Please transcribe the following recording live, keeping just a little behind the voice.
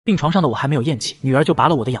病床上的我还没有咽气，女儿就拔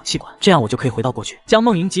了我的氧气管，这样我就可以回到过去，将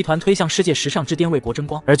梦莹集团推向世界时尚之巅，为国争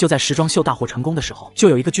光。而就在时装秀大获成功的时候，就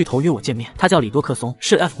有一个巨头约我见面，他叫里多克松，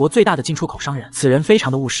是 F 国最大的进出口商人。此人非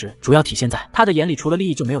常的务实，主要体现在他的眼里除了利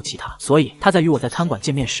益就没有其他，所以他在与我在餐馆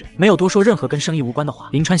见面时，没有多说任何跟生意无关的话。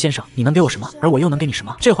林川先生，你能给我什么，而我又能给你什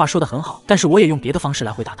么？这话说得很好，但是我也用别的方式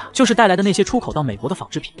来回答他，就是带来的那些出口到美国的纺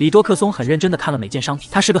织品。里多克松很认真的看了每件商品，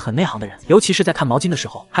他是个很内行的人，尤其是在看毛巾的时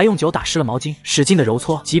候，还用酒打湿了毛巾，使劲的揉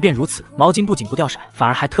搓。即便如此，毛巾不仅不掉色，反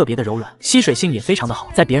而还特别的柔软，吸水性也非常的好。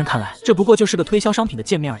在别人看来，这不过就是个推销商品的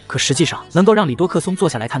见面而已。可实际上，能够让里多克松坐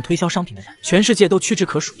下来看推销商品的人，全世界都屈指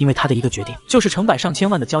可数。因为他的一个决定，就是成百上千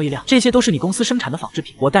万的交易量。这些都是你公司生产的纺织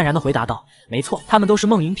品？我淡然的回答道：没错，他们都是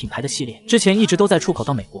梦莹品牌的系列，之前一直都在出口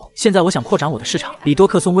到美国，现在我想扩展我的市场。里多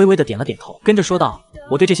克松微微的点了点头，跟着说道：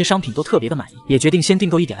我对这些商品都特别的满意，也决定先订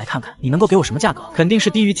购一点来看看，你能够给我什么价格？肯定是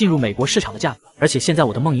低于进入美国市场的价格，而且现在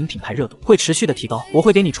我的梦莹品牌热度会持续的提高，我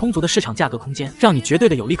会给你充足的市场价格空间，让你绝对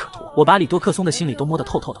的有利可图。我把里多克松的心里都摸得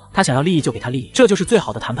透透的，他想要利益就给他利益，这就是最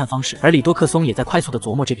好的谈判方式。而里多克松也在快速的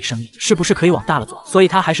琢磨这笔生意是不是可以往大了做，所以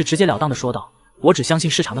他还是直截了当的说道：我只相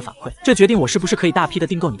信市场的反馈，这决定我是不是可以大批的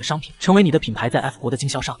订购你的商品，成为你的品牌在 F 国的经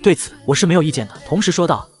销商。对此我是没有意见的，同时说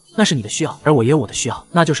道：那是你的需要，而我也有我的需要，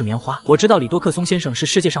那就是棉花。我知道里多克松先生是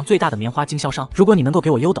世界上最大的棉花经销商，如果你能够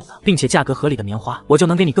给我优等的并且价格合理的棉花，我就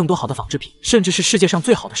能给你更多好的纺织品，甚至是世界上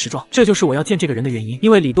最好的时装。这就是我要见这个人的原因。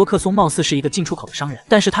因为里多克松貌似是一个进出口的商人，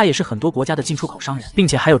但是他也是很多国家的进出口商人，并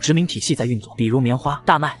且还有殖民体系在运作，比如棉花、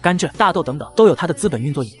大麦、甘蔗、大豆等等，都有他的资本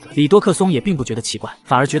运作影子。里多克松也并不觉得奇怪，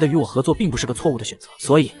反而觉得与我合作并不是个错误的选择，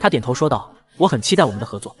所以他点头说道：我很期待我们的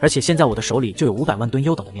合作，而且现在我的手里就有500万吨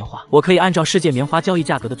优等的棉花，我可以按照世界棉花交易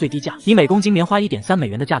价格的最低价，以每公斤棉花1.3美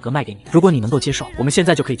元的价格卖给你。如果你能够接受，我们现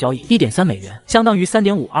在就可以交易。1.3美元相当于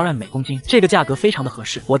3.5 RM 每公斤，这个价格非常的合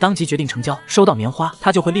适。我当即决定成交，收到棉花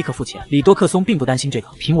他就会立刻付钱。里多克松并不担心这个，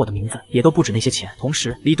凭我的名字也都不止那些钱。同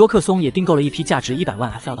时里多克松也订购了一批价值100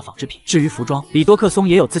万 FL 的纺织品。至于服装，里多克松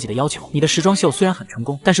也有自己的要求，你的时装秀虽然很成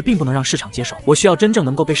功，但是并不能让市场接受，我需要真正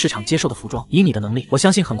能够被市场接受的服装。以你的能力，我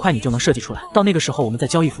相信很快你就能设计出来，到那个时候我们再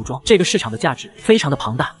交易服装，这个市场的价值非常的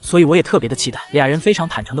庞大，所以我也特别的期待。俩人非常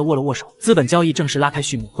坦诚的握了握手，资本交易正式拉开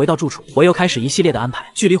序幕。回到住处，我又开始一系列的安排。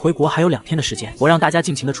距离回国还有2天的时间，我让大家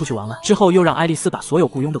尽情的出去玩玩，之后又让爱丽丝把所有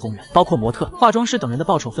雇佣的工人，包括模特、化妆师等人的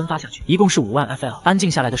报酬分发下去，一共是5万 FL。安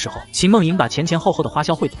静下来的时候，秦梦莹把前前后后的花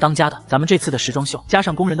销汇总。当家的，咱们这次的时装秀加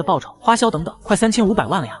上工人的报酬、花销等等，快3500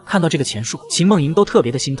万了呀！看到这个钱数，秦梦莹都特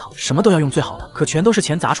别的心疼，什么都要用最好的，可全都是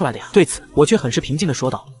钱砸出来的呀。对此，我却很是平静的说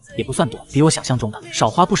道：也不算多，比我想象中的少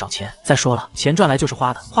花不少钱。再说了，钱赚来就是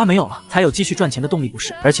花的，花没有了才有继续赚钱的动力，不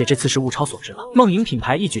是？而且这次是物超所值了，梦莹品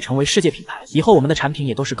牌一举成为世界品牌，以后我们的产品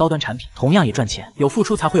也都是高端产品，同样也赚钱，有付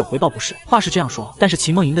出才会有回报，不是？话是这样说，但是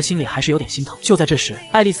秦梦莹的心里还是有点心疼。就在这时，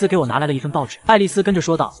爱丽丝给我拿来了一份报纸，爱丽丝跟着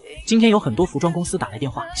说道：今天有很多服装公司打来电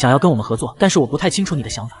话，想要跟我们合作，但是我不太清楚你的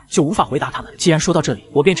想法，就无法回答他们。既然说到这里，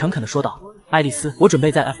我便诚恳地说道：爱丽丝，我准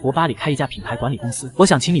备在 F 国巴黎开一家品牌管理公司，我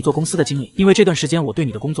想请你做公司的经理，因为这段时间我对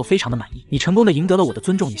你的工作非常的满意，你成功的赢得了我的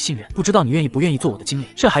尊重与信任，不知道你愿意不愿意做我的经理？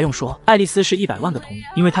这还用说，爱丽丝是100万个同意，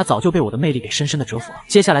因为她早就被我的魅力给深深的折服了。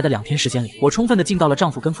接下来的2天时间里，我充分的尽到了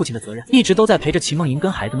丈夫跟父亲的责任，一直都在陪着秦梦莹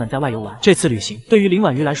跟孩子们在外游玩。这次旅行对于林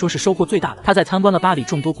婉瑜来说是收获最大的，她在参观了巴黎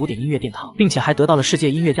众多古典音乐殿堂，并且还得到了世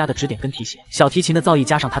界音乐家的指点跟提携。小提琴的造诣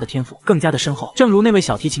加上她的天赋更加的深厚，正如那位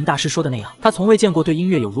小提琴大师说的那样，她从未见过对音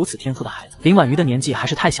乐有如此天赋的孩子。林婉瑜的年纪还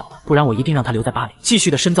是太小了，不然我一定让她留在巴黎继续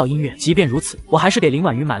的深造音乐。即便如此，我还是给林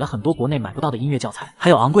婉瑜买了很多国内买不到的音乐教材，还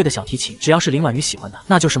有昂贵的小提琴，只要是林婉瑜喜欢的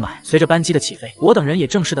那就是买。随着班机的起飞，我等人也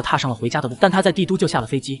正式的踏上了回家的路，但他在帝都就下了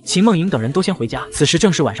飞机，秦梦莹等人都先回家。此时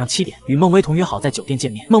正是晚上7点，与孟薇彤约好在酒店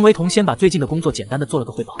见面。孟薇彤先把最近的工作简单的做了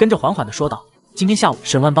个汇报，跟着缓缓的说道：今天下午，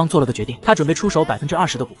沈万邦做了个决定，他准备出手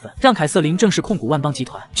20%的股份，让凯瑟琳正式控股万邦集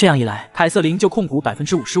团。这样一来，凯瑟琳就控股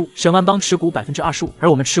55%，沈万邦持股25%，而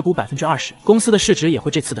我们持股20%。公司的市值也会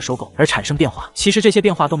这次的收购而产生变化。其实这些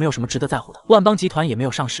变化都没有什么值得在乎的。万邦集团也没有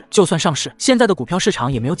上市，就算上市，现在的股票市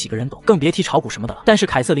场也没有几个人懂，更别提炒股什么的了。但是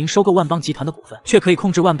凯瑟琳收购万邦集团的股份，却可以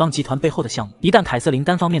控制万邦集团背后的项目。一旦凯瑟琳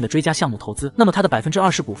单方面的追加项目投资，那么他的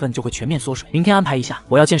20%股份就会全面缩水。明天安排一下，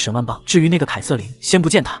我要见沈万邦。至于那个凯瑟琳，先不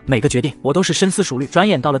见他，每个决定我都是深思熟虑。转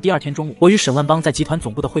眼到了第2天中午，我与沈万邦在集团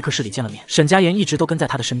总部的会客室里见了面。沈佳妍一直都跟在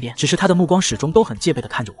他的身边，只是他的目光始终都很戒备的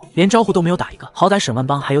看着我，连招呼都没有打一个。好歹沈万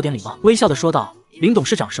邦还有点礼貌，微笑的说道：林董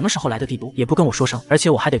事长什么时候来的帝都也不跟我说声，而且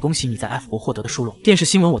我还得恭喜你在 F 国获得的殊荣。电视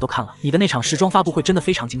新闻我都看了，你的那场时装发布会真的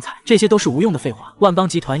非常精彩。这些都是无用的废话，万邦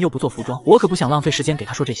集团又不做服装，我可不想浪费时间给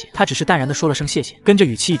他说这些。他只是淡然的说了声谢谢，跟着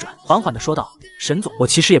语气一转，缓缓的说道：沈总，我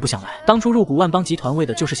其实也不想来，当初入股万邦集团为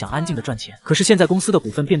的就是想安静的赚钱，可是现在公司的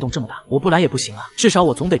股份变动这么大，我不来也不行啊，至少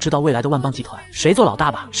我总得知道未来的万邦集团谁做老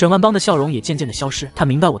大吧。沈万邦的笑容也渐渐的消失，他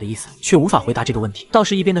明白我的意思，却无法回答这个问题。倒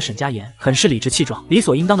是一边的沈家言很是理直气壮，理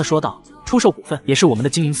所应当的说道：出售股份也是我们的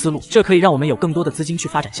经营思路，这可以让我们有更多的资金去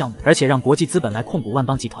发展项目，而且让国际资本来控股万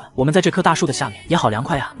邦集团，我们在这棵大树的下面也好凉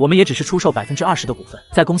快呀。我们也只是出售20%的股份，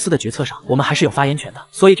在公司的决策上我们还是有发言权的，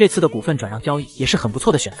所以这次的股份转让交易也是很不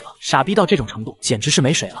错的选择。傻逼到这种程度简直是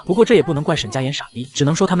没水了。不过这也不能怪沈家言傻逼，只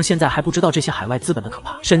能说他们现在还不知道这些海外资本的可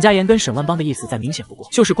怕。沈家言跟沈万邦的意思再明显不过，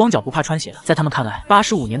就是光脚不怕穿鞋的。在他们看来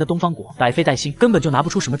，85年的东方国百废待兴，根本就拿不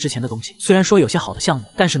出什么值钱的东西。虽然说有些好的项目，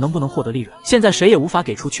但是能不能获得利润，现在谁也无法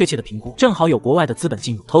给出确切的评估。正好有国外的资本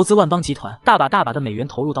进入投资万邦集团，大把的美元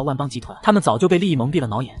投入到万邦集团，他们早就被利益蒙蔽了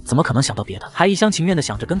脑眼，怎么可能想到别的，还一厢情愿的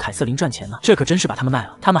想着跟凯瑟琳赚钱呢？这可真是把他们卖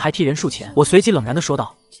了，他们还替人数钱。我随即冷然的说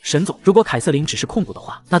道：沈总，如果凯瑟琳只是控股的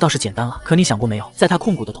话，那倒是简单了。可你想过没有，在他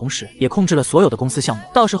控股的同时，也控制了所有的公司项目，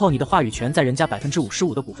到时候你的话语权在人家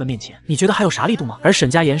55%的股份面前，你觉得还有啥力度吗？而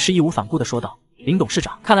沈家言是义无反顾的说道：林董事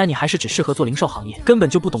长，看来你还是只适合做零售行业，根本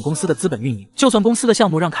就不懂公司的资本运营。就算公司的项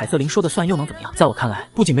目让凯瑟琳说的算，又能怎么样？在我看来，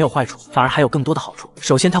不仅没有坏处，反而还有更多的好处。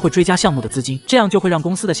首先，他会追加项目的资金，这样就会让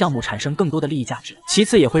公司的项目产生更多的利益价值；其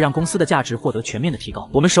次，也会让公司的价值获得全面的提高，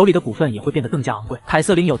我们手里的股份也会变得更加昂贵。凯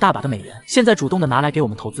瑟琳有大把的美元，现在主动的拿来给我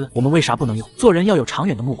们投资，我们为啥不能用？做人要有长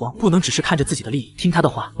远的目光，不能只是看着自己的利益。听他的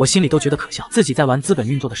话，我心里都觉得可笑。自己在玩资本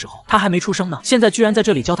运作的时候，他还没出生呢，现在居然在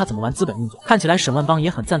这里教他怎么玩资本运作。看起来沈万邦也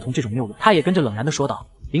很赞同这种谬论，他也跟着冷然的说道：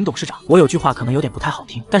林董事长，我有句话可能有点不太好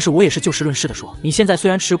听，但是我也是就事论事的说，你现在虽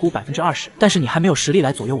然持股20%，但是你还没有实力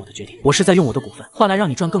来左右我的决定。我是在用我的股份换来让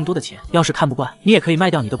你赚更多的钱，要是看不惯，你也可以卖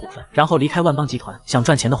掉你的股份，然后离开万邦集团。想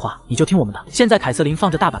赚钱的话，你就听我们的。现在凯瑟琳放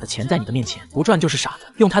着大把的钱在你的面前，不赚就是傻子，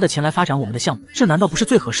用他的钱来发展我们的项目，这难道不是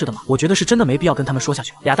最合适的吗？我觉得是真的没必要跟他们说下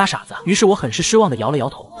去了，俩大傻子。于是我很是失望的摇了摇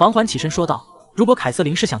头，缓缓起身说道：如果凯瑟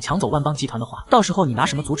琳是想抢走万邦集团的话，到时候你拿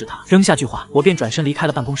什么阻止她？扔下句话，我便转身离开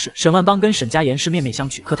了办公室。沈万邦跟沈家言是面面相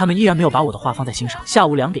觑，可他们依然没有把我的话放在心上。下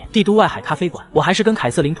午2点，帝都外海咖啡馆，我还是跟凯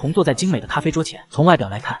瑟琳同坐在精美的咖啡桌前。从外表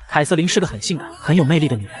来看，凯瑟琳是个很性感、很有魅力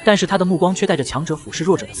的女人，但是她的目光却带着强者俯视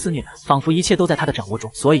弱者的肆虐感，仿佛一切都在她的掌握中，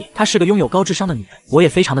所以她是个拥有高智商的女人。我也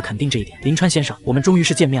非常的肯定这一点。林川先生，我们终于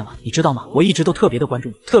是见面了，你知道吗？我一直都特别的关注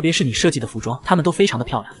你，特别是你设计的服装，她们都非常的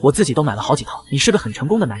漂亮，我自己都买了好几套。你是个很成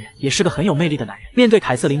功的男人，也是个很有魅力的男人。面对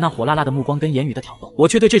凯瑟琳那火辣辣的目光跟言语的挑逗，我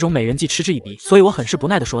却对这种美人计嗤之以鼻，所以我很是不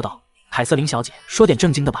耐地说道：凯瑟琳小姐，说点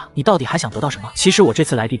正经的吧，你到底还想得到什么？其实我这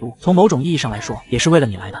次来帝都，从某种意义上来说，也是为了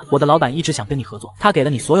你来的。我的老板一直想跟你合作，他给了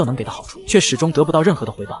你所有能给的好处，却始终得不到任何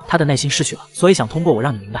的回报，他的耐心失去了，所以想通过我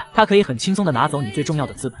让你明白，他可以很轻松的拿走你最重要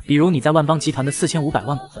的资本，比如你在万邦集团的4500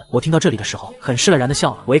万股份。我听到这里的时候，很释然的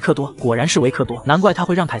笑了。维克多，果然是维克多，难怪他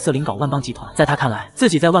会让凯瑟琳搞万邦集团。在他看来，自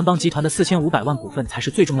己在万邦集团的4500万股份才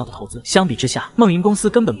是最重要的投资。相比之下，梦莹公司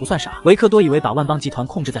根本不算啥。维克多以为把万邦集团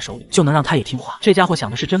控制在手里，就能让他也听话。这家伙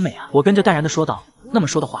想的是真美啊！我跟着淡然的说道：那么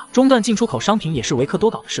说的话，中断进出口商品也是维克多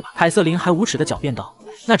搞的是吧？凯瑟琳还无耻的狡辩道：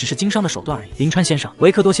那只是经商的手段而已。林川先生，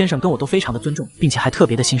维克多先生跟我都非常的尊重，并且还特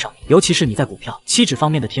别的欣赏你，尤其是你在股票、期指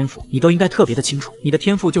方面的天赋，你都应该特别的清楚。你的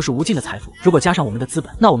天赋就是无尽的财富，如果加上我们的资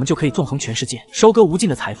本，那我们就可以纵横全世界，收割无尽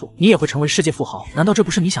的财富，你也会成为世界富豪。难道这不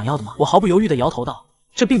是你想要的吗？我毫不犹豫的摇头道：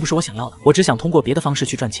这并不是我想要的，我只想通过别的方式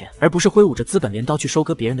去赚钱，而不是挥舞着资本镰刀去收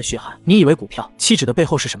割别人的血汗。你以为股票、期指的背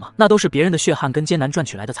后是什么？那都是别人的血汗跟艰难赚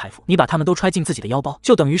取来的财富，你把他们都揣进自己的腰包，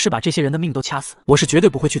就等于是把这些人的命都掐死。我是绝对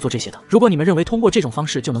不会去做这些的。如果你们认为通过这种方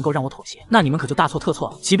式就能够让我妥协，那你们可就大错特错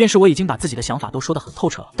了。即便是我已经把自己的想法都说得很透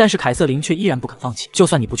彻了，但是凯瑟琳却依然不肯放弃。就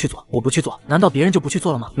算你不去做，我不去做，难道别人就不去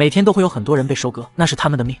做了吗？每天都会有很多人被收割，那是他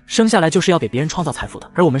们的命，生下来就是要给别人创造财富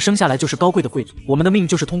的，而我们生下来就是高贵的贵族，我们的命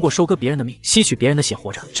就是通过收割别人的命，吸取别人的血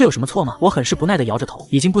活着，这有什么错吗？我很是不耐地摇着头，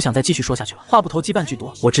已经不想再继续说下去了。话不投机半句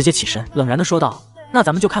多，我直接起身，冷然地说道：那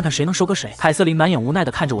咱们就看看谁能收割谁。凯瑟琳满眼无奈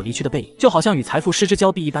地看着我离去的背影，就好像与财富失之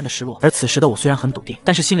交臂一般的失落。而此时的我虽然很笃定，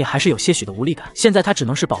但是心里还是有些许的无力感。现在他只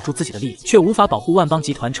能是保住自己的利益，却无法保护万邦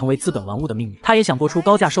集团成为资本玩物的命运。他也想过出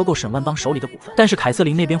高价收购沈万邦手里的股份，但是凯瑟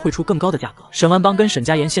琳那边会出更高的价格。沈万邦跟沈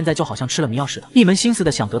家言现在就好像吃了迷药似的，一门心思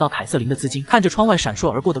的想得到凯瑟琳的资金。看着窗外闪烁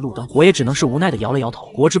而过的路灯，我也只能是无奈的摇了摇头。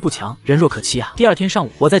国之不强，人弱可欺啊。第二天上午，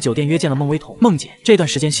我在酒店约见了孟薇彤。孟姐，这段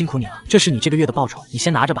时间辛苦你了，这是你这个月的报酬，你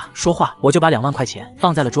先拿着吧。说话我就把2万块钱钱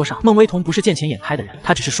放在了桌上。孟威彤不是见钱眼开的人，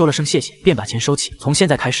他只是说了声谢谢，便把钱收起。从现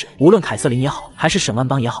在开始，无论凯瑟琳也好，还是沈万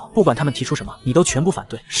邦也好，不管他们提出什么，你都全部反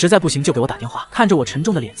对。实在不行就给我打电话。看着我沉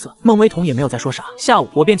重的脸色，孟威彤也没有再说啥。下午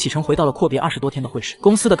我便启程回到了阔别20多天的会试，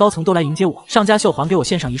公司的高层都来迎接我，上家秀还给我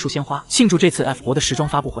献上一束鲜花，庆祝这次 F 国的时装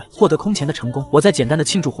发布会获得空前的成功。我在简单的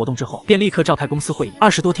庆祝活动之后，便立刻召开公司会议。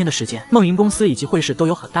20多天的时间，梦莹公司以及会试都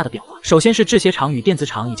有很大的变化。首先是制鞋厂与电子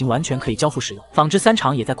厂已经完全可以交付使用，纺织3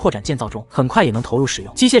厂也在扩展建造中，很快也能投入使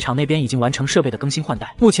用。机械厂那边已经完成设备的更新换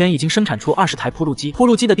代，目前已经生产出20台铺路机，铺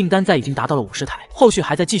路机的订单在已经达到了50台，后续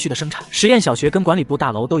还在继续的生产。实验小学跟管理部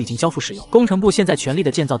大楼都已经交付使用，工程部现在全力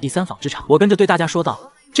的建造第3纺织厂。我跟着对大家说道，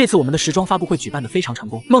这次我们的时装发布会举办得非常成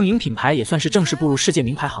功，梦莹品牌也算是正式步入世界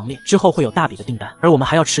名牌行列，之后会有大笔的订单，而我们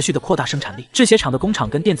还要持续的扩大生产力。制鞋厂的工厂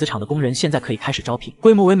跟电子厂的工人现在可以开始招聘，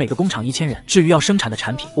规模为每个工厂1000人。至于要生产的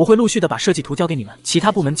产品，我会陆续的把设计图交给你们，其他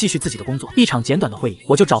部门继续自己的工作。一场简短的会议，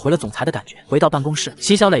我就找回了总裁的感觉。回到办公室，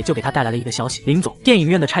席小磊就给他带来了一个消息：林总，电影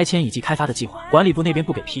院的拆迁以及开发的计划，管理部那边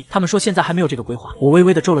不给批，他们说现在还没有这个规划。我微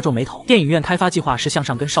微的皱了皱眉头，电影院开发计划是向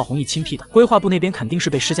上跟邵弘毅亲批的，规划部那边肯定是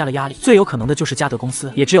被施加了压力，最有可能的就是嘉德公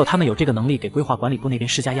司，也只有他们有这个能力给规划管理部那边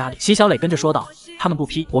施加压力。席小磊跟着说道，他们不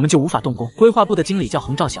批，我们就无法动工。规划部的经理叫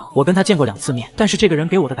横兆祥，我跟他见过2次面，但是这个人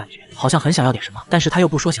给我的感觉好像很想要点什么，但是他又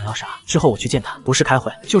不说想要啥。之后我去见他，不是开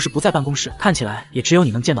会就是不在办公室，看起来也只有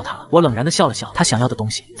你能见到他了。我冷然的笑了笑，他想要的东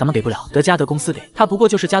西咱们给不了，得嘉德公司给，他不过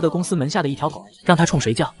就是嘉德公司门下的一条狗，让他冲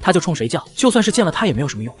谁叫他就冲谁叫，就算是见了他也没有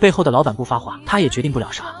什么用，背后的老板不发话他也决定不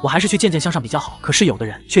了啥。我还是去见见向上比较好。可是有的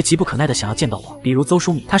人却急不可耐的想要见到我，比如邹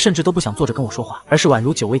淑敏，他甚至都不想坐着跟我说话，而是宛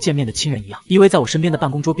如久未见面的亲人一样，依偎在我身边的办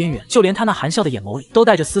公桌边缘，就连他那含笑的眼眸里都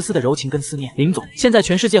带着丝丝的柔情跟思念。林总，现在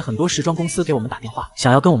全世界很多时装公司给我们打电话，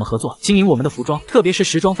想要跟我们合作经营我们的服装，特别是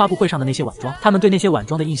时装发布会上的那些晚装，他们对那些晚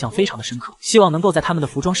装的印象非常的深刻，希望能够在他们的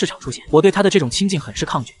服装市场出现。我对他的这种亲近很是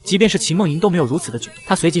抗拒，即便是秦梦莹都没有如此的举动。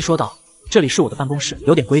他随即说道，这里是我的办公室，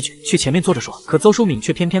有点规矩，去前面坐着说。可邹淑敏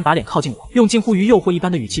却偏偏把脸靠近我，用近乎于诱惑一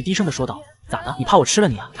般的语气低声的说道，咋的？你怕我吃了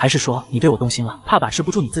你啊？还是说你对我动心了，怕把持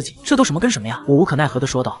不住你自己？这都什么跟什么呀？我无可奈何的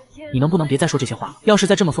说道，你能不能别再说这些话了？要是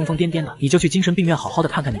再这么疯疯癫癫的，你就去精神病院好好的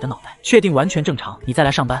看看你的脑袋，确定完全正常，你再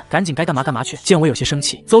来上班，赶紧该干嘛干嘛去。见我有些生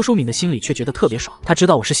气，邹淑敏的心里却觉得特别爽，她知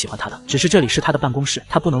道我是喜欢她的，只是这里是她的办公室，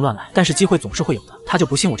她不能乱来，但是机会总是会有的，她就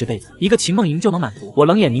不信我这辈子一个秦梦莹就能满足。我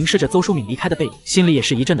冷眼凝视着邹淑敏离开的背影，心里也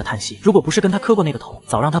是一阵的叹息，如果不是跟她磕过那个头，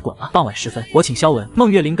早让她滚了。傍晚时分，我请肖文、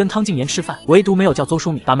孟月玲跟汤静言吃饭，唯独没有叫邹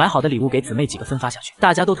淑敏，把买好的礼物给姊妹几个分发下去，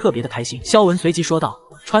大家都特别的开心。肖文随即说道，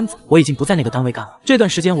川子，我已经不在那个单位干了，这段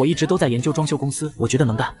时间我一直都在研究装修公司，我觉得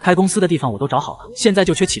能干，开公司的地方我都找好了，现在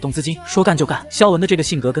就缺启动资金，说干就干。肖文的这个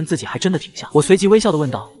性格跟自己还真的挺像。我随即微笑的问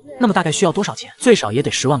道，那么大概需要多少钱？最少也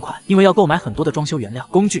得10万块，因为要购买很多的装修原料、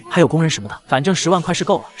工具，还有工人什么的，反正10万块是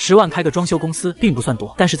够了。10万开个装修公司并不算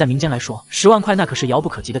多，但是在民间来说，10万块那可是遥不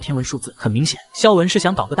可及的天文数字。很明显，肖文是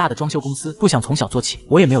想搞个大的装修公司，不想从小做起。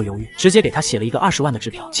我也没有犹豫，直接给他写了一个20万的支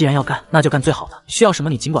票。既然要干，那就干最好的，需要什么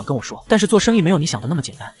你尽管跟我说。但是做生意没有你想的那么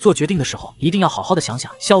简单，做决定的时候一定要好好的想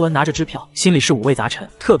想。肖文拿着支票，心里是五味杂陈，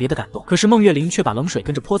特别的感动。可是孟月玲却把冷水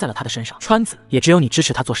跟着泼在了他的身上。川子，也只有你支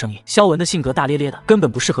持他做生意。肖文的性格大咧咧的，根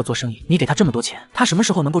本不适合做生意，你给他这么多钱，他什么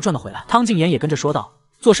时候能够赚得回来？汤静言也跟着说道，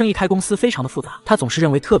做生意开公司非常的复杂，他总是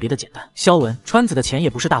认为特别的简单。肖文，川子的钱也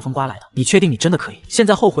不是大风刮来的，你确定你真的可以？现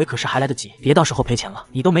在后悔可是还来得及，别到时候赔钱了，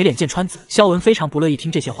你都没脸见川子。肖文非常不乐意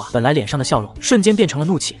听这些话，本来脸上的笑容瞬间变成了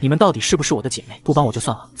怒气。你们到底是不是我的姐妹？不帮我就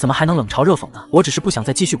算了，怎么还能冷嘲热讽呢？我只是不想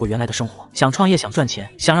再继续过原来的生活，想创业，想赚钱，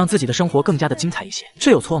想让自己的生活更加的精彩一些，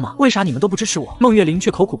这有错吗？为啥你们都不支持我？孟月玲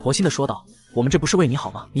却口苦婆心的说道，我们这不是为你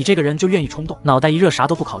好吗？你这个人就愿意冲动，脑袋一热啥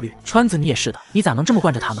都不考虑。川子你也是的，你咋能这么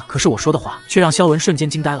惯着他呢？可是我说的话却让肖文瞬间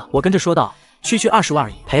惊呆了。我跟着说道，区区20万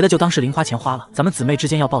而已，赔了就当是零花钱花了，咱们姊妹之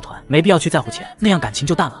间要抱团，没必要去在乎钱，那样感情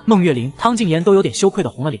就淡了。孟月玲、汤静言都有点羞愧的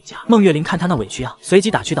红了脸颊。孟月玲看他那委屈样，随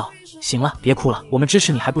即打趣道，行了，别哭了，我们支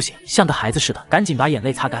持你还不行，像个孩子似的，赶紧把眼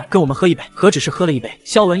泪擦干，跟我们喝一杯。何止是喝了一杯，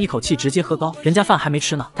肖文一口气直接喝高，人家饭还没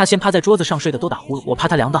吃呢，他先趴在桌子上睡得都打呼噜，我怕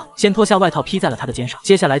他凉到，先脱下外套披在了他的肩上。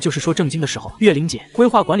接下来就是说正经的时候，月玲姐，规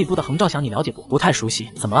划管理部的横兆祥你了解不？不太熟悉，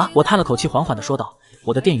怎么了？我叹了口气，缓缓的说道，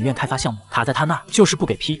我的电影院开发项目卡在他那儿，就是不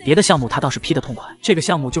给批，别的项目他倒是批得痛快，这个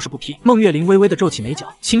项目就是不批。孟月玲微微的皱起眉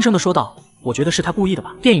角，轻声的说道，我觉得是他故意的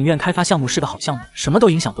吧，电影院开发项目是个好项目，什么都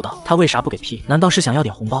影响不到，他为啥不给批？难道是想要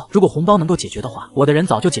点红包？如果红包能够解决的话，我的人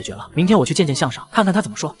早就解决了。明天我去见见向上，看看他怎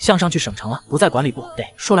么说。向上去省城了，不在管理部，得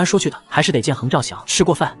说来说去的还是得见横兆祥。吃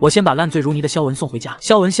过饭，我先把烂醉如泥的肖文送回家。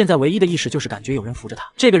肖文现在唯一的意识就是感觉有人扶着他，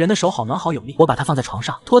这个人的手好暖好有力。我把他放在床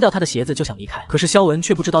上，脱掉他的鞋子就想离开，可是肖文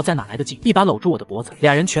却不知道在哪来的劲，一把搂住我的脖子，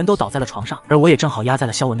俩人全都倒在了床上，而我也正好压在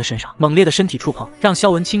了肖文的身上。猛烈的身体触碰让肖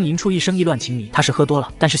文轻吟出一声意乱情迷。他是喝多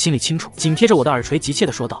了，但是心里清楚，今紧贴着我的耳垂急切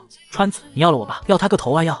地说道：“川子，你要了我吧？要他个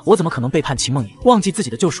头啊！要我怎么可能背叛秦梦莹，忘记自己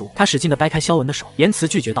的救赎？”他使劲地掰开萧文的手，言辞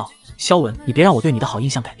拒绝道：“萧文，你别让我对你的好印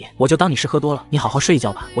象改变，我就当你是喝多了，你好好睡一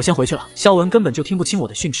觉吧，我先回去了。”萧文根本就听不清我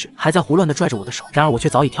的训斥，还在胡乱地拽着我的手，然而我却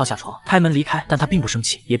早已跳下床，开门离开。但他并不生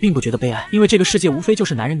气，也并不觉得悲哀，因为这个世界无非就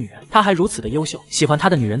是男人女人，他还如此的优秀，喜欢他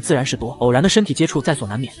的女人自然是多，偶然的身体接触在所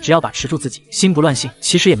难免，只要把持住自己，心不乱性，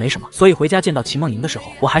其实也没什么。所以回家见到秦梦莹的时候，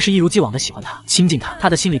我还是一如既往的喜欢她，亲近她，她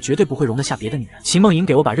的心里绝对不会容得下别的女人。秦梦莹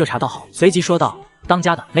给我把热茶倒好，随即说道：“当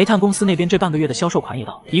家的，煤炭公司那边这半个月的销售款也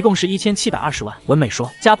到了，一共是1720万。文美说，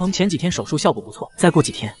嘉鹏前几天手术效果不错，再过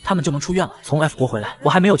几天他们就能出院了。从 F 国回来，我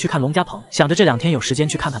还没有去看龙家鹏，想着这2天有时间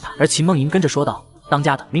去看看他。”而秦梦莹跟着说道：“当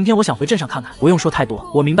家的，明天我想回镇上看看。”不用说太多，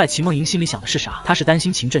我明白秦梦莹心里想的是啥，她是担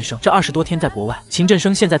心秦振生这20多天在国外，秦振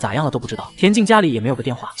生现在咋样了都不知道。田静家里也没有个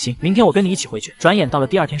电话。行，明天我跟你一起回去。转眼到了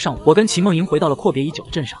第2天上午，我跟秦梦莹回到了阔别已久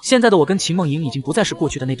的镇上。现在的我跟秦梦莹已经不再是过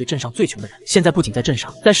去的那对镇上最穷的人，现在不仅在镇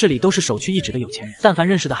上，在市里都是首屈一指的有钱人，但凡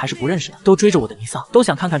认识的还是不认识的，都追着我的尼桑，都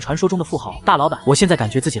想看看传说中的富豪大老板。我现在感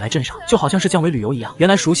觉自己来镇上就好像是降维旅游一样，原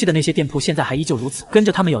来熟悉的那些店铺现在还依旧如此。跟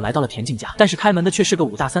着他们有来到了田静家，但是开门的却是个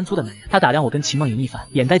5大3粗的男人。他打量我跟秦梦莹一番，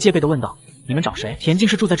眼带戒备的问道：“你们找谁？田静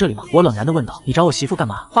是住在这里吗？”我冷然的问道：“你找我媳妇干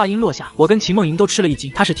嘛？”话音落下，我跟秦梦莹都吃了一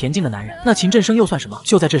惊，他是田静的男人，那秦振生又算什么？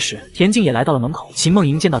就在这时，田静也来到了门口。秦梦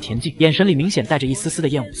莹见到田静，眼神里明显带着一丝丝的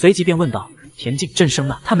厌恶，随即便问道：“田静，振生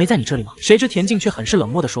呢？他没在你这里吗？”谁知田静却很是冷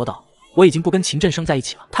漠的说道：“我已经不跟秦振生在一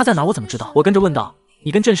起了，他在哪我怎么知道？”我跟着问道：“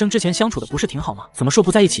你跟振生之前相处的不是挺好吗？怎么说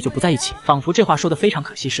不在一起就不在一起？”仿佛这话说的非常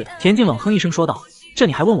可惜似的。田静冷哼一声说道：“这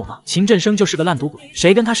你还问我吗？秦振生就是个烂赌鬼，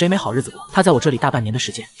谁跟他谁没好日子过。他在我这里大半年的时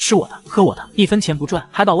间，吃我的，喝我的，一分钱不赚，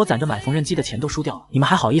还把我攒着买缝纫机的钱都输掉了。你们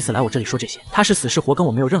还好意思来我这里说这些？他是死是活跟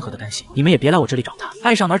我没有任何的干系，你们也别来我这里找他，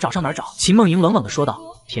爱上哪儿找上哪儿找。”秦梦莹冷冷的说道：“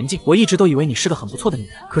田静，我一直都以为你是个很不错的女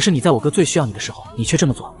人，可是你在我哥最需要你的时候，你却这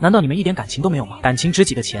么做。难道你们一点感情都没有吗？感情值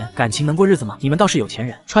几个钱？感情能过日子吗？你们倒是有钱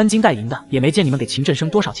人，穿金戴银的，也没见你们给秦振生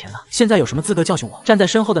多少钱呢。现在有什么资格教训我？”站在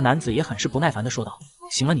身后的男子也很是不耐烦的说道：“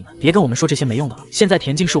行了，你们别跟我们说这些没用的了。现在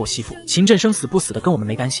田静是我媳妇，秦振生死不死的跟我们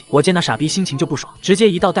没干系。”我见那傻逼心情就不爽，直接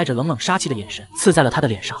一道带着冷冷杀气的眼神刺在了他的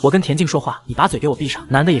脸上。我跟田静说话，你把嘴给我闭上。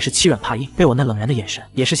男的也是欺软怕硬，被我那冷然的眼神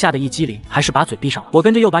也是吓得一激灵，还是把嘴闭上了。我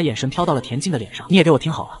跟着又把眼神飘到了田静的脸上。你也给我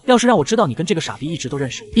听好了，要是让我知道你跟这个傻逼一直都认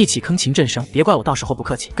识，一起坑秦振生，别怪我到时候不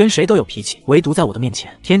客气。跟谁都有脾气，唯独在我的面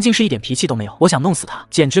前，田静是一点脾气都没有。我想弄死他，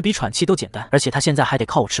简直比喘气都简单。而且他现在还得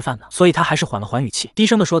靠我吃饭呢，所以他还是缓了缓语气，低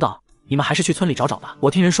声的说道：“你们还是去村里找找吧，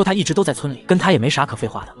我听人说他一直都在村里，跟他也没啥可废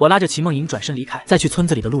话的。”我拉着秦梦莹转身离开，在去村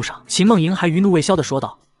子里的路上，秦梦莹还余怒未消的说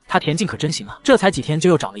道：“他田静可真行啊，这才几天就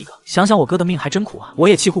又找了一个，想想我哥的命还真苦啊。”我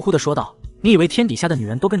也气呼呼的说道：“你以为天底下的女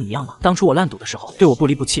人都跟你一样吗？当初我烂赌的时候，对我不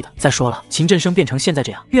离不弃的。再说了，秦振生变成现在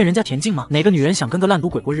这样，怨人家田静吗？哪个女人想跟个烂赌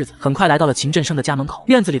鬼过日子？”很快来到了秦振生的家门口，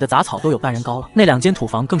院子里的杂草都有半人高了，那2间土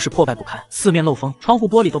房更是破败不堪，四面漏风，窗户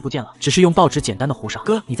玻璃都不见了，只是用报纸简单的糊上。“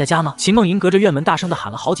哥，你在家吗？”秦梦莹隔着院门大声的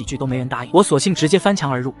喊了好几句，都没人答应。我索性直接翻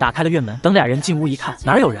墙而入，打开了院门，等俩人进屋一看，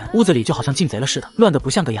哪有人？屋子里就好像进贼了似的，乱得不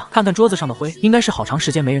像个样。看看桌子上的灰，应该是好长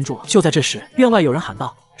时间没人住了。就在这时，院外有人喊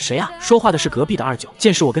道：“谁呀？”说话的是隔壁的二舅。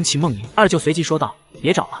见是我跟秦梦莹，二舅随即说道：“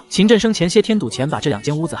别找了，秦振生前些天赌钱把这2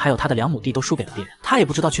间屋子还有他的2亩地都输给了别人，他也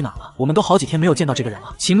不知道去哪了。我们都好几天没有见到这个人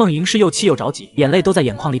了。”秦梦莹是又气又着急，眼泪都在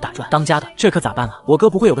眼眶里打转。当家的，这可咋办啊？我哥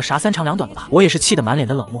不会有个啥3长2短的吧？我也是气得满脸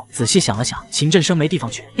的冷漠。仔细想了想，秦振生没地方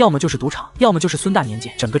去，要么就是赌场，要么就是孙大年家。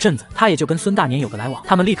整个镇子他也就跟孙大年有个来往。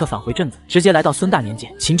他们立刻返回镇子，直接来到孙大年家。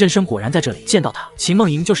秦振生果然在这里，见到他，秦梦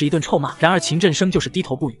莹就是一顿臭骂。然而秦振生就是低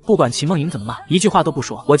头不语，不管秦梦莹怎么骂，一句话都不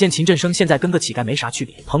说。我见秦振生现在跟个乞丐没啥区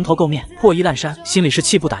别，蓬头垢面，破衣烂衫，心里是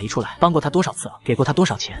气不打一处来。帮过他多少次了，给过他多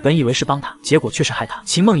少钱，本以为是帮他，结果却是害他。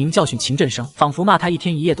秦梦莹教训秦振生，仿佛骂他1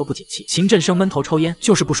天1夜都不解气。秦振生闷头抽烟，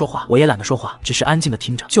就是不说话。我也懒得说话，只是安静的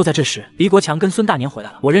听着。就在这时，黎国强跟孙大年回来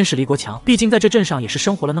了。我认识黎国强，毕竟在这镇上也是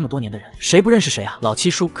生活了那么多年的人，谁不认识谁啊？老七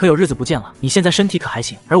叔，可有日子不见了，你现在身体可还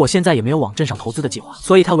行？而我现在也没有往镇上投资的计划，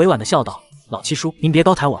所以他委婉的笑道：“老七叔，您别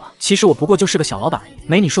高抬我了，其实我不过就是个小老板而已，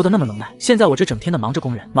没你说的那么能耐。现在我这整天的忙着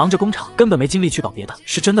工人，忙着工厂，根本没精力去搞别的，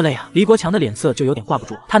是真的累啊。”黎国强的脸色就有点挂不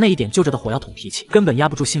住，他那一点就着的火药桶脾气，根本压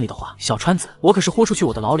不住心里的话。小川子，我可是豁出去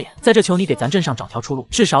我的老脸，在这求你给咱镇上找条出路，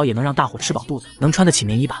至少也能让大伙吃饱肚子，能穿得起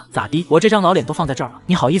棉衣吧？咋的？我这张老脸都放在这儿了，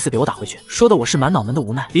你好意思给我打回去？说的我是满脑门的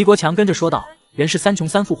无奈。黎国强跟着说道：“人是3穷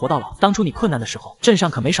3富活到老，当初你困难的时候，镇上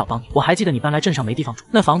可没少帮你。我还记得你搬来镇上没地方住，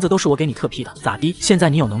那房子都是我给你特批的。咋的？现在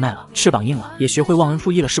你有能耐了，翅膀硬了，也学会忘恩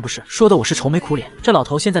负义了是不是？”说的我是愁眉苦脸。这老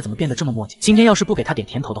头现在怎么变得这么磨叽？今天要是不给他点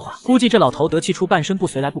甜头的话，估计这老头得气出半身不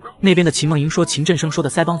遂来不可。那边的秦梦莹说秦振生说的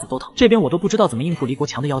腮帮子都疼，这边我都不知道怎么应付黎国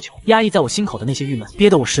强的要求，压抑在我心口的那些郁闷，憋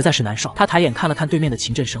得我实在是难受。他抬眼看了看对面的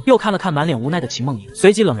秦振生，又看了看满脸无奈的秦梦莹，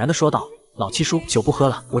随即冷然的说道：“老七叔，酒不喝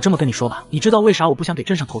了，我这么跟你说吧，你知道为啥我不想给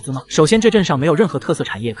镇上投资吗？首先，这镇上没有任何特色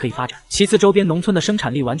产业可以发展；其次，周边农村的生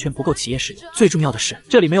产力完全不够企业使用；最重要的是，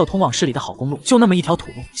这里没有通往市里的好公路，就那么一条土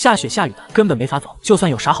路，下雪下雨的根本没法走。就算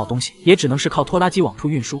有啥好东西，也只能是靠拖拉机往出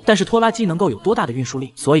运输。但是拖拉机能够有多大的运输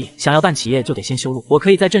力？所以，想要办企业就得先修路。我可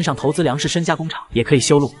以在镇上投资粮食深加工厂，也可以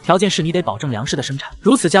修路，条件是你得保证粮食的生产，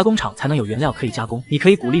如此加工厂才能有原料可以加工。你可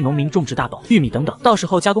以鼓励农民种植大豆、玉米等等，到时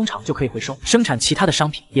候加工厂就可以回收，生产其他的商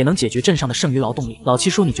品，也能解决镇上的剩余劳动力。老七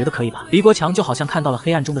叔，你觉得可以吧？黎国强就好像看到了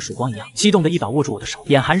黑暗中的曙光一样，激动的一把握住我的手，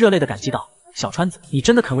眼含热泪的感激道：“小川子，你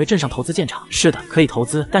真的肯为镇上投资建厂？”“是的，可以投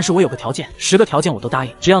资，但是我有个条件，10个条件我都答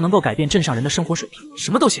应，只要能够改变镇上人的生活水平，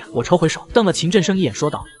什么都行。”我抽回手，瞪了秦振生一眼，说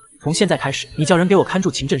道：“从现在开始，你叫人给我看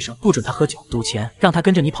住秦振生，不准他喝酒、赌钱，让他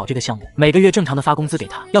跟着你跑这个项目，每个月正常的发工资给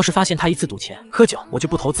他。要是发现他一次赌钱、喝酒，我就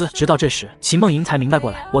不投资。”直到这时，秦梦莹才明白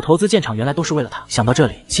过来，我投资建厂原来都是为了他。想到这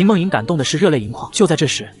里，秦梦莹感动的是热泪盈眶。就在这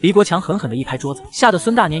时，黎国强狠狠的一拍桌子，吓得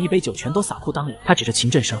孙大年一杯酒全都洒裤裆里。他指着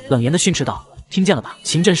秦振生，冷言的训斥道：“听见了吧，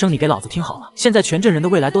秦振生，你给老子听好了！现在全镇人的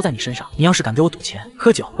未来都在你身上，你要是敢给我赌钱、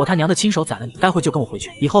喝酒，我他娘的亲手宰了你！待会就跟我回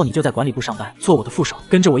去，以后你就在管理部上班，做我的副手，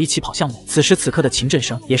跟着我一起跑项目。”此时此刻的秦振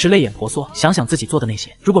生也是泪眼婆娑，想想自己做的那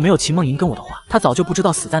些，如果没有秦梦莹跟我的话，他早就不知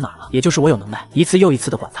道死在哪儿了。也就是我有能耐，一次又一次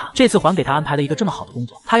的管他，这次还给他安排了一个这么好的工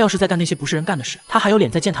作。他要是再干那些不是人干的事，他还有脸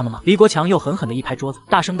再见他们吗？黎国强又狠狠的一拍桌子，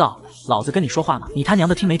大声道：“老子跟你说话呢，你他娘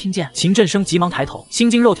的听没听见？”秦振生急忙抬头，心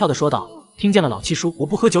惊肉跳的说道：“听见了，老七叔，我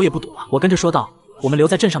不喝酒也不赌了。”我跟着说道：“我们留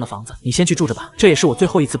在镇上的房子，你先去住着吧，这也是我最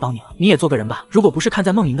后一次帮你了。你也做个人吧，如果不是看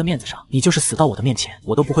在梦莹的面子上，你就是死到我的面前，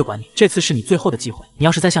我都不会管你。这次是你最后的机会，你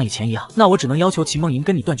要是再像以前一样，那我只能要求秦梦莹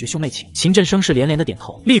跟你断绝兄妹情。”秦振生是连连的点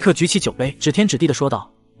头，立刻举起酒杯，指天指地的说道：“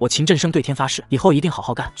我秦振生对天发誓，以后一定好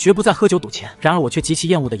好干，绝不再喝酒赌钱。”然而我却极其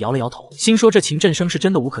厌恶的摇了摇头，心说这秦振生是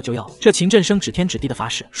真的无可救药了。这秦振生指天指地的发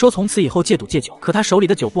誓，说从此以后戒赌戒酒，可他手里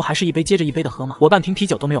的酒不还是一杯接着一杯的喝吗？我半瓶啤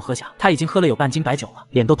酒都没有喝下，他已经喝了有半斤白酒了，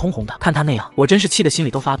脸都通红的。看他那样，我真是气得心里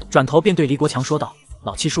都发抖。转头便对黎国强说道：“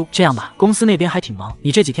老七叔，这样吧，公司那边还挺忙，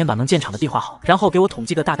你这几天把能建厂的地画好，然后给我统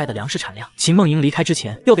计个大概的粮食产量。”秦梦莹离开之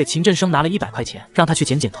前，又给秦振生拿了100块钱，让他去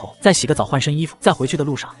剪头，再洗个澡换身衣服。在回去的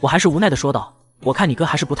路上，我还是无奈的说道：“我看你哥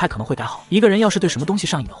还是不太可能会改好。一个人要是对什么东西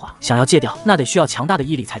上瘾的话，想要戒掉，那得需要强大的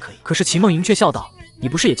毅力才可以。”可是秦梦莹却笑道：“你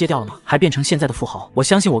不是也戒掉了吗？还变成现在的富豪，我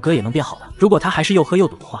相信我哥也能变好的。如果他还是又喝又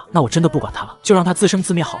赌的话，那我真的不管他了，就让他自生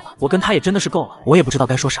自灭好了。我跟他也真的是够了。”我也不知道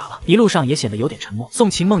该说啥了，一路上也显得有点沉默。送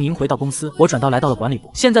秦梦莹回到公司，我转道来到了管理部。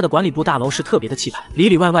现在的管理部大楼是特别的气派，里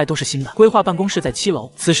里外外都是新的。规划办公室在7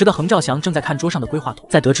楼。此时的横兆祥正在看桌上的规划图，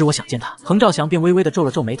在得知我想见他，横兆祥便微微的皱了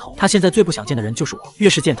皱眉头。他现在最不想见的人就是我，越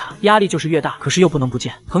是见他，压力就是越大，可是又不能不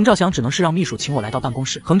见。横兆祥只能是让秘书请我来到办公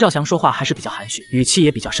室。横兆祥说话还是比较含蓄，语气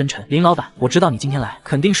也比较深沉：“林老板，我知道你今天来，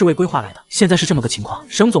肯定是为规划来的。现在是这么个情况，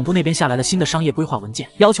省总部那边下来了新的商业规划文件，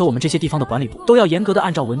要求我们这些地方的管理部都要严格的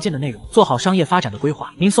按照文件的内容做好商业发展的规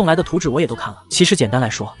划。您送来的图纸我也都看了，其实简单来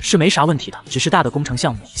说是没啥问题的，只是大的工程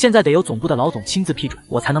项目现在得由总部的老总亲自批准，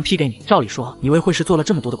我才能批给你。照理说，你为会市做了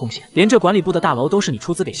这么多的贡献，连这管理部的大楼都是你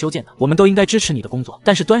出资给修建的，我们都应该支持你的工作。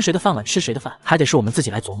但是端谁的饭碗吃谁的饭，还得是我们自己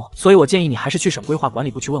来琢磨。所以我建议你还是去省规划管理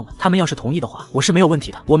部去问问，他们要是同意的话，我是没有问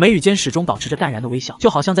题的。”我眉宇间始终保持着淡然的微笑，就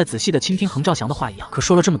好像在仔细的倾听横兆祥的话一样。可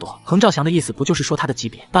说了这么多，横兆祥的意思不就是说他的级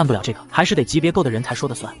别办不了这个，还是得级别够的人才说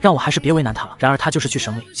的算，让我还是别为难他了。然而他就是去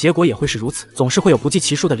省里，结果也会是如此，总是会有不计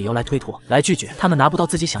其数的理由来推脱、来拒绝。他们拿不到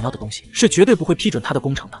自己想要的东西，是绝对不会批准他的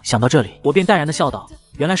工程的。想到这里，我便淡然的笑道：“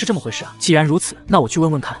原来是这么回事啊！既然如此，那我去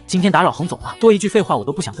问问看。今天打扰横总了。”多一句废话我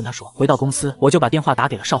都不想跟他说。回到公司，我就把电话打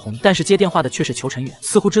给了邵红，但是接电话的却是裘晨远，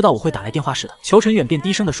似乎知道我会打来电话似的。裘晨远便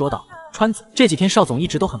低声的说道：“川子，这几天邵总一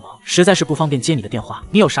直都很忙，实在是不方便接你的电话。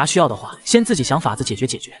你有啥需要的话，先自己想法子解决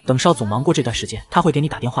解决。等邵总忙过这段时间，他会给你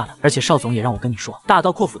打电话的。而且邵总也让我跟你说，大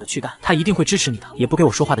刀阔斧的去干，他一定会支持你的，也不给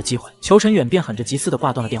我说话的机会。”裘晨远便狠着急似的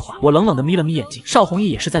挂断了电话。我冷冷的眯了眯眼睛，邵弘毅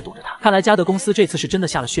也是在躲着他。看来嘉德公司这次是真的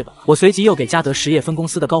下了血本了。我随即又给嘉德实业分公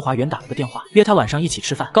司的高华元打了个电话，约他晚上一起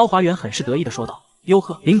吃饭。高华元很是得意的说道：“哟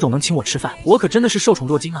呵，林总能请我吃饭，我可真的是受宠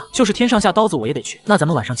若惊啊！就是天上下刀子我也得去。那咱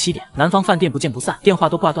们晚上7点，南方饭店不见不散。”电话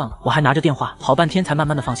都挂断了，我还拿着电话，好半天才慢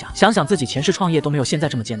慢的放下。想想自己前世创业都没有现在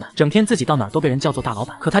这么艰难，整天自己到哪儿都被人叫做大老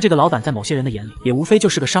板，可他这个老板在某些人的眼里，也无非就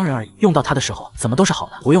是个商人而已。用到他的时候，怎么都是好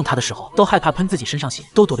的；不用他的时候，都害怕喷自己身上血，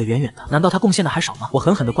都躲得远远的。难道他贡献的还少吗？我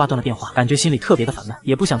狠狠的挂断了电话，感觉心里特别的烦闷，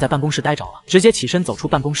也不想在办公室待着了，直接起身走出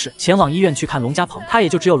办公室，前往医院去看龙家鹏。他也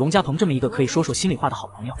就只有龙家鹏这么一个可以说说心里话的好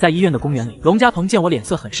朋友。在医院的公园里，龙家鹏见我脸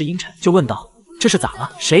色很是阴沉，就问道：“这是咋了？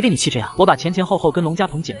谁给你气这样？”我把前前后后跟龙家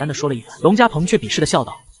鹏简单的说了一番，龙家鹏却鄙视的笑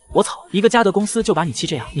道：“我操，一个嘉德公司就把你气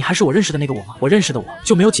这样，你还是我认识的那个我吗？我认识的我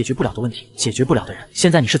就没有解决不了的问题，解决不了的人。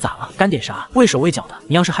现在你是咋了？干点啥？畏手畏脚的？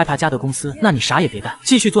你要是害怕嘉德公司，那你啥也别干，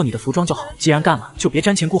继续做你的服装就好。既然干了，就别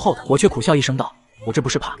瞻前顾后的。我却苦笑一声道。我这不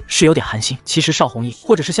是怕，是有点寒心。其实邵弘毅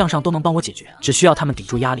或者是向上都能帮我解决，只需要他们顶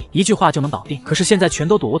住压力，一句话就能搞定。可是现在全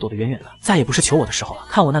都躲我躲得远远的，再也不是求我的时候了。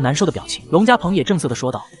看我那难受的表情，龙家鹏也正色的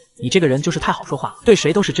说道：“你这个人就是太好说话了，对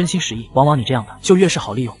谁都是真心实意，往往你这样的就越是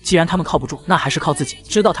好利用。既然他们靠不住，那还是靠自己。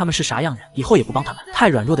知道他们是啥样人，以后也不帮他们。太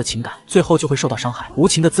软弱的情感，最后就会受到伤害。无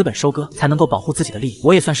情的资本收割，才能够保护自己的利益。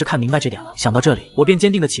我也算是看明白这点了。想到这里，我便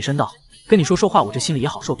坚定的起身道。”跟你说话，我这心里也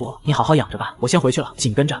好受多了。你好好养着吧，我先回去了。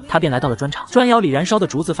紧跟着，他便来到了砖厂，砖窑里燃烧的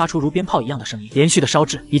竹子发出如鞭炮一样的声音，连续的烧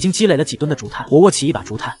制，已经积累了几吨的竹炭。我握起一把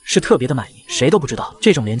竹炭，是特别的满意。谁都不知道，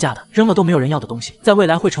这种廉价的、扔了都没有人要的东西，在未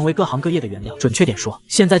来会成为各行各业的原料。准确点说，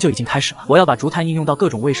现在就已经开始了。我要把竹炭应用到各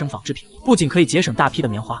种卫生纺织品，不仅可以节省大批的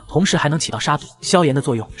棉花，同时还能起到杀毒、消炎的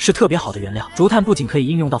作用，是特别好的原料。竹炭不仅可以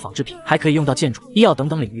应用到纺织品，还可以用到建筑、医药等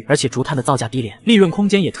等领域，而且竹炭的造价低廉，利润空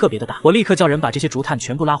间也特别的大。我立刻叫人把这些竹炭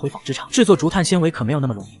全部拉回纺织厂，制作竹炭纤维可没有那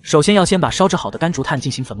么容易。首先要先把烧制好的干竹炭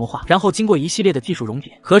进行粉末化，然后经过一系列的技术熔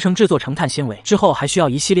点合成制作成碳纤维，之后还需要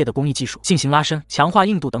一系列的工艺技术进行拉伸、强化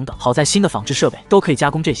硬度等等。好在新的纺织设备都可以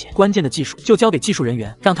加工这些，关键的技术就交给技术人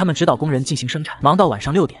员，让他们指导工人进行生产。忙到晚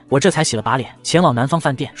上6点，我这才洗了把脸，前往南方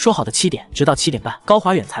饭店。说好的7点，直到7点半，高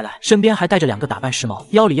华远才来，身边还带着2个打扮时髦、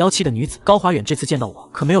妖里妖气的女子。高华远这次见到我，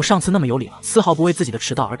可没有上次那么有礼了，丝毫不为自己的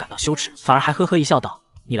迟到而感到羞耻，反而还呵呵一笑道。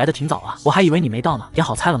你来的挺早啊，我还以为你没到呢。点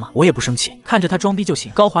好菜了吗？我也不生气，看着他装逼就行。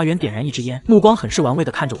高华远点燃一支烟，目光很是玩味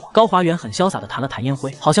的看着我。高华远很潇洒的弹了弹烟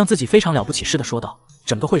灰，好像自己非常了不起似的说道。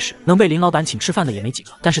整个会试能被林老板请吃饭的也没几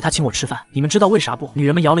个，但是他请我吃饭，你们知道为啥不？女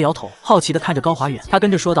人们摇了摇头，好奇的看着高华远，他跟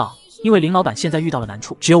着说道。因为林老板现在遇到了难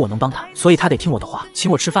处，只有我能帮他，所以他得听我的话，请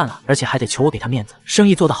我吃饭了，而且还得求我给他面子。生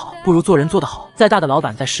意做得好，不如做人做得好。再大的老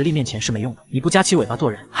板在实力面前是没用的，你不夹起尾巴做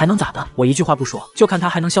人，还能咋的？我一句话不说，就看他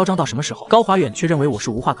还能嚣张到什么时候。高华远却认为我是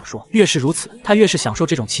无话可说，越是如此，他越是享受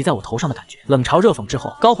这种骑在我头上的感觉。冷嘲热讽之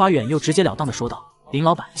后，高华远又直截了当的说道。林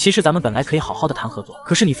老板，其实咱们本来可以好好的谈合作，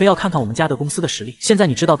可是你非要看看我们嘉德公司的实力，现在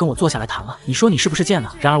你知道跟我坐下来谈了，你说你是不是贱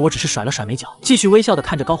了？然而我只是甩了甩眉角，继续微笑的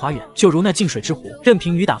看着高华远，就如那静水之湖，任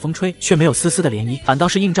凭雨打风吹，却没有丝丝的涟漪，反倒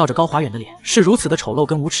是映照着高华远的脸，是如此的丑陋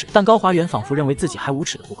跟无耻。但高华远仿佛认为自己还无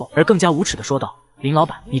耻的不够，而更加无耻的说道。林老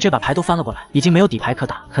板，你这把牌都翻了过来，已经没有底牌可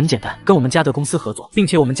打。很简单，跟我们嘉德公司合作，并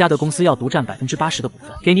且我们嘉德公司要独占80%的股份，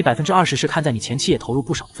给你20%，是看在你前期也投入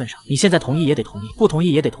不少的份上。你现在同意也得同意，不同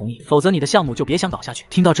意也得同意，否则你的项目就别想搞下去。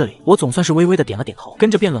听到这里，我总算是微微的点了点头，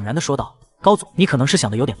跟着便冷然的说道。高总，你可能是想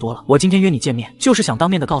的有点多了。我今天约你见面，就是想当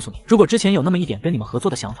面的告诉你，如果之前有那么一点跟你们合作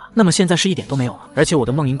的想法，那么现在是一点都没有了。而且我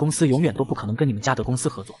的梦银公司永远都不可能跟你们嘉德公司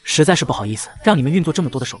合作，实在是不好意思，让你们运作这么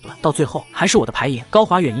多的手段，到最后还是我的牌赢。高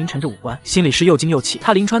华远阴沉着五官，心里是又惊又气。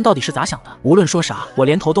他林川到底是咋想的？无论说啥，我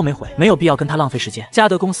连头都没回，没有必要跟他浪费时间。嘉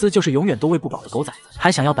德公司就是永远都喂不饱的狗崽子，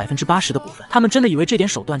还想要80%的股份，他们真的以为这点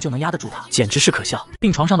手段就能压得住他？简直是可笑。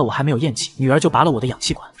病床上的我还没有咽气，女儿就拔了我的氧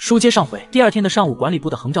气管。书接上回，第二天的上午，管理部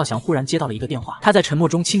的横兆祥忽然接到了一个电话，他在沉默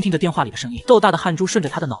中倾听着电话里的声音，豆大的汗珠顺着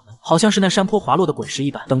他的脑门，好像是那山坡滑落的滚石一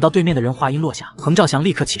般。等到对面的人话音落下，横兆祥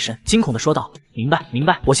立刻起身，惊恐地说道：“明白，明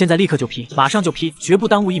白，我现在立刻就批，马上就批，绝不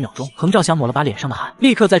耽误1秒钟。”横兆祥抹了把脸上的汗，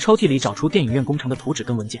立刻在抽屉里找出电影院工程的图纸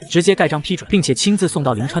跟文件，直接盖章批准，并且亲自送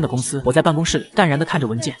到林川的公司。我在办公室里淡然地看着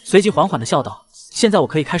文件，随即缓缓地笑道：“现在我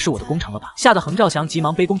可以开始我的工程了吧？”吓得横兆祥急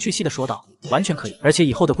忙卑躬屈膝地说道：“完全可以，而且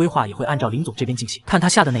以后的规划也会按照林总这边进行。”看他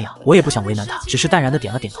吓得那样，我也不想为难他，只是淡然地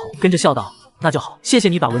点了点头，跟着笑道：“那就好，谢谢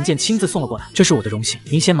你把文件亲自送了过来，这是我的荣幸。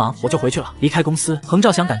您先忙，我就回去了。”离开公司，横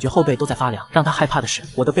兆祥感觉后背都在发凉，让他害怕的是，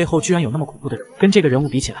我的背后居然有那么恐怖的人。跟这个人物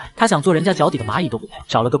比起来，他想做人家脚底的蚂蚁都不配。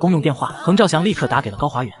找了个公用电话，横兆祥立刻打给了高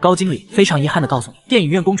华远。高经理，非常遗憾的告诉你，电影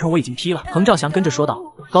院工程我已经批了。横兆祥跟着说道：“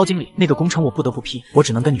高经理，那个工程我不得不批，我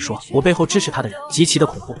只能跟你说，我背后支持他的人极其的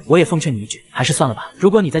恐怖。我也奉劝你一句，还是算了吧。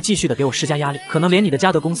如果你再继续的给我施加压力，可能连你的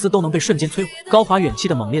嘉德公司都能被瞬间摧毁。”高华远气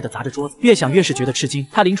得猛烈的砸着桌子，越想越是觉得吃惊，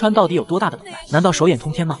他林川到底有多大的能耐？难道手眼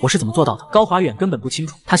通天吗？我是怎么做到的？高华远根本不清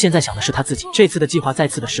楚，他现在想的是他自己。这次的计划再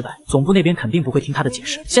次的失败，总部那边肯定不会听他的解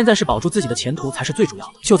释，现在是保住自己的前途才是最主要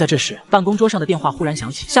的。就在这时，办公桌上的电话忽然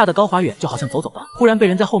响起，吓得高华远就好像走到，忽然被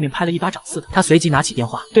人在后面拍了一巴掌似的。他随即拿起电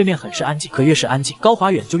话，对面很是安静，可越是安静，高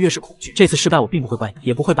华远就越是恐惧。这次失败我并不会怪你，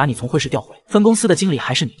也不会把你从会试调回，分公司的经理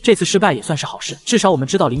还是你。这次失败也算是好事，至少我们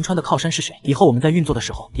知道林川的靠山是谁，以后我们在运作的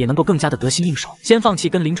时候也能够更加的得心应手。先放弃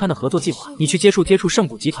跟林川的合作计划，你去接触盛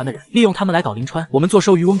谷集团的人，利用他们来搞林川，我们坐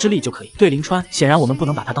收渔翁之利就可以。对林川，显然我们不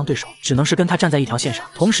能把他当对手，只能是跟他站在一条线上。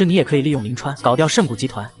同时你也可以利用林川搞掉盛谷集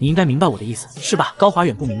团，你应该明白我的意思是吧？高华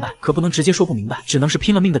远不明白，可不能直接说不明白，只能是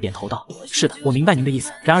拼了命的点头道：“是的，我明白您的意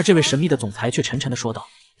思。”然而这位神秘的总裁却沉沉的说道：“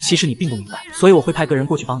其实你并不明白，所以我会派个人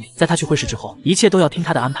过去帮你。在他去会试之后，一切都要听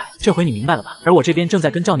他的安排。这回你明白了吧？而我这边正在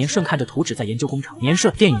跟赵年顺看着图纸在研究工程，年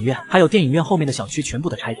顺、电影院还有电影院后面的小区全部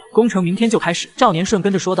的拆掉，工程明天就开始。赵年顺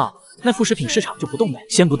跟着说道。那副食品市场就不动呗，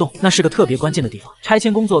先不动，那是个特别关键的地方。拆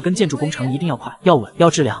迁工作跟建筑工程一定要快，要稳，要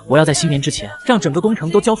质量。我要在新年之前让整个工程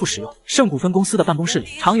都交付使用。盛股份公司的办公室里，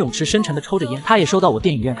常永池深沉地抽着烟，他也收到我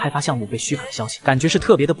电影院开发项目被许可的消息，感觉是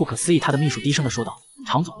特别的不可思议。他的秘书低声地说道。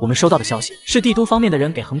常总，我们收到的消息是帝都方面的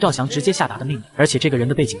人给横兆祥直接下达的命令，而且这个人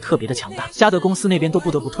的背景特别的强大，嘉德公司那边都不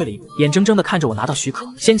得不退了一步，眼睁睁地看着我拿到许可，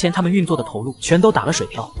先前他们运作的投入全都打了水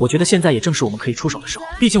漂。我觉得现在也正是我们可以出手的时候，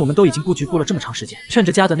毕竟我们都已经布局布了这么长时间，趁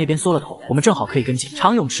着嘉德那边缩了头，我们正好可以跟进。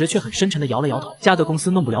常永池却很深沉地摇了摇头，嘉德公司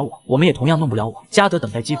弄不了我，我们也同样弄不了我。嘉德等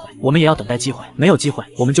待机会，我们也要等待机会，没有机会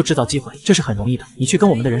我们就制造机会，这是很容易的。你去跟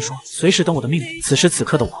我们的人说，随时等我的命令。此时此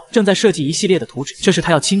刻的我正在设计一系列的图纸，这是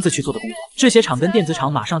他要亲自去做的工作。制鞋厂跟电子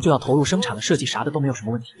厂马上就要投入生产了，设计啥的都没有什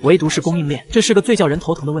么问题，唯独是供应链，这是个最叫人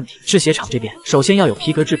头疼的问题。制鞋厂这边首先要有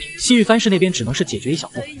皮革制品，西域帆氏那边只能是解决一小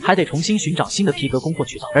部分，还得重新寻找新的皮革供货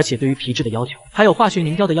渠道，而且对于皮质的要求还有化学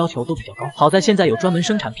凝胶的要求都比较高。好在现在有专门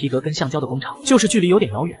生产皮革跟橡胶的工厂，就是距离有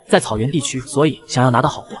点遥远，在草原地区，所以想要拿到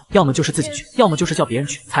好货，要么就是自己去，要么就是叫别人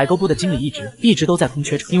去。采购部的经理一直都在空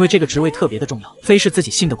缺着，因为这个职位特别的重要，非是自己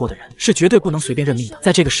信得过的人是绝对不能随便任命的。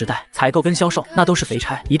在这个时代，采购跟销售那都是肥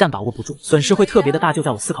差，一旦把握不住，损失会特别的大。就在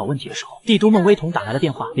我思考问题的时候，帝都孟威彤打来了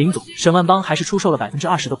电话，林总，沈万邦还是出售了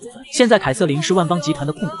20%的股份，现在凯瑟琳是万邦集团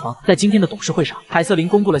的控股方。在今天的董事会上，凯瑟琳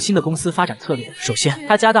公布了新的公司发展策略。首先，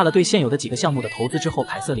他加大了对现有的几个项目的投资之后，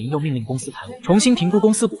凯瑟琳又命令公司财务重新评估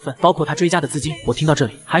公司股份，包括他追加的资金。我听到这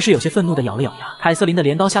里还是有些愤怒的咬了咬牙，凯瑟琳的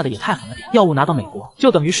镰刀下的也太狠了点，药物拿到美国，就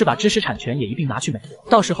等于是把知识产权也一并拿去美国，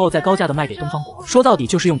到时候再高价的卖给东方国，说到底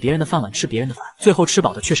就是用别人的饭碗吃别人的饭，最后吃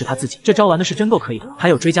饱的却是他自己。这招玩的是真够可以的。还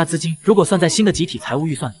有追加资金，如果算在新的集体财务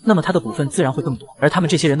预算里，那么他的股份自然会更多，而他们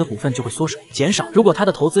这些人的股份就会缩水减少。如果他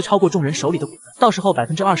的投资超过众人手里的股份，到时候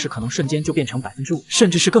20%可能瞬间就变成5%，甚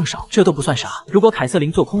至是更少。这都不算啥，如果凯瑟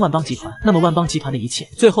琳做空万邦集团，那么万邦集团的一切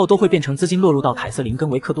最后都会变成资金落入到凯瑟琳跟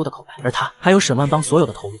维克多的口袋，而他还有沈万邦所有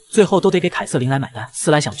的投入，最后都得给凯瑟琳来买单。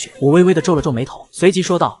思来想去，我微微的皱了皱眉头，随即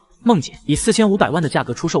说道。孟姐，以4500万的价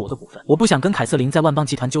格出售我的股份，我不想跟凯瑟琳在万邦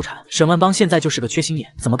集团纠缠。沈万邦现在就是个缺心眼，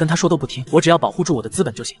怎么跟他说都不听，我只要保护住我的资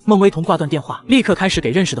本就行。孟威彤挂断电话，立刻开始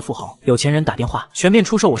给认识的富豪、有钱人打电话，全面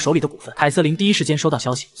出售我手里的股份。凯瑟琳第一时间收到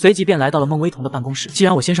消息，随即便来到了孟威彤的办公室。既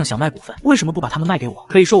然我先生想卖股份，为什么不把他们卖给我？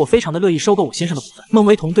可以说我非常的乐意收购我先生的股份。孟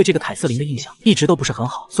威彤对这个凯瑟琳的印象一直都不是很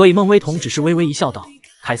好，所以孟威彤只是微微一笑道。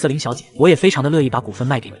凯瑟琳小姐，我也非常的乐意把股份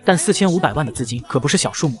卖给你，但4500万的资金可不是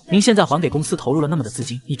小数目。您现在还给公司投入了那么的资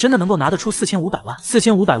金，你真的能够拿得出4500万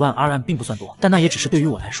？4500万 RM 并不算多，但那也只是对于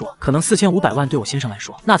我来说，可能4500万对我先生来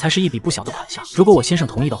说，那才是一笔不小的款项。如果我先生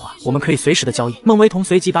同意的话，我们可以随时的交易。孟威彤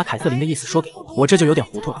随即把凯瑟琳的意思说给我这就有点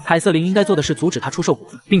糊涂了。凯瑟琳应该做的是阻止他出售股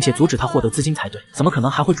份，并且阻止他获得资金才对，怎么可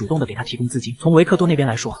能还会主动的给他提供资金？从维克多那边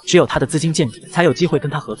来说，只有他的资金见底，才有机会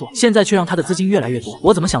跟他合作，现在却让他的资金越来越多，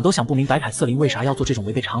我怎么想都想不明白凯瑟琳为啥要做这种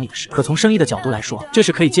违背常理的事。可从生意的角度来说，这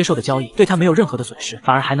是可以接受的交易，对他没有任何的损失，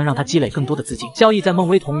反而还能让他积累更多的资金。交易在孟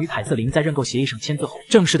威彤与凯瑟琳在认购协议上签字后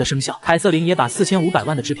正式的生效，凯瑟琳也把4500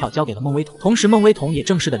万的支票交给了孟威彤，同时孟威彤也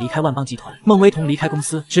正式的离开万邦集团。孟威彤离开公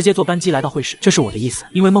司，直接坐班机来到会试，这是我的意思，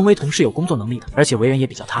因为孟威彤是有工作能力的，而且为人也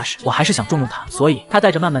比较踏实，我还是想重用他，所以他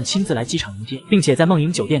带着曼曼亲自来机场迎接，并且在梦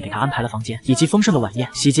莹酒店给他安排了房间以及丰盛的晚宴。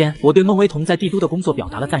席间，我对孟威彤在帝都的工作表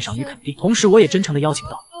达了赞赏与肯定，同时我也真诚的邀请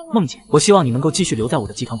道。孟姐，我希望你能够继续留在我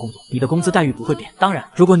的集团工作，你的工资待遇不会变。当然，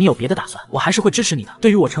如果你有别的打算，我还是会支持你的。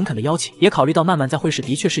对于我诚恳的邀请，也考虑到曼曼在会试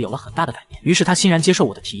的确是有了很大的改变，于是他欣然接受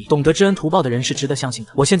我的提议。懂得知恩图报的人是值得相信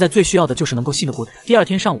的，我现在最需要的就是能够信得过的人。第二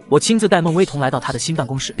天上午，我亲自带孟威彤来到他的新办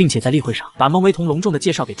公室，并且在例会上把孟威彤隆重的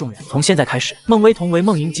介绍给众人。从现在开始，孟威彤为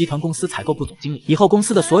梦莹集团公司采购部总经理，以后公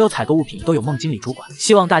司的所有采购物品都有孟经理主管，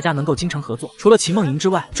希望大家能够精诚合作。除了秦梦莹之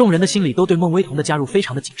外，众人的心里都对孟威彤的加入非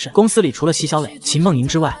常的谨慎。公司里除了奚小磊、秦梦莹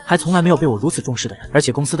之外，还从来没有被我如此重视的人，而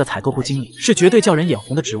且公司的采购部经理是绝对叫人眼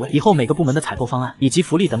红的职位，以后每个部门的采购方案以及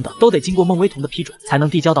福利等等都得经过孟威彤的批准才能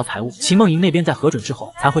递交到财务。秦梦莹那边在核准之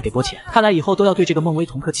后才会给拨钱，看来以后都要对这个孟威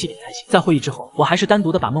彤客气点才行。在会议之后，我还是单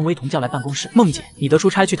独的把孟威彤叫来办公室。孟姐，你得出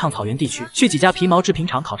差去趟草原地区，去几家皮毛制品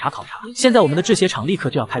厂考察考察，现在我们的制鞋厂立刻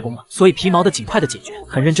就要开工了，所以皮毛的尽快的解决。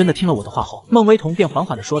很认真的听了我的话后，孟威彤便缓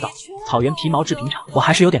缓的说道。草原皮毛制品厂我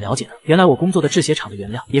还是有点了解的，原来我工作的制鞋厂的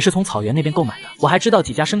原料也是从草原那边购买的，我还知道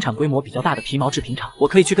几家生产规模比较大的皮毛制品厂，我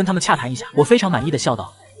可以去跟他们洽谈一下。我非常满意的笑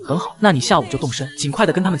道。很好，那你下午就动身，尽快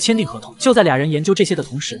的跟他们签订合同。就在俩人研究这些的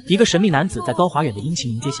同时，一个神秘男子在高华远的殷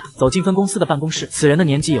勤迎接下走进分公司的办公室。此人的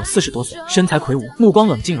年纪有40多岁，身材魁梧，目光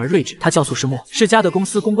冷静而睿智。他叫素世墨，是嘉德公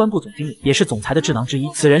司公关部总经理，也是总裁的智囊之一。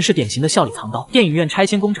此人是典型的笑里藏刀。电影院拆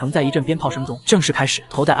迁工程在一阵鞭炮声中正式开始。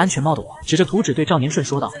头戴安全帽的我指着图纸对赵年顺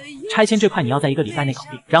说道：“拆迁这块你要在1个礼拜内搞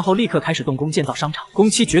定，然后立刻开始动工建造商场，工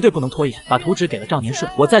期绝对不能拖延。”把图纸给了赵年顺，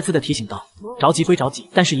我再次的提醒道：“着急归着急，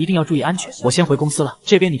但是一定要注意安全。我先回公司了，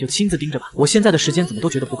这边你就亲自盯着吧。我现在的时间怎么都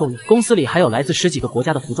觉得不够用。公司里还有来自10几个国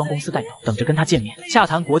家的服装公司代表，等着跟他见面，洽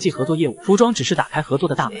谈国际合作业务。服装只是打开合作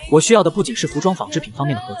的大门，我需要的不仅是服装纺织品方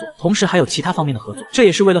面的合作，同时还有其他方面的合作。这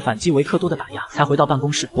也是为了反击维克多的打压，才回到办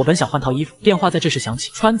公室。我本想换套衣服，电话在这时响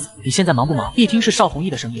起。川子，你现在忙不忙？一听是邵弘毅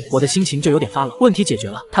的声音，我的心情就有点发冷。问题解决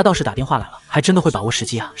了，他倒是打电话来了，还真的会把握时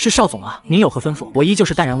机啊。是邵总啊，您有何吩咐？我依旧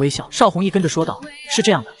是淡然微笑。邵弘毅跟着说道：“是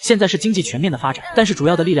这样的，现在是经济全面的发展，但是主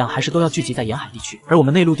要的力量还是都要聚集在沿海地区，而我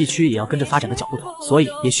们内陆地区也要跟着发展的脚步走，所以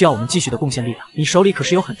也需要我们继续的贡献力量。你手里可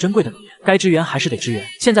是有很珍贵的能源，该支援还是得支援。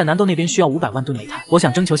现在南豆那边需要500万吨煤炭，我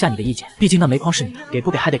想征求下你的意见，毕竟那煤矿是你的，给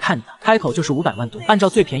不给还得看你的。开口就是500万吨，按照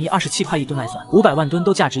最便宜27块1吨来算，500万吨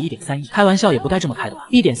都价值1.3亿，开玩笑也不带这么开的吧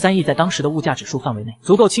？1.3亿在当时的物价指数范围内，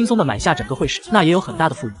足够轻松的买下整个会市，那也有很大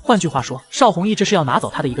的富裕。换句话说，邵弘毅这是要拿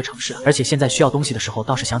走他的一个城市，而且现在需要东西的时候，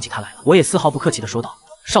倒是想起他来了。我也丝毫不客气的说道：“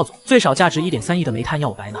邵总，最少价值1.3亿的煤炭要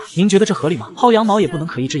我白拿，您觉得这合理吗？薅羊毛也不能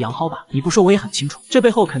可一只羊薅吧？你不说我也很清楚，这背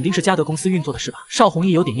后肯定是嘉德公司运作的事吧？”邵弘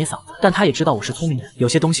毅有点捏嗓子，但他也知道我是聪明人，有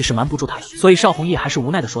些东西是瞒不住他的，所以邵弘毅还是无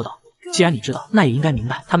奈的说道：“既然你知道，那也应该明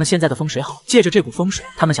白，他们现在的风水好，借着这股风水，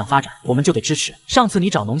他们想发展，我们就得支持。上次你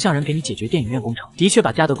找农巷人给你解决电影院工程，的确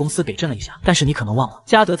把嘉德公司给震了一下，但是你可能忘了，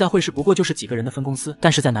嘉德在汇市不过就是几个人的分公司，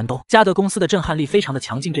但是在南都，嘉德公司的震撼力非常的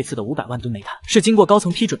强劲。这次的500万吨煤炭是经过高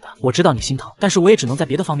层批准的，我知道你心疼，但是我也只能在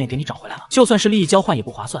别的方面给你找回来了，就算是利益交换也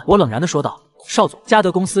不划算。”我冷然的说道：“邵总，嘉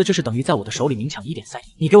德公司这是等于在我的手里明抢1.3亿，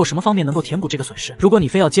你给我什么方面能够填补这个损失？如果你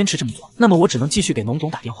非要坚持这么做，那么我只能继续给农总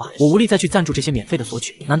打电话，我无力再去赞助这些免费的索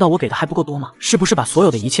取，难道我给的还不够多吗？是不是把所有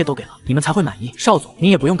的一切都给了，你们才会满意？邵总，您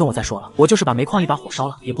也不用跟我再说了，我就是把煤矿一把火烧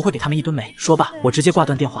了，也不会给他们1吨煤。”说罢，我直接挂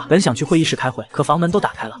断电话。本想去会议室开会，可房门都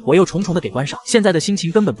打开了，我又重重的给关上。现在的心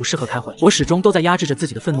情根本不适合开会，我始终都在压制着自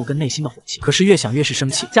己的愤怒跟内心的火气，可是越想越是生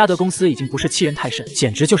气。嘉德公司已经不是欺人太甚，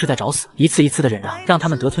简直就是在找死，一次一次的忍让，让他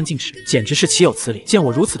们得寸进尺，简直是岂有此理。见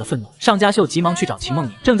我如此的愤怒，尚家秀急忙去找秦梦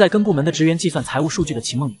莹。正在跟部门的职员计算财务数据的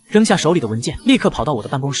秦梦莹扔下手里的文件，立刻跑到我的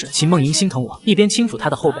办公室。秦梦莹心疼我，一边轻抚她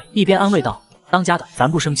的后背，一边安慰道：“当家的，咱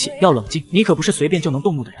不生气，要冷静。你可不是随便就能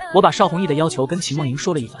动怒的人。”我把邵弘毅的要求跟秦梦莹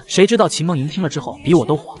说了一番，谁知道秦梦莹听了之后比我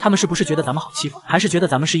都火。他们是不是觉得咱们好欺负，还是觉得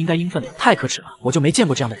咱们是应该应分的？太可耻了，我就没见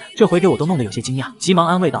过这样的人。这回给我都弄得有些惊讶，急忙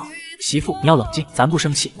安慰道：“媳妇，你要冷静，咱不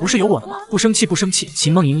生气，不是有我呢吗？不生气，不生气。”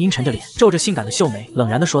秦梦莹阴沉着脸，皱着性感的秀眉，冷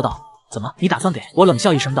然的说道：“怎么，你打算给？”我冷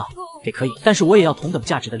笑一声道：“给可以，但是我也要同等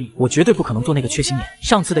价值的利益，我绝对不可能做那个缺心眼。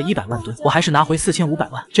上次的100万吨，我还是拿回4500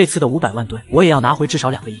万，这次的500万吨，我也要拿回至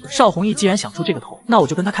少2个亿。”邵弘毅既然想出这个头，那我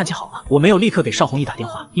就跟他看起好了。我没有立刻给邵弘毅打电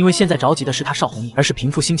话，因为现在着急的是他邵弘毅，而是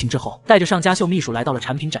平复心情之后，带着尚家秀秘书来到了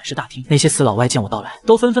产品展示大厅。那些死老外见我到来，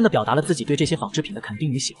都纷纷的表达了自己对这些纺织品的肯定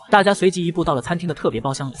与喜欢。大家随即一步到了餐厅的特别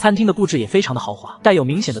包厢里，餐厅的布置也非常的豪华，带有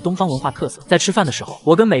明显的东方文化特色。在吃饭的时候，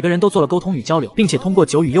我跟每个人都做了沟通与交流，并且通过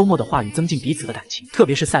酒与幽默的话语增进彼此的感情。特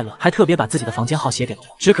别是赛勒，还特别把自己的房间号写给了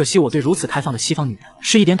我。只可惜我对如此开放的西方女人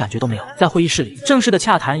是一点感觉都没有。在会议室里，正式的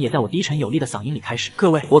洽谈也在我低沉有力的嗓音里开始。各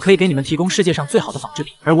位，我可以给你们提供世界上最好的纺织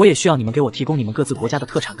品，而我也需要你们给我提供你们各自国家的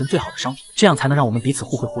特产跟最好的商品，这样才能让我们彼此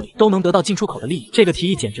互惠互利，都能得到进出口的利益。这个提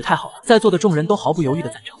议简直太好了，在座的众人都毫不犹豫的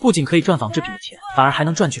赞成，不仅可以赚纺织品的钱，反而还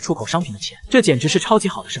能赚取出口商品的钱，这简直是超级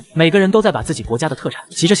好的生意。每个人都在把自己国家的特产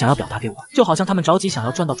急着想要表达给我，就好像他们着急想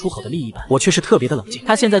要赚到出口的利益一般。我却是特别的冷静，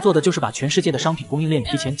他现在做的就是把全世界的商品供应链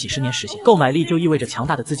提前几十年实现，购买力就意味着强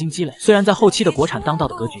大的资金积累。虽然在后期的国产当道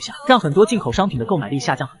的格局下，让很多进口商品的购买力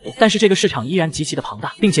下降很多，但是这个市场依然极其的庞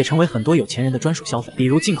大，并且成为很多有钱人的专属消费，比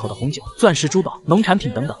如进口的红酒、钻石、珠宝、农产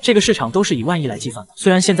品等等，这个市场都是以万亿来计算的。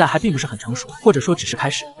虽然现在还并不是很成熟，或者说只是开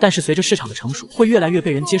始，但是随着市场的成熟，会越来越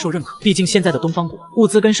被人接受认可。毕竟现在的东方国物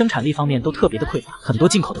资跟生产力方面都特别的匮乏，很多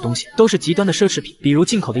进口的东西都是极端的奢侈品，比如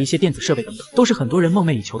进口的一些电子设备等等，都是很多人梦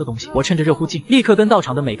寐以求的东西。我趁着热乎劲，立刻跟到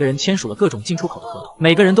场的每个人签署了各种进出口的合同，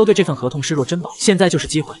每个人都对这份合同视若珍宝。现在就是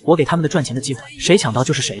机会，我给他们的赚钱的机会，谁抢到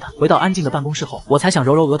就是谁的。回到安静的办公室后，我才想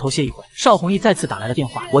揉揉额头歇一会。邵弘毅再次打来了电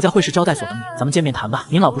话，我在会市招待所等你，咱们见面谈吧。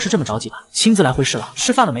您老不是这么着急吧？亲自来会市了？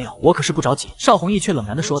吃饭了没有？我可是不着急。邵弘毅却冷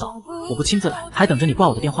然地说道：“我不亲自来，还等着你挂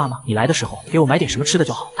我的电话吗？你来的时候给我买点什么吃的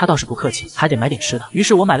就好。”他倒是不客气，还得买点吃的。于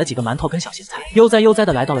是我买了几个馒头跟小咸菜，悠哉悠哉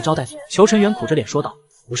的来到了招待所。裘晨远苦着脸说道：“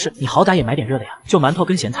不是，你好歹也买点热的呀，就馒头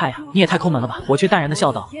跟咸菜呀，你也太抠门了吧！我却淡然的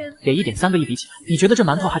笑道，给1.3个亿比起来，你觉得这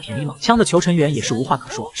馒头还便宜吗？枪的求成员也是无话可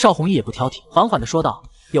说，邵弘毅也不挑剔，缓缓的说道。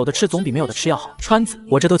有的吃总比没有的吃要好。川子，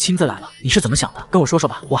我这都亲自来了，你是怎么想的？跟我说说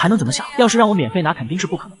吧，我还能怎么想？要是让我免费拿，肯定是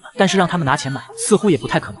不可能的，但是让他们拿钱买，似乎也不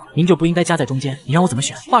太可能。您就不应该夹在中间，你让我怎么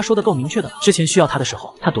选？话说的够明确的了。之前需要他的时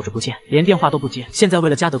候，他躲着不见，连电话都不接。现在为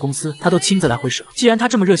了嘉德公司，他都亲自来回使了。既然他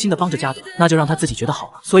这么热心的帮着嘉德，那就让他自己觉得好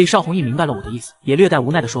了。所以邵弘毅明白了我的意思，也略带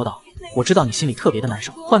无奈的说道。我知道你心里特别的难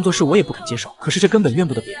受，换作是我也不肯接受，可是这根本怨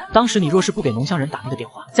不得别人。当时你若是不给浓香人打那个电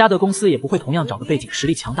话，嘉德公司也不会同样找个背景实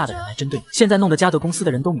力强大的人来针对你。现在弄得嘉德公司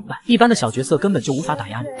的人都明白，一般的小角色根本就无法打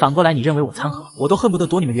压你。反过来你认为我掺和，我都恨不得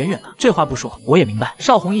躲你们远远的。这话不说，我也明白，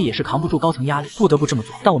邵弘毅也是扛不住高层压力，不得不这么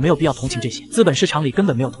做。但我没有必要同情这些，资本市场里根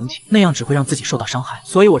本没有同情，那样只会让自己受到伤害。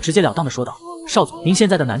所以我直截了当的说道。邵总，您现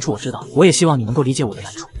在的难处我知道，我也希望你能够理解我的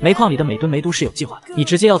难处。煤矿里的每吨煤都是有计划的，你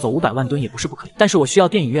直接要走500万吨也不是不可以，但是我需要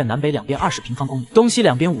电影院南北两边20平方公里，东西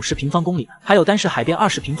两边50平方公里，还有单是海边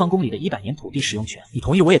20平方公里的100年土地使用权。你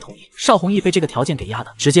同意我也同意。邵弘毅被这个条件给压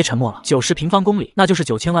的直接沉默了。90平方公里，那就是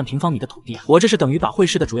9000万平方米的土地啊！我这是等于把会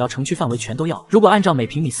市的主要城区范围全都要。如果按照每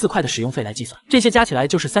平米4块的使用费来计算，这些加起来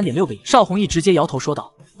就是3.6个亿。邵弘毅直接摇头说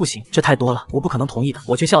道：“不行，这太多了，我不可能同意的。”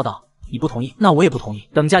我却笑道。你不同意，那我也不同意。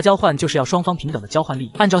等价交换就是要双方平等的交换利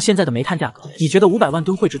益。按照现在的煤炭价格，你觉得500万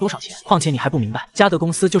吨会值多少钱？况且你还不明白，嘉德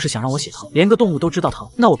公司就是想让我血疼，连个动物都知道疼，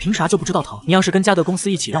那我凭啥就不知道疼？你要是跟嘉德公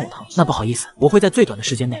司一起让我疼，那不好意思，我会在最短的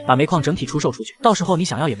时间内把煤矿整体出售出去，到时候你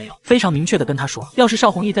想要也没有。非常明确的跟他说，要是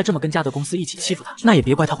邵弘毅再这么跟嘉德公司一起欺负他，那也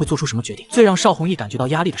别怪他会做出什么决定。最让邵弘毅感觉到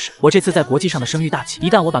压力的是，我这次在国际上的声誉大起，一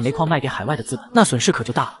旦我把煤矿卖给海外的资本，那损失可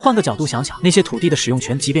就大了。换个角度想想，那些土地的使用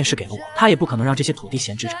权即便是给了我，他也不可能让这些土地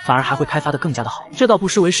闲置着，反而还会开发得更加的好。这倒不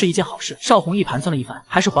失为是一件好事。邵弘毅盘算了一番，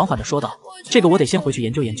还是缓缓地说道：“这个我得先回去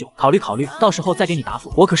研究研究，考虑考虑，到时候再给你答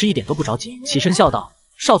复。我可是一点都不着急。”起身笑道。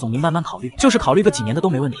邵总，您慢慢考虑，就是考虑个几年的都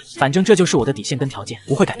没问题，反正这就是我的底线跟条件，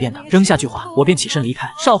不会改变的。扔下句话，我便起身离开。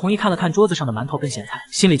邵弘毅看了看桌子上的馒头跟咸菜，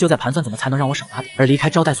心里就在盘算怎么才能让我少拿点，而离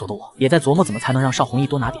开招待所的我，也在琢磨怎么才能让邵弘毅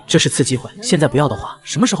多拿点。这是次机会，现在不要的话，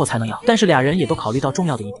什么时候才能要？但是俩人也都考虑到重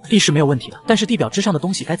要的一点，地是没有问题的，但是地表之上的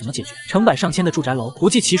东西该怎么解决？成百上千的住宅楼，不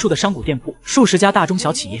计其数的商贾店铺，数十家大中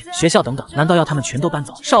小企业、学校等等，难道要他们全都搬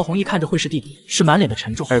走？邵弘毅看着会是地底，是满脸的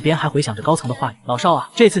沉重，耳边还回响着高层的话语：“老邵啊，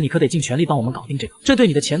这次你可得尽全力帮我们搞定这个，这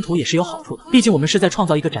对你的前途也是有好处的。毕竟我们是在创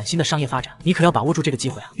造一个崭新的商业发展，你可要把握住这个机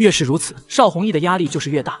会啊！”越是如此，邵弘毅的压力就是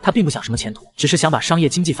越大。他并不想什么前途，只是想把商业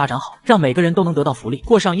经济发展好，让每个人都能得到福利，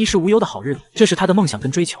过上衣食无忧的好日子。这是他的梦想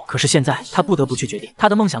跟追求。可是现在他不得不去决定，他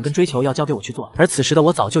的梦想跟追求要交给我去做。而此时的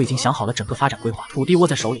我早就已经想好了整个发展规划，土地握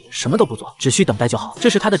在手里，什么都不做，只需等待就好。这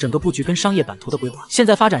是他的整个布局跟商业版图的规划。现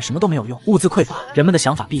在发展什么都没有用，物资匮乏，人们的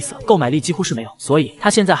想法闭塞，购买力几乎是没有。所以他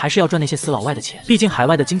现在还是要赚那些死老外的钱。毕竟海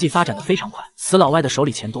外的经济发展的非常快，死老外的手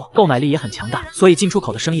里钱多，购买力也很强大，所以进出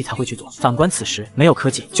口的生意才会去做。反观此时，没有科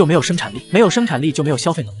技就没有生产力，没有生产力就没有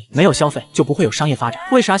消费能力，没有消费就不会有商业发展。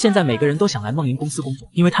为啥现在每个人都想来梦银公司工作？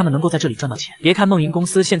因为他们能够在这里赚到钱。别看梦银公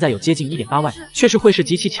司现在有接近1.8万人，却是会是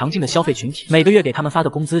极其强劲的消费群体，每个月给他们发的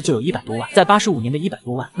工资就有100多万，在85年的100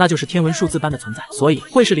多万，那就是天文数字般的存在。所以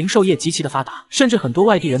会是零售业极其的发达，甚至很多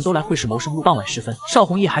外地人都来会是谋生路。傍晚时分，邵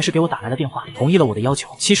弘毅还是给我打来了电话，同意了我的要求。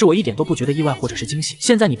其实我一点都不觉得意外或者是惊喜，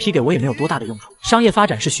现在你批给我也没有多大的用处。商业发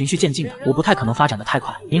展是循序渐进的，我不太可能发展的太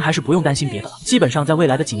快，您还是不用担心别的了。基本上在未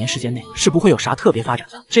来的几年时间内是不会有啥特别发展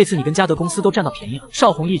的。这次你跟嘉德公司都占到便宜了。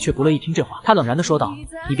邵弘毅却不乐意听这话，他冷然的说道：“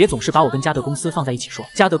你别总是把我跟嘉德公司放在一起说，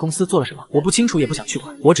嘉德公司做了什么，我不清楚也不想去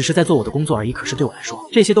管，我只是在做我的工作而已。可是对我来说，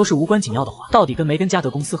这些都是无关紧要的话。到底跟没跟嘉德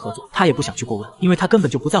公司合作，他也不想去过问，因为他根本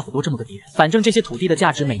就不在乎多这么个敌人。反正这些土地的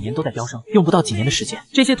价值每年都在飙升，用不到几年的时间，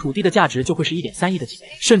这些土地的价值就会是1.3亿的几倍，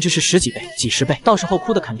甚至是10几倍、几十倍。到时候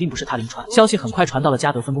哭的肯定不是他林川。”消息很快传到了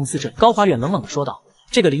嘉德分公司这里，高华远冷冷的说道：“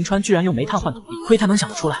这个林川居然用煤炭换土地，亏他能想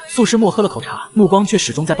得出来。”苏诗墨喝了口茶，目光却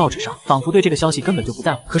始终在报纸上，仿佛对这个消息根本就不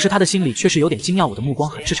在乎。可是他的心里却是有点惊讶，我的目光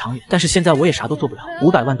很是长远，但是现在我也啥都做不了。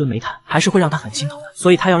500万吨煤炭还是会让他很心疼的，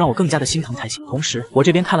所以他要让我更加的心疼才行。同时，我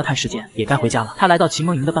这边看了看时间，也该回家了。他来到秦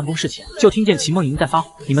梦莹的办公室前，就听见秦梦莹在发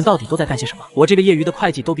火：“你们到底都在干些什么？我这个业余的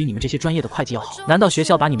会计都比你们这些专业的会计要好，难道学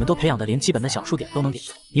校把你们都培养的连基本的小数点都能点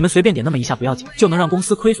错？你们随便点那么一下不要紧，就能让公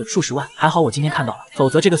司亏损数十万？还好我今天看到了，否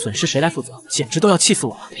则这个损失谁来负责？简直都要气死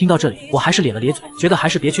我了！”听到这里，我还是咧了咧嘴，觉得还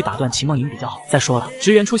是别去打断秦梦莹比较好。再说了，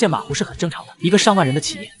职员出现马虎是很正常的，一个上万人的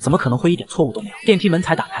企业怎么可能会一点错误都没有？电梯门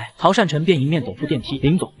才打开，曹善成便迎面走出电梯：“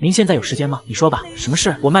林总，您现在有时间吗？你说吧，什么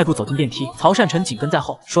事？”我迈步走进电梯，曹善成紧跟在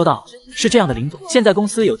后，说道：“是这样的，林总，现在公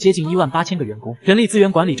司有接近18000个员工，人力资源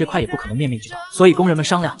管理这块也不可能面面俱到，所以工人们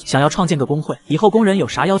商量，想要创建个工会，以后工人有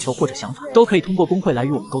啥要求或者想法，都可以通过工会来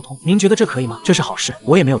与我们沟通。您觉得这可以吗？”这是好事，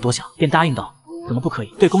我也没有多想，便答应道：“怎么不可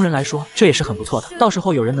以？对工人来说，这也是很不错的，到时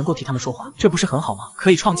候有人能够替他们说话，这不是很好吗？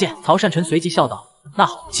可以创建。曹善成随即笑道。那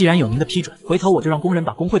好，既然有您的批准，回头我就让工人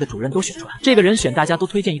把工会的主任都选出来。这个人选大家都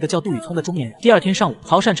推荐一个叫杜宇聪的中年人。第二天上午，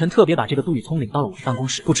曹善成特别把这个杜宇聪领到了我的办公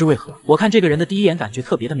室。不知为何，我看这个人的第一眼感觉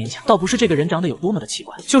特别的勉强，倒不是这个人长得有多么的奇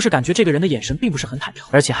怪，就是感觉这个人的眼神并不是很坦诚，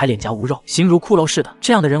而且还脸颊无肉，形如骷髅似的。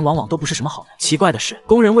这样的人往往都不是什么好人。奇怪的是，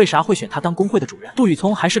工人为啥会选他当工会的主任？杜宇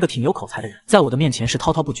聪还是个挺有口才的人，在我的面前是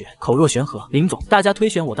滔滔不绝，口若悬河。林总，大家推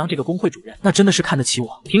选我当这个工会主任，那真的是看得起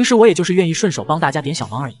我。平时我也就是愿意顺手帮大家点小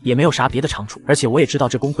忙而已，也没有啥别的长处。而且我也知道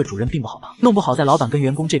这工会主任并不好帮，弄不好在老板跟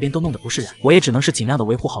员工这边都弄得不是人。我也只能是尽量的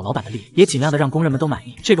维护好老板的利益，也尽量的让工人们都满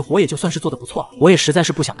意。这个活也就算是做得不错了。我也实在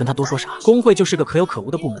是不想跟他多说啥。工会就是个可有可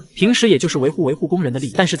无的部门，平时也就是维护工人的利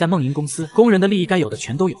益，但是在梦莹公司，工人的利益该有的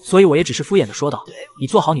全都有，所以我也只是敷衍的说道：“你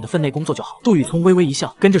做好你的分内工作就好。”杜宇聪微微一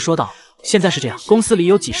笑，跟着说道。现在是这样，公司里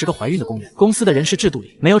有几十个怀孕的工人，公司的人事制度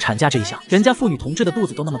里没有产假这一项，人家妇女同志的肚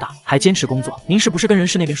子都那么大了，还坚持工作，您是不是跟人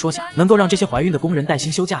事那边说下，能够让这些怀孕的工人带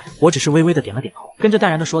薪休假呀？我只是微微的点了点头，跟着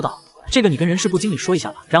淡然的说道。这个你跟人事部经理说一下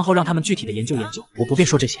吧，然后让他们具体的研究研究。我不便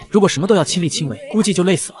说这些，如果什么都要亲力亲为，估计就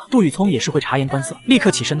累死了。杜宇聪也是会察言观色，立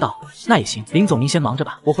刻起身道：“那也行，林总您先忙着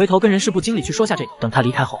吧，我回头跟人事部经理去说下这个。”等他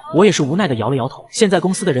离开后，我也是无奈的摇了摇头。现在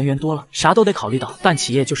公司的人员多了，啥都得考虑到，办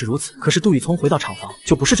企业就是如此。可是杜宇聪回到厂房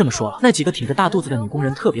就不是这么说了。那几个挺着大肚子的女工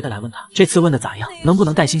人特别的来问他，这次问的咋样，能不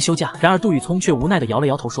能带薪休假？然而杜宇聪却无奈的摇了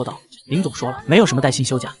摇头，说道：“林总说了，没有什么带薪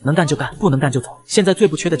休假，能干就干，不能干就走。现在最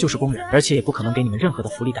不缺的就是工人，而且也不可能给你们任何的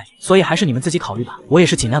福利待遇，所以还是你们自己考虑吧。我也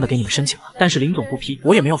是尽量的给你们申请了，但是林总不批，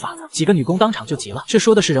我也没有法子。”几个女工当场就急了，这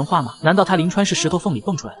说的是人话吗？难道他林川是石头缝里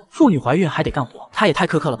蹦出来的？妇女怀孕还得干活，他也太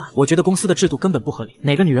苛刻了吧？我觉得公司的制度根本不合理，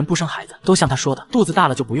哪个女人不生孩子都像他说的，肚子大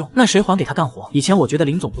了就不用，那谁还给他干活？以前我觉得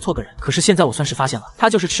林总不错个人，可是现在我算是发现了，他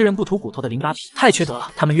就是吃人不吐骨头的零八皮，太缺德了。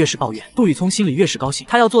他们越是抱怨，杜宇聪心里越是高兴，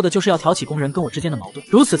他要做的就是要挑起工人跟我之间的矛盾，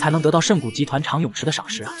如此才能得到盛谷集团常永池的赏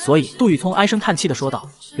识啊。所以杜宇聪唉声叹气的说道：“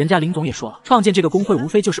人家林总也说了，创建这个工会无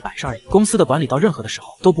非就是摆事而已，公司的管理到任何的时候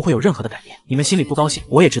都不会有任何的改变。你们心里不高兴，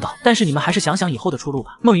我也知道，但是你们还是想想以后的出路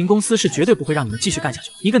吧。梦莹公司是绝对不会让你们继续干下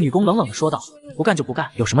去。”一个女工冷冷的说道：“不干就不干，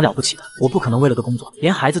有什么了不起的？我不可能为了个工作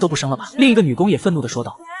连孩子都不生了吧？”另一个女工也愤怒的说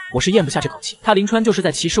道：“我是咽不下这口气，他林川就是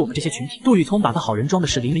在歧视我们这些群体。”杜宇聪把个好人装的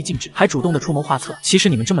是淋漓尽致，还主动的出谋划策。其实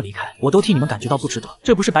你们这么离开，我都替你们感觉到不值得，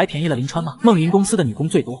这不是白便宜了林川吗？梦莹公司的女工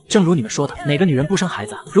最多，正如你们说的，哪个女人不生孩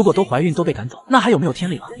子啊？如果都怀孕都被赶走，那还有没有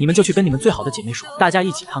天理了？你们就去跟你们最好的姐妹说，大家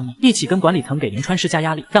一起抗议，一起跟管理层给林川施加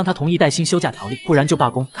压力，让他同意带薪休假条例，不然就罢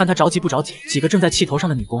工，看他着急不着急。几个正在气头上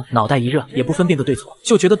的女工脑袋一热，也不分辨个对错，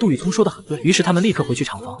就觉得杜宇聪说的很对，于是他们立刻回去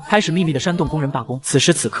厂房，开始秘密的煽动工人罢工。此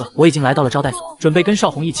时此刻，我已经来到了招待所，准备跟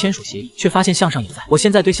邵弘毅签署协议，却发现向上也在。我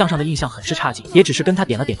现在对向上的印象很是差劲，也只是跟他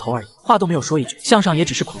点了点头而已，话都没有说一句。向上也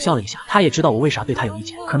只是苦笑了一下，他也知道我为啥对他有意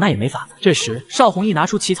见，可那也没法子。这时邵弘毅拿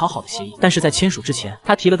出起草好的协议，但是在签署之前，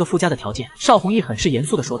他提了个附加的条件。邵弘毅很是严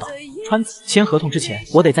肃的说道：“川子，签合同之前，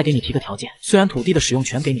我得再给你提个条件。虽然土地的使用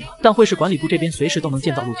权给你了，但会市管理部这边随时都能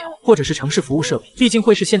建造路桥，或者是城市服务设备。毕竟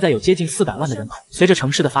会市现在有接近400万的人口，随着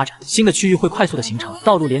城市的发展，新的区域会快速的形成，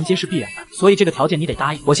道路连接是必然的。所以这个条件你得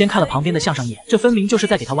答应。”我先看了旁边的向上页，这分明就是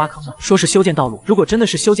在给他挖坑呢。说是修建道路，如果真的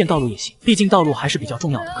是修建道路也行，毕竟道路还是比较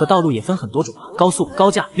重要的。可道路也分很多种啊，高速、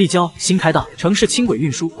高架、立交、新开道、城市轻轨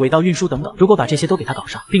运输、轨道运输等等。如果把这些都给他搞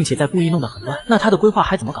上，并且再故意弄得很乱，那他的规划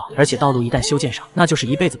还怎么搞？而且道路一旦修建上，那就是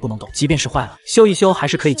一辈子不能动，即便是坏了，修一修还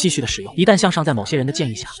是可以继续的使用。一旦向上在某些人的建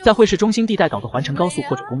议下，在会市中心地带搞个环城高速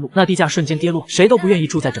或者公路，那地价瞬间跌落，谁都不愿意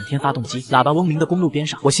住在整天发动机、喇叭嗡鸣的公路边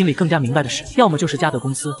上。我心里更加明白的是，要么就是嘉德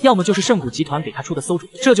公司，要么就是盛谷集团给他出的馊主意，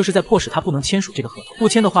这就是在迫使他不能签署这个合同。不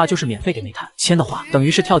签的话就是免费给煤炭，签的话等于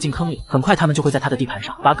是跳进坑里，很快他们就会在他的地盘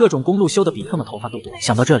上把各种公路修得比特么头发都多。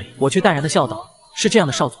想到这里，我却淡然的笑道：“是这样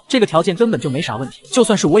的，邵总，这个条件根本就没啥问题。就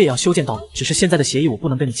算是我也要修建道路，只是现在的协议我不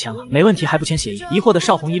能跟你签了。”没问题，还不签协议？疑惑的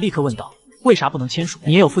邵弘毅立刻问道：“为啥不能签署？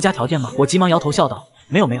你也有附加条件吗？”我急忙摇头笑道：“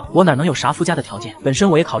没有，我哪能有啥附加的条件？本身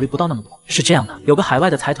我也考虑不到那么多。是这样的，有个海外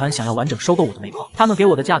的财团想要完整收购我的煤矿，他们给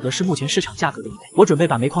我的价格是目前市场价格的1倍，我准备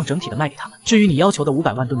把煤矿整体的卖给他们。至于你要求的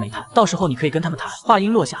500万吨煤炭，到时候你可以跟他们谈。”话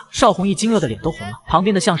音落下，邵弘毅惊愕的脸都红了，旁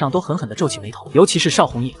边的向上都狠狠地皱起眉头，尤其是邵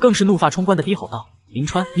弘毅更是怒发冲冠的低吼道：“林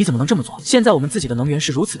川，你怎么能这么做？现在我们自己的能源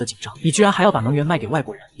是如此的紧张，你居然还要把能源卖给外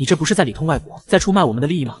国人，你这不是在里通外国，在出卖我们的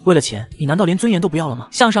利益吗？为了钱，你难道连尊严都不要了吗？”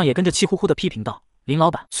向上也跟着气呼呼的批评道：“林老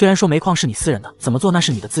板，虽然说煤矿是你私人的，怎么做那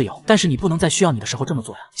是你的自由，但是你不能在需要你的时候这么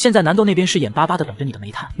做呀。现在南豆那边是眼巴巴的等着你的煤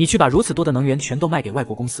炭，你去把如此多的能源全都卖给外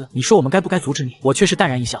国公司，你说我们该不该阻止你？”我却是淡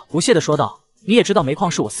然一笑，不屑的说道：“你也知道煤矿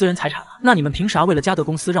是我私人财产啊，那你们凭啥为了嘉德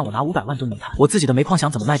公司让我拿500万吨煤炭？我自己的煤矿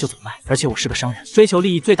想怎么卖就怎么卖，而且我是个商人，追求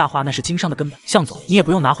利益最大化那是经商的根本。向总，你也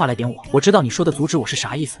不用拿话来点我，我知道你说的阻止我是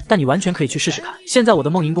啥意思，但你完全可以去试试看。现在我的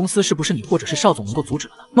梦银公司是不是你或者是邵总能够阻止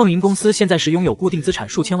了呢？梦银公司现在是拥有固定资产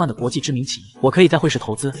数千万的国际知名企业，我可以在汇市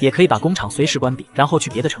投资，也可以把工厂随时关闭，然后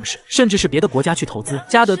去别的城市，甚至是别的国家去投资。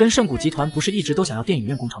嘉德跟盛谷集团不是一直都想要电影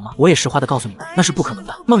院工程吗？我也实话的告诉你们，那是不可能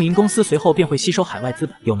的。梦银公司随后便会吸收海外资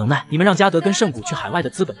本，有能耐你们让嘉德跟盛谷去海外的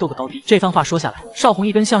资本斗个高低。这番话说下来，邵弘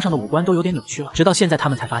毅跟向上的五官都有点扭曲了。直到现在他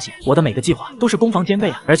们才发现，我的每个计划都是攻防兼备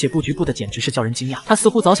啊，而且布局布的简直是叫人惊讶。他似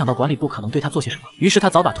乎早想到管理部可能对他做些什么，于是他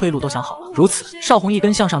早把退路都想好了。如此，邵弘毅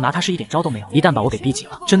跟向上拿他是一点招都没有。一旦把我给逼紧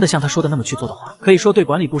了，真的像他说的那么去做的话，可以说对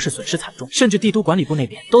管理部是损失惨重，甚至帝都管理部那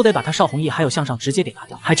边都得把他邵弘毅还有向上直接给拿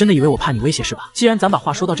掉。还真的以为我怕你威胁是吧？既然咱把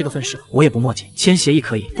话说到这个份上，我也不墨迹，签协议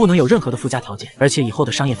可以，不能有任何的附加条件，而且以后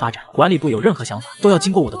的商业发展，管理部有任何想法都要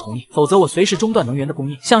经过我的同意，否则我随时中断能源的供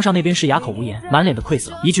应。向上那边是哑口无言，满脸的愧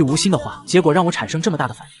色，一句无心的话，结果让我产生这么大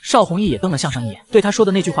的反应。邵弘毅也瞪了向上一眼，对他说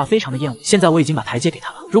的那句话非常的厌恶。现在我已经把台阶给他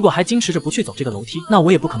了，如果还坚持着不去走这个楼梯，那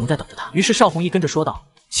我也不可能再等着他。于是邵弘毅跟着说道，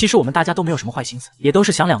其实我们大家都没有什么坏心思，也都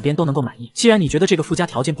是想两边都能够满意。既然你觉得这个附加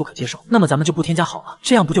条件不可接受，那么咱们就不添加好了，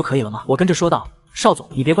这样不就可以了吗？我跟着说道，邵总，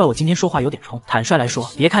你别怪我今天说话有点冲。坦率来说，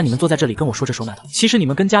别看你们坐在这里跟我说这说那的，其实你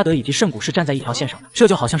们跟嘉德以及盛谷是站在一条线上的，这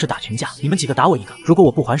就好像是打群架，你们几个打我一个，如果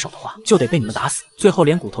我不还手的话，就得被你们打死，最后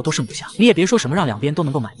连骨头都剩不下。你也别说什么让两边都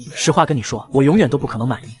能够满意，实话跟你说，我永远都不可能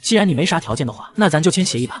满意。既然你没啥条件的话，那咱就签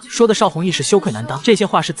协议吧。说的邵弘毅是羞愧难当，这些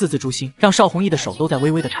话是字字诛心，让邵弘毅的手都在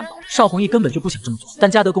微微的颤抖。邵弘毅根本就不想这么做，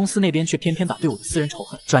但嘉德公司那边却偏偏把对我的私人仇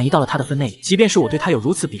恨转移到了他的分内里，即便是我对他有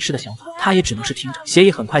如此鄙视的想法，他也只能是听着。协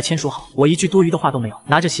议很快签署好，我一句多余的话都没有，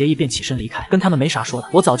拿着协议便起身离开，跟他们没啥说的。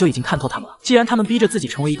我早就已经看透他们了，既然他们逼着自己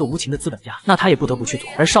成为一个无情的资本家，那他也不得不去做。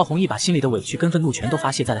而邵弘毅把心里的委屈跟愤怒全都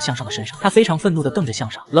发泄在了向上的身上，他非常愤怒地瞪着向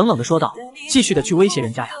上，冷冷地说道，继续的去威胁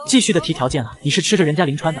人家呀，继续的提条件啊，你是吃着人家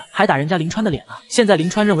林川的，还打人家林川的脸啊。现在林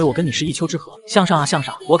川认为我跟你是一丘之貉，向上啊向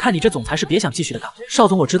上，我看你这总裁是别想继续的干了。邵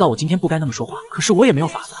总，我知道我今天不该那么说话，可是我也没有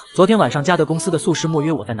法子啊。昨天晚上嘉德公司的宿师莫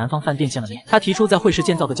约我在南方饭店见了面，他提出在会市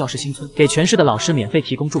建造个教师新村，给全市的老师免费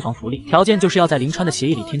提供住房福利，条件就是要在林川的协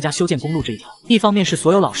议里添加修建公路这一条，一方面是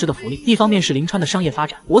所有老师的福利，一方面是林川的商业发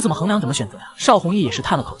展，我怎么衡量怎么选择呀？邵弘毅也是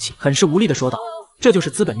叹了口气，很是无力的说道，这就是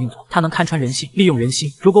资本运作，它能看穿人性，利用人心。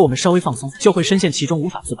如果我们稍微放松，就会深陷其中无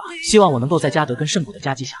法自拔。希望我能够在嘉德跟盛谷的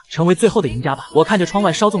夹击下，成为最后的赢家吧。我看着窗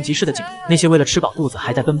外稍纵即逝的景物，那些为了吃饱肚子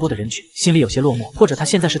还在奔波的人群，心里有些落寞。或者他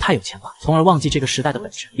现在是太有钱了，从而忘记这个时代的本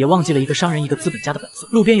质，也忘记了一个商人一个资本家的本色。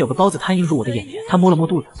路边有个包子摊映入我的眼帘，他摸了摸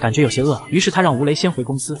肚子，感觉有些饿了，于是他让吴雷先回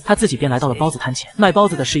公司，他自己便来到了包子摊前。卖包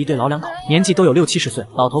子的是一对老两口，年纪都有60-70岁，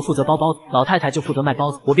老头负责包包子，老太太就负责卖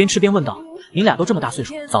包子。我边吃边问道，您俩都这么大岁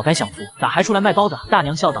数，早该享福，咋还出来卖包子？大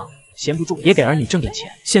娘笑道，闲不住也给儿女挣点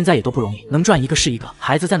钱，现在也都不容易，能赚一个是一个。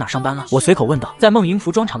孩子在哪上班啊？我随口问道。在梦莹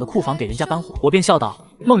服装厂的库房给人家搬货。我便笑道，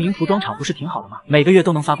梦莹服装厂不是挺好的吗？每个月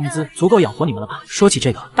都能发工资，足够养活你们了吧？说起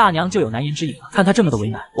这个，大娘就有难言之隐了。看她这么的为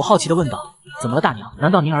难，我好奇的问道，怎么了大娘？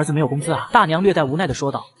难道您儿子没有工资啊？大娘略带无奈的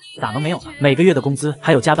说道，咋能没有呢？每个月的工资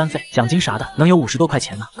还有加班费、奖金啥的，能有50多块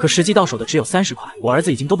钱呢，可实际到手的只有30块。我儿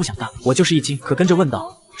子已经都不想干了。我就是一惊，可跟着问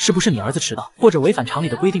道，是不是你儿子迟到，或者违反厂里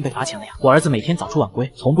的规定被罚钱了呀？我儿子每天早出晚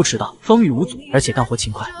归，从不迟到，风雨无阻，而且干活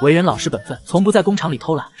勤快，为人老实本分，从不在工厂里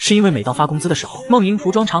偷懒。是因为每到发工资的时候，梦莹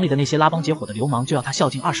服装厂里的那些拉帮结伙的流氓就要他孝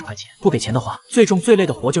敬20块钱，不给钱的话，最重最累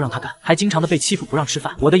的活就让他干，还经常的被欺负不让吃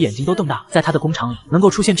饭。我的眼睛都瞪大了，在他的工厂里能够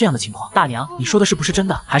出现这样的情况，大娘，你说的是不是真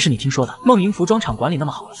的，还是你听说的？梦莹服装厂管理那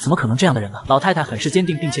么好了，怎么可能这样的人呢？老太太很是坚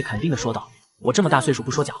定并且肯定的说道，我这么大岁数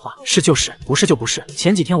不说假话，是就是，不是就不是。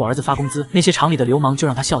前几天我儿子发工资，那些厂里的流氓就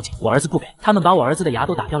让他孝敬，我儿子不给，他们把我儿子的牙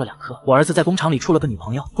都打掉了2颗。我儿子在工厂里处了个女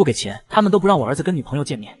朋友，不给钱，他们都不让我儿子跟女朋友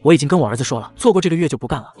见面。我已经跟我儿子说了，错过这个月就不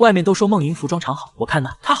干了。外面都说梦莹服装厂好，我看呢，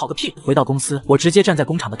他好个屁！回到公司，我直接站在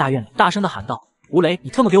工厂的大院里，大声的喊道，吴雷，你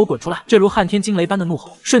特么给我滚出来！这如撼天惊雷般的怒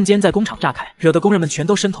吼，瞬间在工厂炸开，惹得工人们全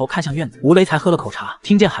都伸头看向院子。吴雷才喝了口茶，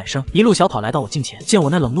听见喊声，一路小跑来到我近前，见我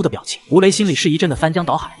那冷怒的表情，吴雷心里是一阵的翻江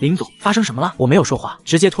倒海。林总，发生什么了？我没有说话，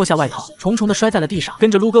直接脱下外套，重重的摔在了地上，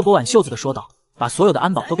跟着撸胳膊挽袖子的说道，把所有的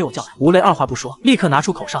安保都给我叫来。吴雷二话不说，立刻拿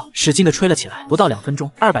出口哨，使劲的吹了起来。不到2分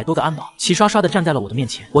钟，200多个安保齐刷刷的站在了我的面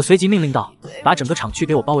前。我随即命令道，把整个厂区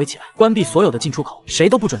给我包围起来，关闭所有的进出口，谁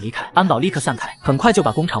都不准离开。安保立刻散开，很快就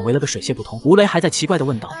把工厂围了个水泄不通。吴雷还在奇怪的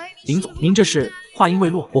问道，林总，您这是？话音未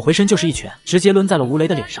落，我回身就是一拳，直接抡在了吴雷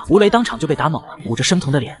的脸上。吴雷当场就被打懵了，捂着生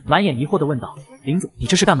疼的脸，满眼疑惑的问道，林总，你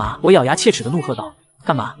这是干嘛？我咬牙切齿的怒喝道，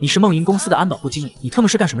干嘛？你是梦莹公司的安保部经理，你特么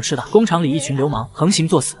是干什么吃的？工厂里一群流氓横行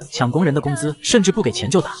作死，抢工人的工资，甚至不给钱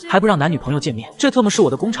就打，还不让男女朋友见面。这特么是我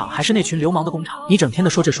的工厂，还是那群流氓的工厂？你整天的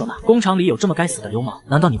说这说那，工厂里有这么该死的流氓？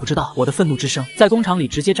难道你不知道？我的愤怒之声在工厂里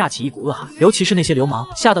直接炸起一股恶寒，尤其是那些流氓，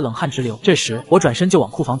吓得冷汗直流。这时我转身就往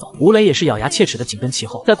库房走，吴磊也是咬牙切齿的紧跟其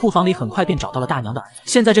后，在库房里很快便找到了大娘的儿子。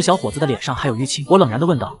现在这小伙子的脸上还有淤青，我冷然的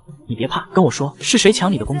问道：“你别怕，跟我说是谁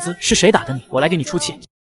抢你的工资？是谁打的你？我来给你出气。”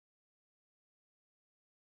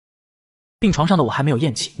病床上的我还没有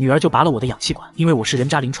咽气，女儿就拔了我的氧气管，因为我是人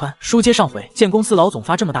渣林川。书接上回，见公司老总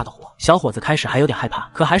发这么大的火，小伙子开始还有点害怕，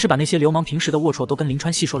可还是把那些流氓平时的龌龊都跟林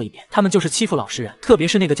川细说了一遍。他们就是欺负老实人，特别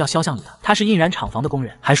是那个叫肖向里的，他是印染厂房的工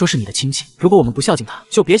人，还说是你的亲戚。如果我们不孝敬他，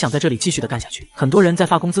就别想在这里继续的干下去。很多人在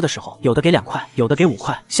发工资的时候，有的给2块，有的给5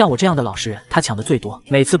块，像我这样的老实人，他抢的最多，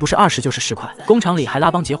每次不是20就是10块。工厂里还拉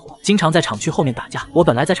帮结伙，经常在厂区后面打架。我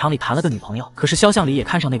本来在厂里谈了个女朋友，可是肖向里也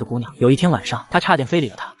看上那个姑娘。有一天晚上，他差点非礼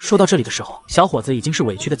了她。说到这里的时候，小伙子已经是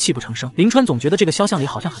委屈的泣不成声。林川总觉得这个肖向里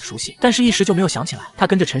好像很熟悉，但是一时就没有想起来。他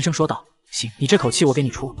跟着沉声说道：“行，你这口气我给你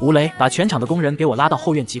出。吴雷，把全厂的工人给我拉到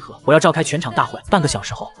后院集合，我要召开全厂大会。”半个小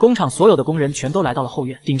时后，工厂所有的工人全都来到了后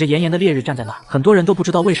院，顶着炎炎的烈日站在那儿。很多人都不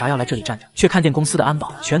知道为啥要来这里站着，却看见公司的安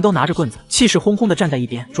保全都拿着棍子，气势轰轰的站在一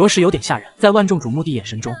边，着实有点吓人。在万众瞩目的眼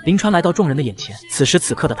神中，林川来到众人的眼前。此时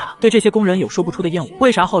此刻的他，对这些工人有说不出的厌恶。为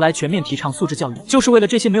啥后来全面提倡素质教育，就是为了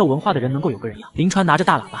这些没有文化的人能够有个人样。林川拿着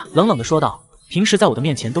大喇叭，冷冷的说道：“平时在我的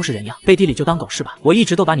面前都是人样，背地里就当狗是吧？我一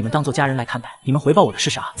直都把你们当做家人来看待。你们回报我的是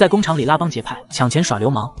啥？在工厂里拉帮结派、抢钱耍流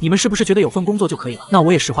氓，你们是不是觉得有份工作就可以了？那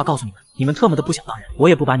我也实话告诉你们，你们特么的不想当人，我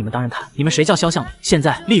也不把你们当人看。你们谁叫肖向里？现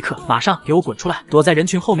在立刻马上给我滚出来！”躲在人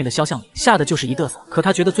群后面的肖向里吓得就是一嘚瑟，可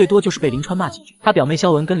他觉得最多就是被林川骂几句。他表妹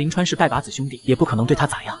肖文跟林川是拜把子兄弟，也不可能对他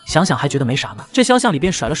咋样，想想还觉得没啥呢。这肖向里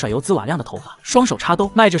便甩了甩油滋瓦亮的头发，双手插兜，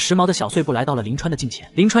迈着时髦的小碎步来到了林川的近前。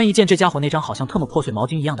林川一见这家伙那张好像特么破碎毛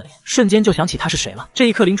巾一样的脸，瞬间就想起他是谁了。这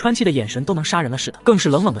一刻林川气的眼神都能杀人了似的，更是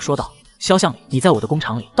冷冷的说道：“肖向里，你在我的工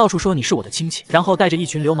厂里到处说你是我的亲戚，然后带着一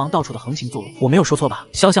群流氓到处的横行作恶，我没有说错吧？”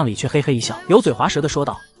肖向里却嘿嘿一笑，油嘴滑舌的说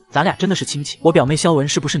道：“咱俩真的是亲戚，我表妹肖文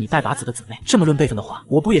是不是你拜把子的姊妹？这么论辈分的话，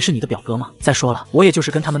我不也是你的表哥吗？再说了，我也就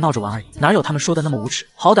是跟他们闹着玩而已，哪有他们说的那么无耻？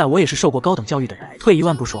好歹我也是受过高等教育的人，退一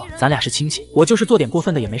万步说，咱俩是亲戚，我就是做点过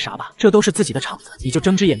分的也没啥吧？这都是自己的厂子，你就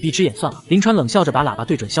睁只眼闭只眼算了。”林川冷笑着把喇叭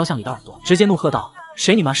对准肖向里的耳朵，直接怒喝道：“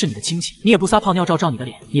谁你妈是你的亲戚？你也不撒泡尿照你的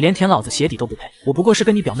脸，你连舔老子鞋底都不配！我不过是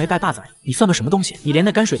跟你表妹拜把子而已，你算个什么东西？你连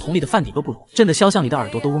那泔水桶里的饭底都不如！”震得肖向里的耳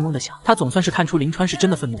朵都嗡嗡的响，他总算是看出林川是真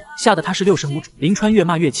的愤怒，吓得他是六神无主。林川越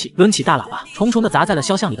骂越气，抡起大喇叭，重重的砸在了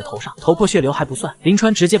肖向里的头上，头破血流还不算，林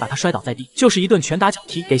川直接把他摔倒在地，就是一顿拳打脚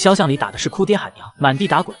踢，给肖向里打的是哭爹喊娘，满地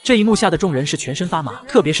打滚。这一幕吓得众人是全身发麻，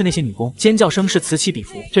特别是那些女工，尖叫声是此起彼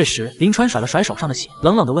伏。这时林川甩了甩手上的血，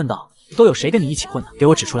冷冷的问道：“都有谁跟你一起混的？给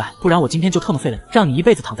我指出来，不然我今天就特么废了你，让你一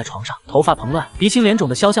辈子躺在床上。”头发蓬乱、鼻青脸肿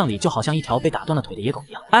的肖向里就好像一条被打断了腿的野狗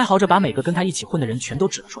一样，哀嚎着把每个跟他一起混的人全都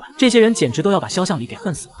指了出来。这些人简直都要把肖向里给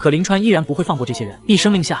恨死了。可林川依然不会放过这些人，一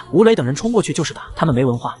声令下，吴磊等人冲过去就是打。他们没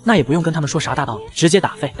文化，那也不用跟他们说啥大道理，直接打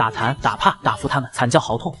废、打残、打怕、打服他们，惨叫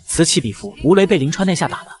嚎痛，此起彼伏。吴磊被林川那下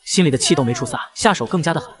打的，心里的气都没处撒，下手更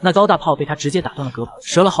加的狠。那高大炮被他直接打断了胳膊，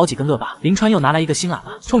折了好几根肋巴。林川又拿来一个新喇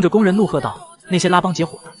叭，冲着工人怒喝道：“那些拉帮结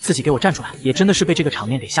伙的，自己给我站出来！”也真的是被这个场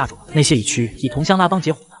面给吓住了。那些以区以同乡拉帮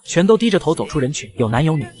结伙的，全都低着头走出人群，有男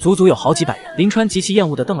有女，足足有好几百人。林川极其厌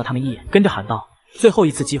恶地瞪了他们一眼，跟着喊道：“最后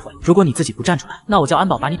一次机会，如果你自己不站出来，那我叫安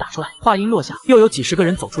保把你打出来！”话音落下，又有几十个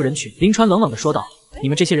人走出人群。林川冷冷地说道：“你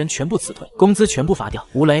们这些人全部辞退，工资全部罚掉！”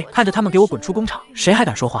吴雷看着他们给我滚出工厂，谁还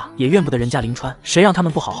敢说话？也怨不得人家林川，谁让他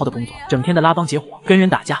们不好好的工作，整天的拉帮结伙，跟人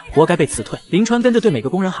打架，活该被辞退！林川跟着对每个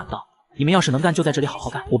工人喊道：“你们要是能干，就在这里好好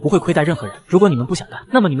干，我不会亏待任何人。如果你们不想干，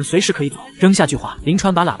那么你们随时可以走。”扔下句话，林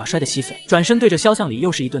川把喇叭摔得稀碎，转身对着肖向里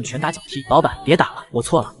又是一顿拳打脚踢。“老板，别打了，我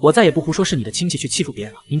错了，我再也不胡说是你的亲戚去欺负别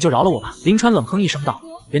人了，您就饶了我吧。”林川冷哼一声道：“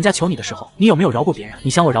人家求你的时候，你有没有饶过别人？你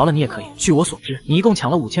想我饶了你也可以。据我所知，你一共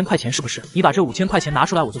抢了5000块钱，是不是？你把这5000块钱拿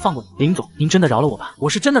出来，我就放过你。林总，您真的饶了我吧？我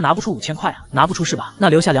是真的拿不出5000块啊，拿不出是吧？那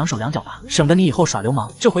留下2手2脚吧，省得你以后耍流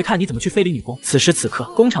氓。这回看你怎么去非礼女工。”此时此刻，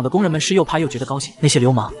工厂的工人们是又怕又觉得高兴，那些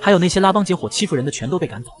流氓，还有那些拉帮结伙欺负人的，全都被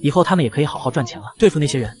赶走，以后他们也可以好好赚钱了。对付那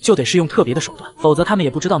些人，就得是用特别的手段，否则他们也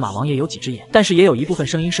不知道马王爷有几只眼。但是也有一部分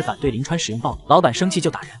声音是反对林川使用暴力，老板生气就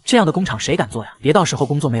打人，这样的工厂谁敢做呀？别到时候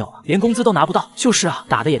工作没有了，连工资都拿不到。就是啊，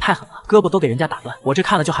打打的也太狠了，胳膊都给人家打断，我这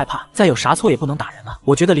看了就害怕，再有啥错也不能打人啊。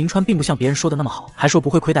我觉得林川并不像别人说的那么好，还说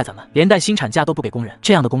不会亏待咱们，连带薪产假都不给工人，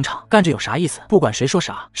这样的工厂干着有啥意思？不管谁说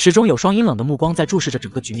啥，始终有双阴冷的目光在注视着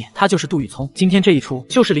整个局面。他就是杜宇聪，今天这一出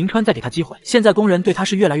就是林川在给他机会，现在工人对他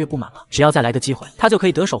是越来越不满了，只要再来个机会，他就可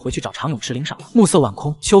以得手回去找常永吃领赏了。暮色晚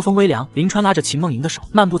空，秋风微凉，林川拉着秦梦莹的手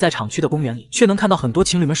漫步在厂区的公园里，却能看到很多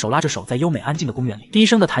情侣们手拉着手在优美安静的公园里低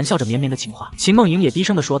声的谈笑着绵绵的情话。秦梦莹也低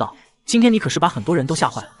声的说道，今天你可是把很多人都吓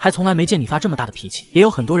坏了，还从来没见你发这么大的脾气，也有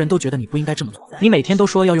很多人都觉得你不应该这么做。你每天都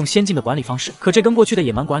说要用先进的管理方式，可这跟过去的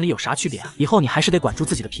野蛮管理有啥区别啊？以后你还是得管住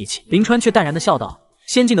自己的脾气。林川却淡然的笑道，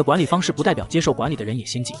先进的管理方式不代表接受管理的人也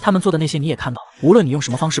先进，他们做的那些你也看到了，无论你用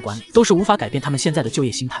什么方式管理，都是无法改变他们现在的就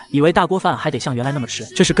业心态，以为大锅饭还得像原来那么吃，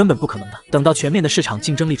这是根本不可能的。等到全面的市场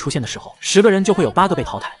竞争力出现的时候，10个人就会有8个被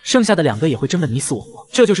淘汰，剩下的2个也会争得你死我活，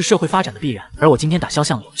这就是社会发展的必然。而我今天打肖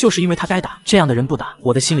向里，就是因为他该打，这样的人不打，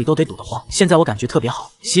我的心里都得堵得慌。现在我感觉特别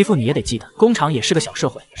好，媳妇你也得记得，工厂也是个小社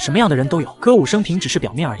会，什么样的人都有，歌舞升平只是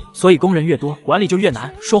表面而已，所以工人越多，管理就越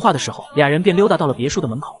难。说话的时候，俩人便溜达到了别墅的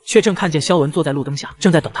门口，却正看见肖文坐在路灯下，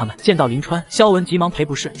正在等他们。见到林川，肖文急忙赔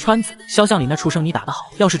不是，川子，肖向里那畜生你打得好，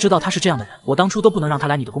要是知道他是这样的人，我当初都不能让他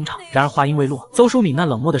来你的工厂。然而话音未落，邹淑敏那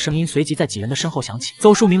冷漠的声音随即在几人的身后响起。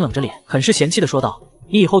邹淑敏冷着脸，很是嫌弃的说道，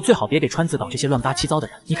你以后最好别给川子搞这些乱八七糟的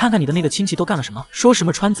人，你看看你的那个亲戚都干了什么？说什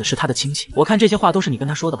么川子是他的亲戚，我看这些话都是你跟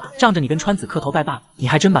他说的吧？仗着你跟川子磕头拜把子，你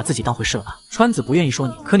还真把自己当回事了吧？川子不愿意说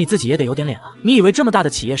你，可你自己也得有点脸啊！你以为这么大的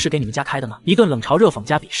企业是给你们家开的吗？一顿冷嘲热讽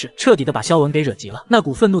加鄙视，彻底的把肖文给惹急了。那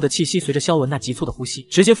股愤怒的气息随着肖文那急促的呼吸，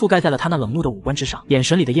直接覆盖在了他那冷怒的五官之上，眼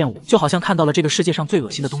神里的厌恶就好像看到了这个世界上最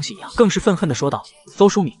恶心的东西一样，更是愤恨的说道，邹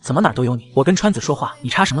淑敏，怎么哪儿都有你？我跟川子说话，你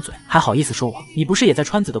插什么嘴？还好意思说我？你不是也在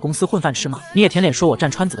川子的公司混饭吃吗？你也舔脸说我占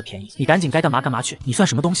川子的便宜，你赶紧该干嘛干嘛去，你算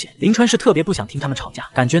什么东西？林川是特别不想听他们吵架，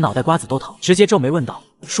感觉脑袋瓜子都疼，直接皱眉问道，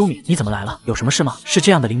淑敏，你怎么来了？有什么事吗？是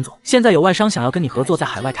这样的，林总，现在有外商想要跟你合作，在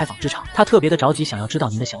海外开纺织厂，他特别的着急，想要知道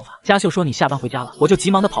您的想法。嘉秀说你下班回家了，我就急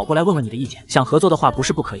忙的跑过来问问你的意见。想合作的话不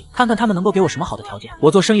是不可以，看看他们能够给我什么好的条件。我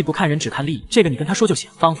做生意不看人，只看利益，这个你跟他说就行。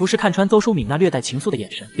仿佛是看穿邹淑敏那略带情愫的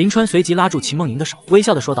眼神，林川随即拉住秦梦莹的手，微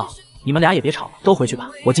笑的说道，你们俩也别吵了，都回去吧，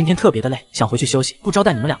我今天特别的累，想回去休息，不招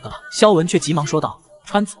待你们2个了。肖文却急忙说道，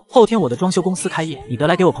川子，后天我的装修公司开业，你得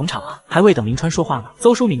来给我捧场啊！还未等林川说话呢，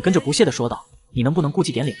邹淑敏跟着不屑的说道，你能不能顾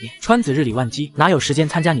忌点脸面？川子日理万机，哪有时间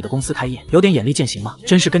参加你的公司开业？有点眼力见行吗？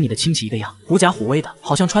真是跟你的亲戚一个样，狐假虎威的，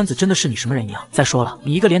好像川子真的是你什么人一样。再说了，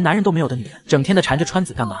你一个连男人都没有的女人，整天的缠着川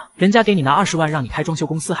子干嘛？人家给你拿20万让你开装修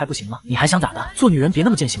公司还不行吗？你还想咋的？做女人别那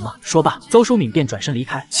么见行吗？说罢，邹淑敏便转身离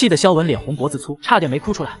开，气得肖文脸红脖子粗，差点没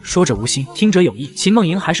哭出来。说者无心，听者有意，秦梦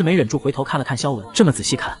莹还是没忍住回头看了看肖文。这么仔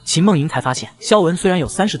细看，秦梦莹才发现，肖文虽然有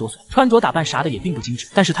30多岁，穿着打扮啥的也并不精致，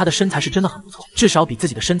但是他的身材是真的很不错，至少比自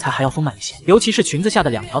己的身材还要丰满一些，尤其是裙子下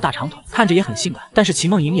的2条大长腿，看着也很性感。但是秦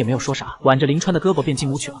梦莹也没有说啥，挽着林川的胳膊便进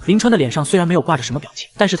屋去了。林川的脸上虽然没有挂着什么表情，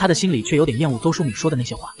但是他的心里却有点厌恶邹淑敏说的那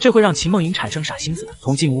些话，这会让秦梦莹产生傻心思的。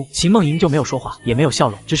从进屋，秦梦莹就没有说话，也没有笑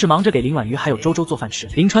容，只是忙着给林婉瑜还有周周做饭吃。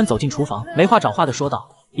林川走进厨房，没话找话的说道，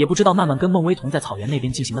也不知道曼曼跟孟薇彤在草原那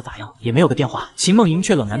边进行的咋样，也没有个电话。秦梦莹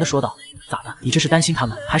却冷然的说道，咋的？你这是担心他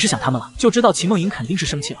们，还是想他们了？就知道秦梦莹肯定是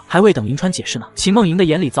生气了，还未等林川解释呢，秦梦莹的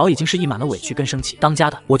眼里早已经是溢满了委屈跟生气。当家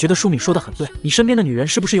的，我觉得淑敏说的很对，你身边的女人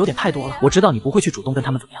是不是有点太多了？我知道你不会去主动跟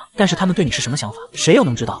他们怎么样，但是他们对你是什么想法，谁又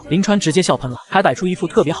能知道？林川直接笑喷了，还摆出一副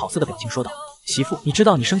特别好色的表情说道，媳妇，你知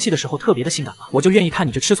道你生气的时候特别的性感吗？我就愿意看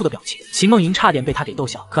你这吃醋的表情。秦梦莹差点被他给逗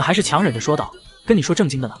笑，可还是强忍着说道，跟你说正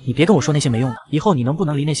经的呢，你别跟我说那些没用的，以后你能不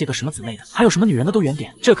能离那些个什么姊妹的，还有什么女人的都远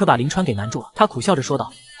点？这可把林川给难住了，他苦笑着说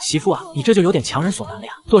道，媳妇啊，你这就有点强人所难了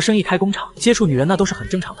呀。做生意开工厂，接触女人那都是很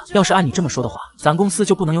正常的，要是按你这么说的话，咱公司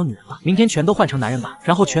就不能有女人了，明天全都换成男人吧，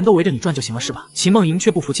然后全都围着你转就行了是吧？秦梦莹却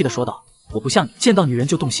不服气的说道，我不像你，见到女人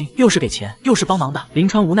就动心，又是给钱又是帮忙的。林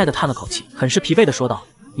川无奈的叹了口气，很是疲惫的说道，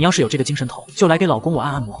你要是有这个精神头，就来给老公我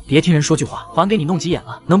按按摩，别听人说句话，还给你弄急眼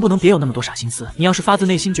了，能不能别有那么多傻心思？你要是发自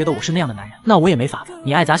内心觉得我是那样的男人，那我也没法子，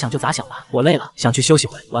你爱咋想就咋想吧。我累了，想去休息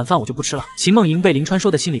会，晚饭我就不吃了。秦梦莹被林川说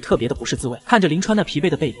的心里特别的不是滋味，看着林川那疲惫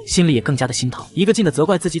的背影，心里也更加的心疼，一个劲的责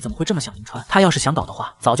怪自己怎么会这么想林川。他要是想搞的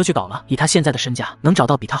话，早就去搞了，以他现在的身价，能找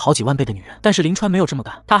到比他好几万倍的女人。但是林川没有这么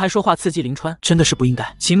干，他还说话刺激林川，真的是不应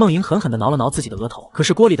该。秦梦莹狠狠的挠了挠自己的额头，可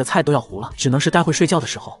是锅里的菜都要糊了，只能是待会睡觉的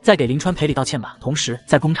时候再给林川赔礼道歉吧。同时，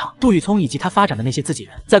在工厂，杜宇聪以及他发展的那些自己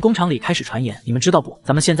人，在工厂里开始传言，你们知道不？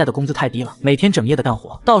咱们现在的工资太低了，每天整夜的干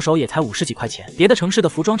活，到手也才50几块钱，别的城市的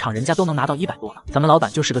服装厂人家都能拿到100多了，咱们老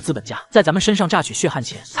板就是个资本家，在咱们身上榨取血汗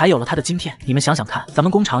钱，才有了他的今天。你们想想看，咱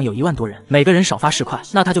们工厂有1万多人，每个人少发10块，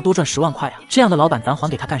那他就多赚10万块啊！这样的老板咱还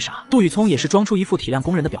给他干啥？杜宇聪也是装出一副体谅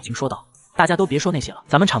工人的表情说道。大家都别说那些了，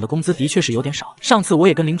咱们厂的工资的确是有点少。上次我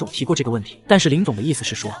也跟林总提过这个问题，但是林总的意思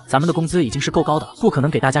是说，咱们的工资已经是够高的了，不可能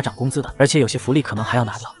给大家涨工资的，而且有些福利可能还要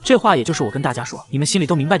拿掉。这话也就是我跟大家说，你们心里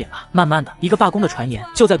都明白点吧。慢慢的，一个罢工的传言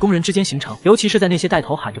就在工人之间形成，尤其是在那些带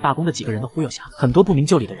头喊着罢工的几个人的忽悠下，很多不明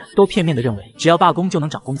就里的人都片面的认为，只要罢工就能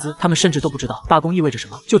涨工资，他们甚至都不知道罢工意味着什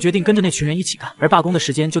么，就决定跟着那群人一起干。而罢工的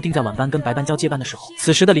时间就定在晚班跟白班交接班的时候，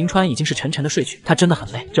此时的林川已经是沉沉的睡去，他真的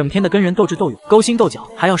很累，整天的跟人斗智斗勇、勾心斗角，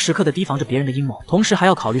还要时刻的提防着别人的阴谋，同时还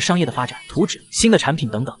要考虑商业的发展、图纸、新的产品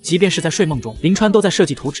等等。即便是在睡梦中，林川都在设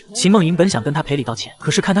计图纸。秦梦莹本想跟他赔礼道歉，可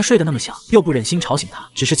是看他睡得那么香，又不忍心吵醒他，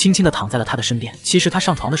只是轻轻地躺在了他的身边。其实他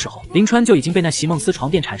上床的时候，林川就已经被那席梦思床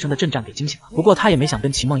垫产生的震颤给惊醒了，不过他也没想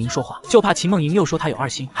跟秦梦莹说话，就怕秦梦莹又说他有二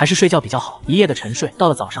心，还是睡觉比较好。一夜的沉睡，到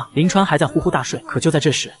了早上，林川还在呼呼大睡。可就在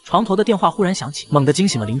这时，床头的电话忽然响起，猛地惊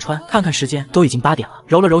醒了林川。看看时间，都已经8点了。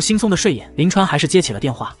揉了揉惺忪的睡眼，林川还是接起了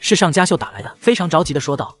电话，是上佳秀打来的，非常着急的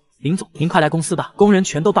说道：林总，您快来公司吧，工人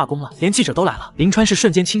全都罢工了，连记者都来了。林川是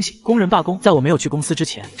瞬间清醒，工人罢工，在我没有去公司之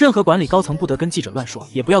前，任何管理高层不得跟记者乱说，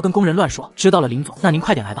也不要跟工人乱说。知道了，林总，那您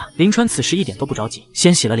快点来吧。林川此时一点都不着急，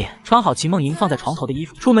先洗了脸，穿好秦梦莹放在床头的衣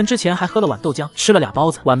服，出门之前还喝了碗豆浆，吃了2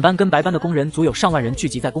包子。晚班跟白班的工人足有上万人聚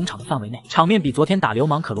集在工厂的范围内，场面比昨天打流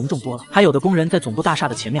氓可隆重多了。还有的工人在总部大厦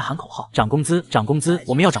的前面喊口号：涨工资，涨工资，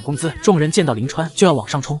我们要涨工资。众人见到林川就要往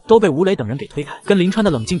上冲，都被吴雷等人给推开。跟林川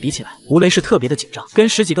的冷静比起来，吴雷是特别的紧张，跟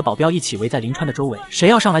10几个保镖一起围在林川的周围，谁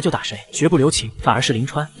要上来就打谁，绝不留情。反而是林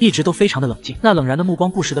川一直都非常的冷静，那冷然的目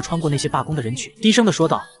光不时地穿过那些罢工的人群，低声地说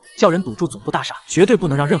道：叫人堵住总部大厦，绝对不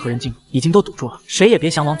能让任何人进入，已经都堵住了，谁也别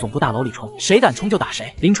想往总部大楼里冲，谁敢冲就打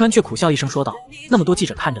谁。林川却苦笑一声说道：那么多记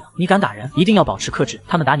者看着呢，你敢打人，一定要保持克制，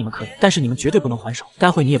他们打你们可以，但是你们绝对不能还手，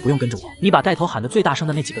待会你也不用跟着我，你把带头喊得最大声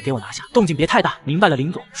的那几个给我拿下，动静别太大，明白了，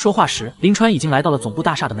林总。说话时，林川已经来到了总部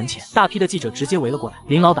大厦的门前，大批的记者直接围了过来。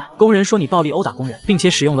林老板，工人说你暴力殴打工人，并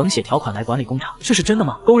且使用冷血条款来管理工厂，这是真的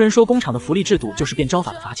吗？工人说工厂的福利制度就是变招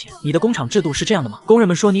法的罚钱，你的工厂制度是这样的吗？工人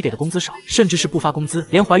们说你给的工资少，甚至是不发工资，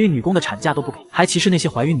连怀孕女工的产假都不给，还歧视那些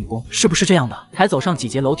怀孕女工，是不是这样的？才走上几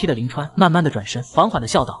节楼梯的林川慢慢的转身，缓缓的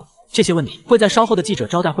笑道：这些问题会在稍后的记者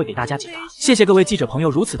招待会给大家解答，谢谢各位记者朋友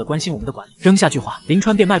如此的关心我们的管理。扔下句话，林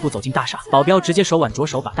川便迈步走进大厦，保镖直接手挽着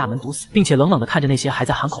手把大门堵死，并且冷冷的看着那些还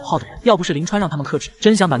在喊口号的人。要不是林川让他们克制，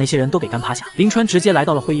真想把那些人都给干趴下。林川直接来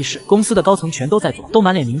到了会议室，公司的高层全都在座，都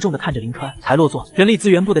满脸凝重的看着林川。才落座，人力资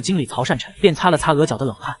源部的经理曹善辰便擦了擦额角的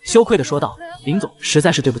冷汗，羞愧的说道：林总，实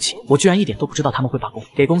在是对不起，我居然一点都不知道他们会罢工，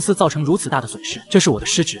给公司造成如此大的损失，这是我的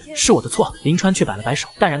失职，是我的错。林川却摆了摆手，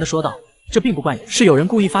淡然的说道：这并不怪你，是有人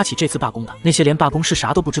故意发起这次罢工的。那些连罢工是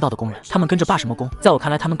啥都不知道的工人，他们跟着罢什么工？在我看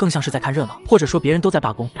来，他们更像是在看热闹，或者说别人都在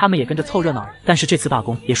罢工，他们也跟着凑热闹而已。但是这次罢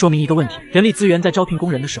工也说明一个问题：人力资源在招聘工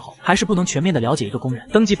人的时候，还是不能全面的了解一个工人，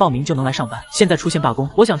登记报名就能来上班。现在出现罢工，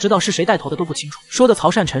我想知道是谁带头的都不清楚。说的曹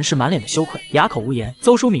善辰是满脸的羞愧，哑口无言。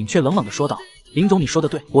邹淑敏却冷冷的说道：林总，你说的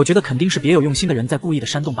对，我觉得肯定是别有用心的人在故意的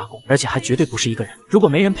煽动罢工，而且还绝对不是一个人。如果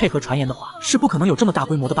没人配合传言的话，是不可能有这么大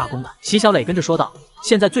规模的罢工的。席小磊跟着说道：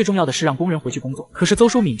现在最重要的是让工人回去工作。可是邹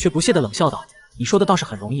淑敏却不屑的冷笑道：你说的倒是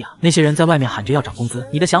很容易啊，那些人在外面喊着要涨工资，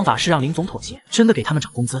你的想法是让林总妥协，真的给他们涨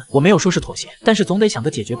工资？我没有说是妥协，但是总得想个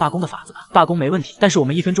解决罢工的法子吧。罢工没问题，但是我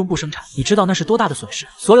们1分钟不生产，你知道那是多大的损失？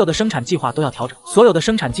所有的生产计划都要调整，所有的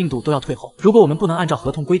生产进度都要退后。如果我们不能按照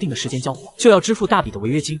合同规定的时间交货，就要支付大笔的违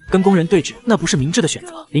约金。跟工人对峙，那不是明智的选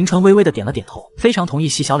择。林川微微的点了点头，非常同意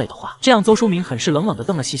席小磊的话。这样邹淑敏很是冷冷的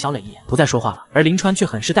瞪了席小磊一眼，不再说话了。而林川却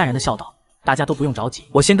很是淡然的笑道：大家都不用着急，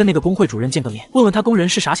我先跟那个工会主任见个面，问问他工人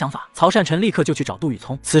是啥想法。曹善辰立刻就去找杜宇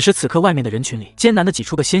聪。此时此刻，外面的人群里艰难的挤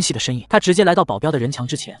出个纤细的身影，他直接来到保镖的人墙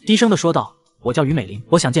之前，低声的说道：我叫于美玲，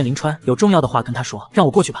我想见林川，有重要的话跟他说，让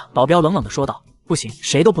我过去吧。保镖冷冷的说道：不行，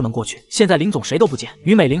谁都不能过去，现在林总谁都不见。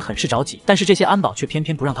于美玲很是着急，但是这些安保却偏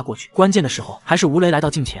偏不让她过去。关键的时候，还是吴雷来到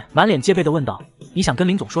近前，满脸戒备的问道：你想跟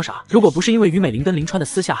林总说啥？如果不是因为于美玲跟林川的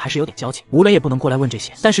私下还是有点交情，吴雷也不能过来问这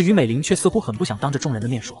些。但是于美玲却似乎很不想当着众人的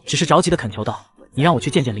面说，只是着急的恳求道：你让我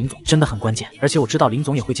去见见林总，真的很关键，而且我知道林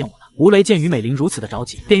总也会见我的。吴雷见于美玲如此的着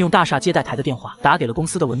急，便用大厦接待台的电话打给了公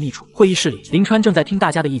司的文秘处。会议室里，林川正在听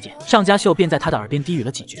大家的意见，上佳秀便在他的耳边低语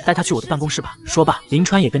了几句：带他去我的办公室吧。说罢，林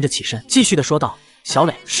川也跟着起身，继续的说道：小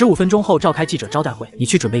磊，15分钟后召开记者招待会，你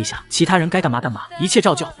去准备一下，其他人该干嘛干嘛，一切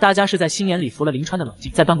照旧。大家是在心眼里服了林川的冷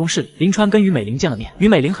静。在办公室里，林川跟于美玲见了面，于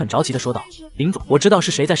美玲很着急的说道：林总，我知道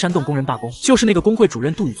是谁在煽动工人罢工，就是那个工会主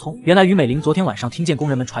任杜宇聪。原来于美玲昨天晚上听见工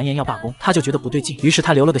人们传言要罢工，她就觉得不对劲，于是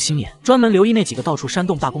她留了个心眼，专门留意那几个到处煽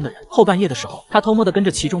动罢工的人。后半夜的时候，她偷摸的跟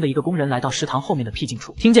着其中的一个工人来到食堂后面的僻静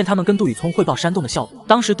处，听见他们跟杜宇聪汇报煽动的效果。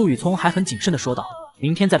当时杜宇聪还很谨慎的说道：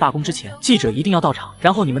明天在罢工之前，记者一定要到场，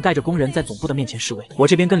然后你们带着工人在总部的面前示威。我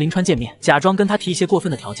这边跟林川见面，假装跟他提一些过分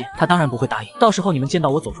的条件，他当然不会答应。到时候你们见到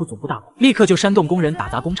我走出总部大门，立刻就煽动工人打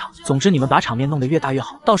砸工厂。总之你们把场面弄得越大越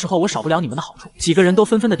好，到时候我少不了你们的好处。几个人都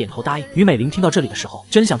纷纷的点头答应。于美玲听到这里的时候，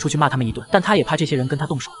真想出去骂他们一顿，但她也怕这些人跟她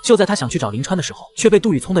动手。就在她想去找林川的时候，却被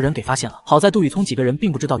杜宇聪的人给发现了。好在杜宇聪几个人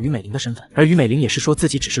并不知道于美玲的身份，而于美玲也是说自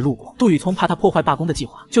己只是路过。杜宇聪怕她破坏罢工的计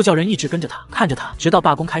划，就叫人一直跟着她，看着她，直到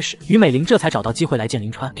罢工开始。于美玲这才找到机会来见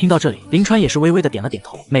林川。听到这里，林川也是微微的点了点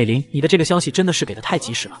头。美玲，你的这个消息真的是给的太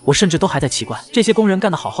及时了，我甚至都还在奇怪，这些工人干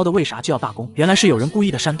得好好的，为啥就要罢工？原来是有人故意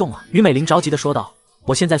的煽动啊！于美玲着急的说道。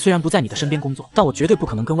我现在虽然不在你的身边工作，但我绝对不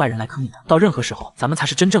可能跟外人来坑你的。到任何时候，咱们才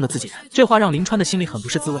是真正的自己人。这话让林川的心里很不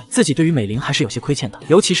是滋味，自己对于美玲还是有些亏欠的。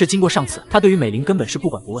尤其是经过上次，他对于美玲根本是不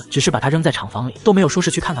管不问，只是把她扔在厂房里，都没有说是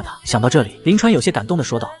去看看她。想到这里，林川有些感动的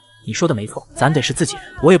说道。你说的没错，咱得是自己人，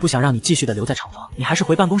我也不想让你继续的留在厂房，你还是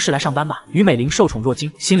回办公室来上班吧。于美玲受宠若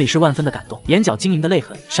惊，心里是万分的感动，眼角晶莹的泪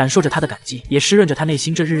痕闪烁着她的感激，也湿润着她内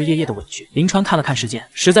心这日日夜夜的委屈。林川看了看时间，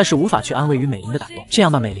实在是无法去安慰于美玲的感动。这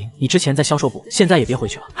样吧，美玲，你之前在销售部，现在也别回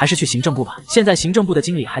去了，还是去行政部吧。现在行政部的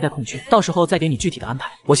经理还在空缺，到时候再给你具体的安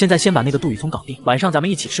排。我现在先把那个杜宇聪搞定，晚上咱们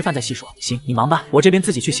一起吃饭再细说。行，你忙吧，我这边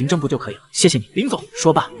自己去行政部就可以了。谢谢你，林总。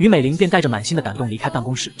说罢，于美玲便带着满心的感动离开办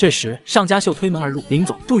公室。这时，尚佳秀推门而入，林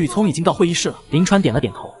总，杜宇聪已经到会议室了。林川点了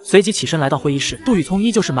点头，随即起身来到会议室。杜宇聪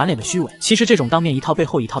依旧是满脸的虚伪。其实这种当面一套背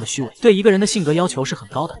后一套的虚伪，对一个人的性格要求是很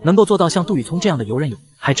高的，能够做到像杜宇聪这样的游刃有余，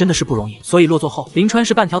还真的是不容易。所以落座后，林川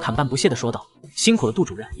是半条侃半不屑的说道：“辛苦了，杜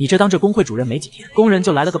主任，你这当这工会主任没几天，工人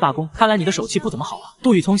就来了个罢工，看来你的手气不怎么好啊。”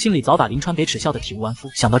杜宇聪心里早把林川给耻笑的体无完肤。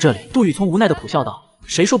想到这里，杜宇聪无奈的苦笑道。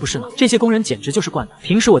谁说不是呢？这些工人简直就是惯的。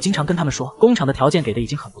平时我经常跟他们说，工厂的条件给的已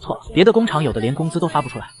经很不错了，别的工厂有的连工资都发不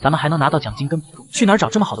出来，咱们还能拿到奖金跟补助，去哪儿找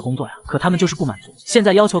这么好的工作呀？可他们就是不满足，现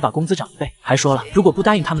在要求把工资涨一倍，还说了如果不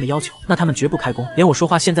答应他们的要求，那他们绝不开工。连我说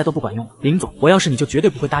话现在都不管用了。林总，我要是你就绝对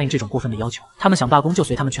不会答应这种过分的要求。他们想罢工就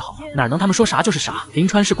随他们去好了，哪能他们说啥就是啥？林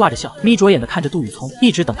川是挂着笑，眯着眼的看着杜宇聪，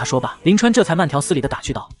一直等他说罢，林川这才慢条斯理的打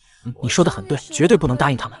趣道。你说的很对，绝对不能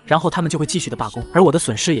答应他们，然后他们就会继续的罢工，而我的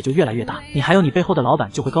损失也就越来越大，你还有你背后的老板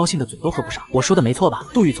就会高兴的嘴都合不上。我说的没错吧？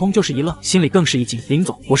杜宇聪就是一愣，心里更是一惊。林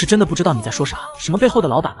总，我是真的不知道你在说啥，什么背后的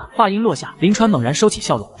老板啊？话音落下，林川猛然收起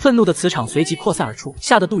笑容，愤怒的磁场随即扩散而出，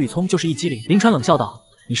吓得杜宇聪就是一激灵。林川冷笑道。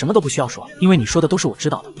你什么都不需要说，因为你说的都是我知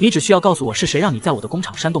道的，你只需要告诉我是谁让你在我的工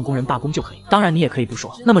厂煽动工人罢工就可以。当然你也可以不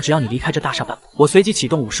说，那么只要你离开这大厦半步，我随即启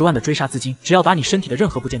动50万的追杀资金，只要把你身体的任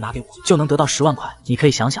何部件拿给我，就能得到10万块。你可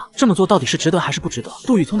以想想，这么做到底是值得还是不值得？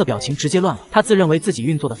杜宇聪的表情直接乱了，他自认为自己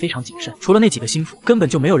运作的非常谨慎，除了那几个心腹，根本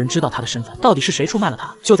就没有人知道他的身份，到底是谁出卖了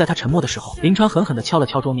他？就在他沉默的时候，林川狠狠地敲了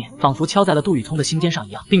敲桌面，仿佛敲在了杜宇聪的心尖上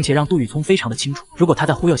一样，并且让杜宇聪非常的清楚，如果他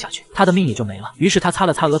再忽悠下去，他的命也就没了。于是他擦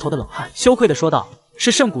了擦额头的冷汗，羞愧地说道。是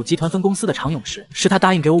盛谷集团分公司的常永时，是他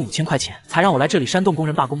答应给我5000块钱，才让我来这里煽动工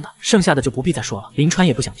人罢工的，剩下的就不必再说了。林川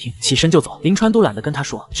也不想听，起身就走。林川都懒得跟他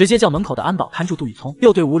说，直接叫门口的安保看住杜宇聪，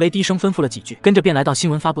又对吴雷低声吩咐了几句，跟着便来到新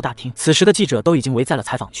闻发布大厅。此时的记者都已经围在了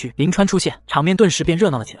采访区，林川出现，场面顿时便热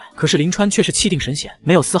闹了起来。可是林川却是气定神闲，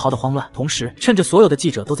没有丝毫的慌乱。同时，趁着所有的记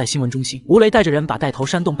者都在新闻中心，吴雷带着人把带头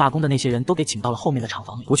煽动罢工的那些人都给请到了后面的厂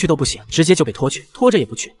房里，不去都不行，直接就被拖去，拖着也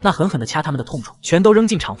不去，那狠狠的掐他们的痛处，全都扔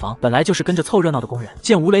进厂房。本来就是跟着凑热闹的工人，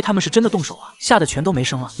见吴雷他们是真的动手啊，吓得全都没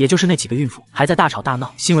声了，也就是那几个孕妇还在大吵大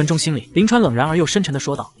闹。新闻中心里，林川冷然而又深沉地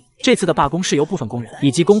说道。这次的罢工是由部分工人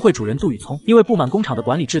以及工会主任杜宇聪因为不满工厂的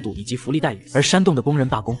管理制度以及福利待遇而煽动的工人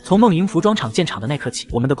罢工。从梦莹服装厂建厂的那刻起，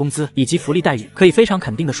我们的工资以及福利待遇可以非常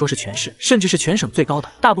肯定的说是全市甚至是全省最高的。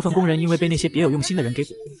大部分工人因为被那些别有用心的人给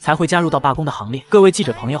鼓舞，才会加入到罢工的行列。各位记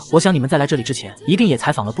者朋友，我想你们在来这里之前一定也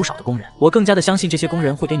采访了不少的工人，我更加的相信这些工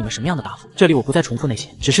人会给你们什么样的答复。这里我不再重复那些，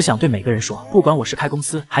只是想对每个人说，不管我是开公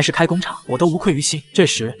司还是开工厂，我都无愧于心。这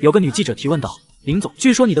时有个女记者提问道。林总，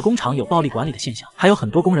据说你的工厂有暴力管理的现象，还有很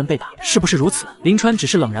多工人被打，是不是如此？林川只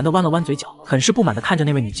是冷然地弯了弯嘴角，很是不满地看着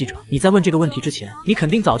那位女记者。你在问这个问题之前，你肯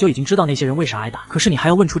定早就已经知道那些人为啥挨打，可是你还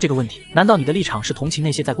要问出这个问题，难道你的立场是同情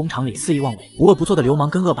那些在工厂里肆意妄为、无恶不作的流氓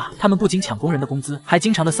跟恶霸？他们不仅抢工人的工资，还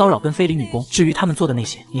经常的骚扰跟非礼女工。至于他们做的那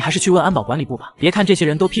些，你还是去问安保管理部吧。别看这些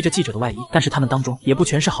人都披着记者的外衣，但是他们当中也不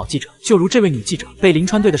全是好记者。就如这位女记者，被林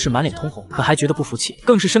川对的是满脸通红，可还觉得不服气，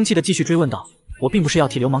更是生气的继续追问道。我并不是要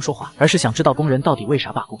替流氓说话，而是想知道工人到底为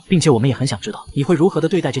啥罢工，并且我们也很想知道你会如何的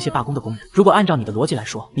对待这些罢工的工人。如果按照你的逻辑来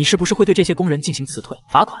说，你是不是会对这些工人进行辞退、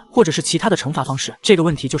罚款，或者是其他的惩罚方式？这个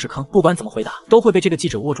问题就是坑，不管怎么回答，都会被这个记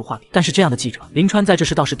者握住画柄。但是这样的记者，林川在这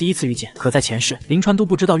时倒是第一次遇见，可在前世，林川都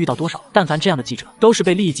不知道遇到多少。但凡这样的记者，都是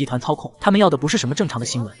被利益集团操控，他们要的不是什么正常的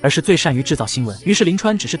新闻，而是最善于制造新闻。于是林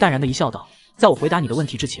川只是淡然的一笑道。在我回答你的问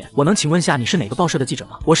题之前，我能请问下你是哪个报社的记者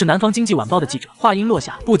吗？我是南方经济晚报的记者。话音落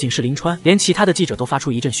下，不仅是林川，连其他的记者都发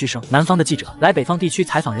出一阵嘘声。南方的记者来北方地区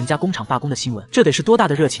采访人家工厂罢工的新闻，这得是多大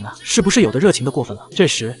的热情啊！是不是有的热情的过分了？这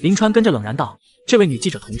时，林川跟着冷然道：“这位女记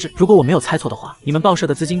者同志，如果我没有猜错的话，你们报社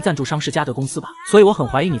的资金赞助商是嘉德公司吧？所以我很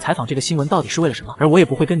怀疑你采访这个新闻到底是为了什么，而我也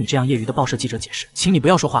不会跟你这样业余的报社记者解释，请你不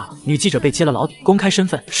要说话了。”女记者被揭了老底，公开身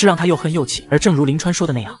份是让她又恨又气。而正如林川说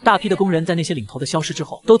的那样，大批的工人在那些领头的消失之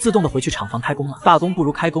后，都自动的回去厂房开工了。罢工不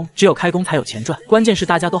如开工，只有开工才有钱赚。关键是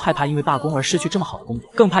大家都害怕因为罢工而失去这么好的工作，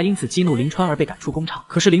更怕因此激怒林川而被赶出工厂。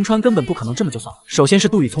可是林川根本不可能这么就算了。首先是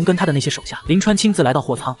杜宇聪跟他的那些手下，林川亲自来到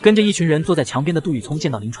货仓，跟着一群人坐在墙边的杜宇聪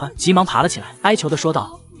见到林川，急忙爬了起来，哀求的说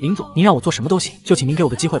道：“林总，您让我做什么都行，就请您给我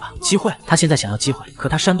个机会吧。”机会？他现在想要机会，可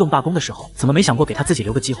他煽动罢工的时候，怎么没想过给他自己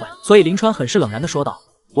留个机会？所以林川很是冷然的说道：“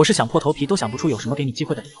我是想破头皮都想不出有什么给你机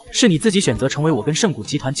会的理由，是你自己选择成为我跟盛谷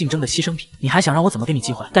集团竞争的牺牲品，你还想让我怎么给你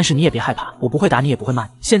机会？但是你也别害怕，我不会打你，也不会骂你。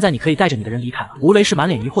现在你可以带着你的人离开了。”吴雷是满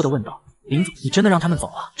脸疑惑的问道：“林总，你真的让他们走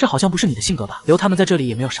了？这好像不是你的性格吧？留他们在这里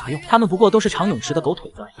也没有啥用，他们不过都是长泳池的狗腿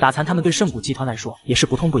子，打残他们对盛谷集团来说也是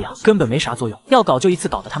不痛不痒，根本没啥作用。要搞就一次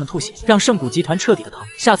搞得他们吐血，让盛谷集团彻底的疼。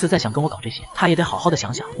下次再想跟我搞这些，他也得好好的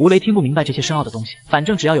想想。”吴雷听不明白这些深奥的东西，反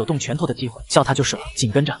正只要有动拳头的机会，叫他就是了。紧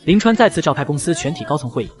跟着，林川再次召开公司全体高层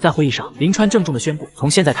会议，在会议上，林川郑重的宣布，从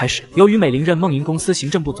现在开始，由于美玲任梦莹公司行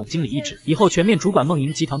政部总经理一职，以后全面主管梦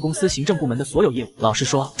莹集团公司行政部门的所有业务。老实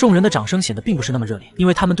说，众人的掌声显得并不是那么热烈，因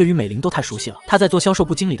为他们对于美玲都太熟悉了。他在做销售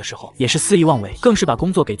部经理的时候也是肆意妄为，更是把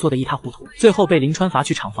工作给做得一塌糊涂，最后被林川罚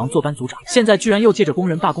去厂房做班组长，现在居然又借着工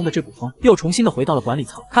人罢工的这股风，又重新的回到了管理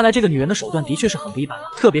层。看来这个女人的手段的确是很不一般了，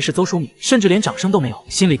特别是邹淑敏，甚至连掌声都没有，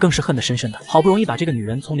心里更是恨得深深的。好不容易把这个女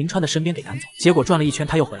人从林川的身边给赶走，结果转了一圈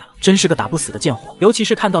她又回来了，真是个打不死的贱货。尤其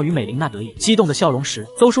是看到于美玲那得意激动的笑容时，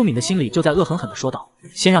邹淑敏的心里就在恶狠狠地说道：“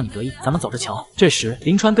先让你得意，咱们走着瞧。”这时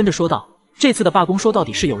林川跟着说道：“这次的罢工说到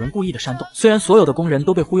底是有人故意的煽动，虽然所有的工人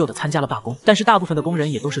都被忽悠的参加了罢工，但是大部分的工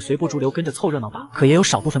人也都是随波逐流跟着凑热闹罢了。可也有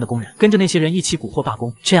少部分的工人跟着那些人一起蛊惑罢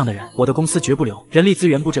工，这样的人我的公司绝不留。人力资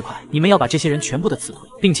源部这块，你们要把这些人全部的辞退，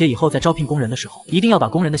并且以后在招聘工人的时候，一定要把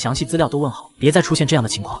工人的详细资料都问好，别再出现这样的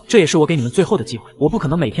情况。这也是我给你们最后的机会，我不可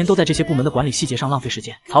能每天都在这些部门的管理细节上浪费时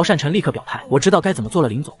间。”曹善成立刻表态：“我知道该怎么做了，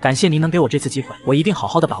林总，感谢您能给我这次机会，我一定好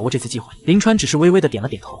好的把握这次机会。”林川只是微微的点了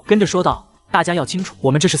点头，跟着说道：“大家要清楚，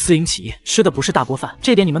我们这是私营企业，吃的不是大锅饭，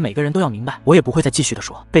这点你们每个人都要明白。我也不会再继续的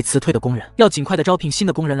说，被辞退的工人要尽快的招聘新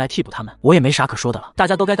的工人来替补他们，我也没啥可说的了，大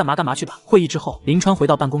家都该干嘛干嘛去吧。”会议之后，林川回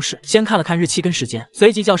到办公室，先看了看日期跟时间，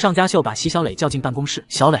随即叫上佳秀把席小磊叫进办公室。“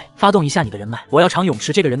小磊，发动一下你的人脉，我要长泳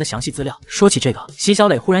池这个人的详细资料。”说起这个，席小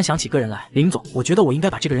磊忽然想起个人来：“林总，我觉得我应该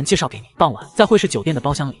把这个人介绍给你。”傍晚，在会市酒店的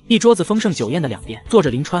包厢里，一桌子丰盛酒宴的两边，坐着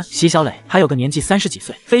林川、席小磊，还有个年纪30几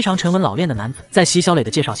岁、非常沉稳老练的男子。在席小磊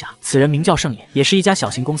的介绍下，此人名叫盛野，也是一家小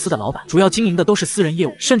型公司的老板，主要经营的都是私人业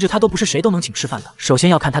务，甚至他都不是谁都能请吃饭的。首先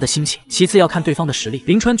要看他的心情，其次要看对方的实力。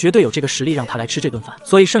林川绝对有这个实力让他来吃这顿饭，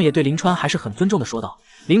所以盛野对林川还是很尊重的说道：“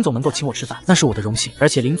林总能够请我吃饭，那是我的荣幸，而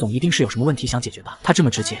且林总一定是有什么问题想解决吧？”他这么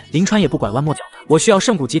直接，林川也不拐弯抹角的：“我需要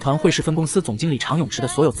盛谷集团汇市分公司总经理常泳池的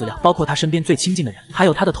所有资料，包括他身边最亲近的人，还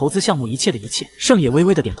有他的投资项目一切的一切。”盛野微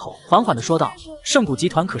微的点头，缓缓的说道：“盛谷集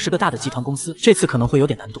团可是个大的集团公司，这次可能会有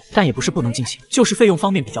点难度，但也不是不能进行，就是费用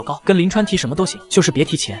方面比较高，跟林川提什么都行，就是别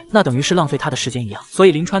提钱，那等于是浪费他的时间一样。”所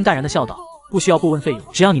以林川淡然的笑道：“不需要过问费用，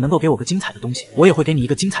只要你能够给我个精彩的东西，我也会给你一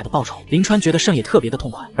个精彩的报酬。”林川觉得盛野特别的痛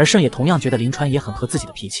快，而盛野同样觉得林川也很合自己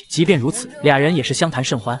的脾气。即便如此，俩人也是相谈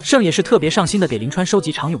甚欢。盛野是特别上心的给林川收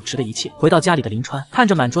集长泳池的一切。回到家里的林川看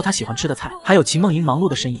着满桌他喜欢吃的菜，还有秦梦莹忙碌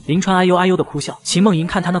的身影，林川哎呦哎呦的哭笑。秦梦莹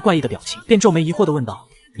看他那怪异的表情，便皱眉疑惑的问道：“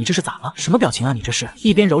你这是咋了？什么表情啊？你这是？”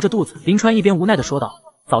一边揉着肚子，林川一边无奈的说道：“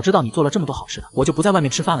早知道你做了这么多好吃的，我就不在外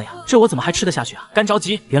面吃饭了呀，这我怎么还吃得下去啊？干着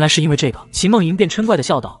急。”原来是因为这个。秦梦莹便嗔怪的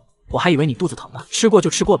笑道：“我还以为你肚子疼呢，吃过就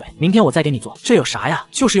吃过呗，明天我再给你做。”这有啥呀？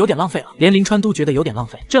就是有点浪费了，连林川都觉得有点浪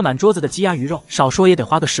费。这满桌子的鸡鸭鱼肉，少说也得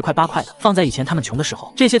花个10块8块的，放在以前他们穷的时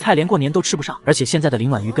候，这些菜连过年都吃不上。而且现在的林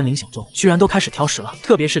婉瑜跟林小周居然都开始挑食了，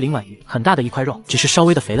特别是林婉瑜，很大的一块肉，只是稍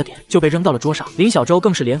微的肥了点，就被扔到了桌上。林小周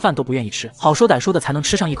更是连饭都不愿意吃，好说歹说的才能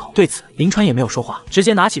吃上一口。对此，林川也没有说话，直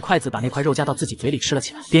接拿起筷子把那块肉夹到自己嘴里吃了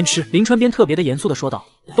起来。边吃，林川边特别的严肃的说道：“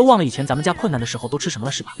都忘了以前咱们家困难的时候都吃什么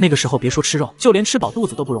了是吧？那个时候别说吃肉，就连吃饱肚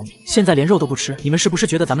子都不容易，现在连肉都不吃，你们是不是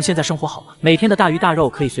觉得咱们现在生活好了？每天的大鱼大肉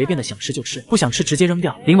可以随便的想吃就吃，不想吃直接扔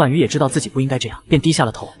掉。”林婉瑜也知道自己不应该这样，便低下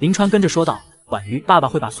了头。林川跟着说道：“婉瑜，爸爸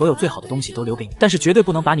会把所有最好的东西都留给你，但是绝对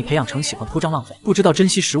不能把你培养成喜欢铺张浪费、不知道珍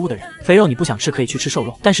惜食物的人。肥肉你不想吃可以去吃瘦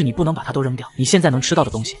肉，但是你不能把它都扔掉。你现在能吃到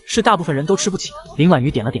的东西是大部分人都吃不起的。”林婉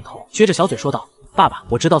瑜点了点头，撅着小嘴说道：“爸爸，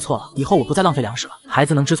我知道错了，以后我不再浪费粮食了。孩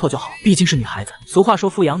子能知错就好，毕竟是女孩子。俗话说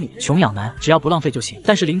富养女，穷养男，只要不浪费就行。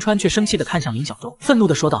但是林川却生气地看向林小周，愤怒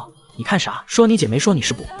地说道：你看啥？说你姐没说你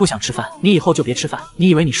是不想吃饭，你以后就别吃饭。你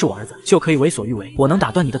以为你是我儿子就可以为所欲为？我能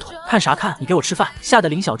打断你的腿？看啥看？你给我吃饭！吓得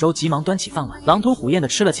林小周急忙端起饭碗，狼吞虎咽地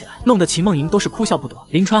吃了起来，弄得秦梦莹都是哭笑不得。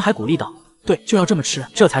林川还鼓励道：对，就要这么吃，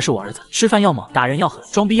这才是我儿子。吃饭要猛，打人要狠，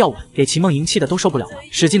装逼要稳，给秦梦莹气得都受不了了，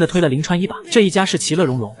使劲地推了林川一把。这一家是其乐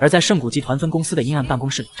融融。而在盛谷集团分公司的阴暗办公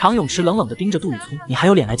室里，常永池冷冷地盯着杜宇聪：你还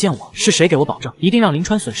有脸来见我？是谁给我保证一定让林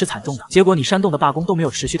川损失惨重的？结果你煽动的罢工都没有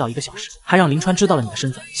持续到1个小时，还让林川知道了你的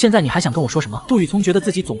身份。现在你还想跟我说什么？杜宇聪觉得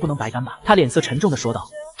自己总不能白干吧？他脸色沉重地说道：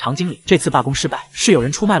常经理，这次罢工失败是有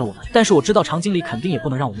人出卖了我们，但是我知道常经理肯定也不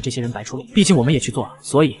能让我们这些人白出力，毕竟我们也去做了，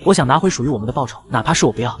所以我想拿回属于我们的报酬，哪怕是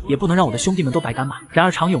我不要，也不能让我的兄弟们都白干吧。然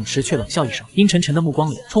而常永池却冷笑一声，阴沉沉的目光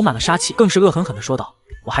里充满了杀气，更是恶狠狠地说道：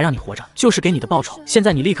我还让你活着，就是给你的报酬。现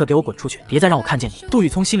在你立刻给我滚出去，别再让我看见你！杜宇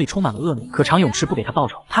聪心里充满了恶怒，可常永池不给他报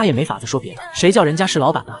酬，他也没法子说别的。谁叫人家是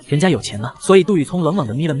老板呢？人家有钱呢。所以杜宇聪冷冷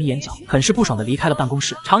地眯了眯眼角，很是不爽地离开了办公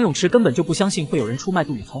室。常永池根本就不相信会有人出卖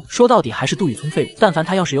杜宇聪，说到底还是杜宇聪废物。但凡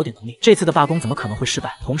他要是有点能力，这次的罢工怎么可能会失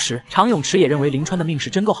败？同时，常永池也认为林川的命是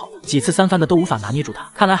真够好的，几次三番的都无法拿捏住他，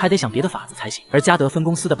看来还得想别的法子才行。而嘉德分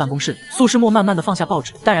公司的办公室里，苏诗墨慢慢地放下报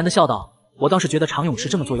纸，淡然地笑道：我倒是觉得常永池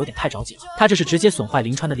这么做有点太着急了，他这是直接损坏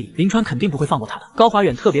林川的利益，林川肯定不会放过他的。高华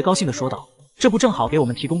远特别高兴地说道：这不正好给我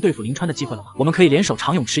们提供对付林川的机会了吗？我们可以联手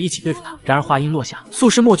常永池一起对付他。然而话音落下，苏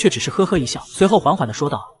诗墨却只是呵呵一笑，随后缓缓地说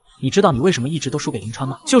道：你知道你为什么一直都输给林川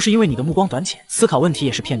吗？就是因为你的目光短浅，思考问题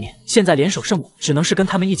也是片面。现在联手胜我，只能是跟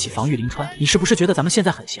他们一起防御林川。你是不是觉得咱们现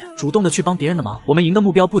在很闲，主动的去帮别人的忙？我们赢的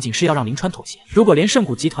目标不仅是要让林川妥协，如果连盛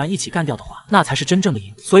谷集团一起干掉的话，那才是真正的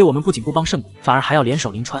赢。所以我们不仅不帮盛谷，反而还要联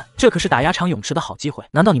手林川，这可是打压常永池的好机会。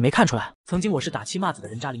难道你没看出来？曾经我是打妻骂子的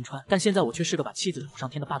人渣林川，但现在我却是个把妻子捧上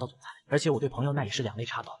天的霸道总裁。而且我对朋友那也是两肋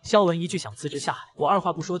插刀。肖文一句想辞职下海，我二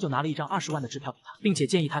话不说就拿了一张20万的支票给他，并且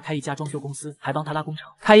建议他开一家装修公司，还帮他拉工程。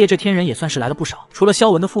开业这天人也算是来了不少，除了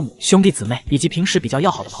肖文的父母、兄弟姊妹以及平时比较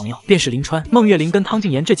要好的朋友，便是林川、孟月玲跟汤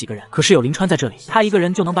静言这几个人。可是有林川在这里，他一个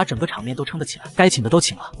人就能把整个场面都撑得起来，该请的都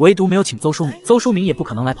请了，唯独没有请邹淑敏。邹淑敏也不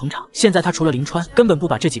可能来捧场。现在他除了林川，根本不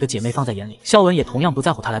把这几个姐妹放在眼里。肖文也同样不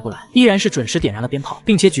在乎他来不来，依然是准时点燃了鞭炮，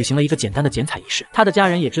并且举行了一个简单的剪彩仪式。他的家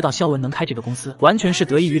人也知道肖文能开这个公司，完全是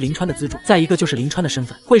得益于林川的资助。再一个就是林川的身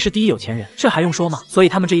份，会是第一有钱人，这还用说吗？所以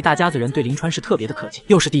他们这一大家子人对林川是特别的客气，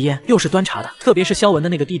又是递烟又是端茶的。特别是肖文的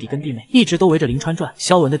那个弟弟跟弟妹，一直都围着林川转。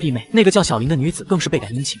肖文的弟妹那个叫小林的女子更是倍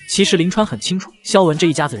感殷勤。其实林川很清楚，肖文这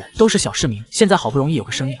一家子人都是小市民，现在好不容易有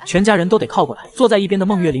个生意，全家人都得靠过来。坐在一边的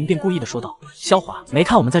孟月玲便故意的说道：肖华，没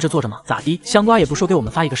看我们在这坐着吗？咋的？香瓜也不说给我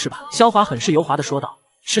们发一个是吧？肖华很是油滑的说道：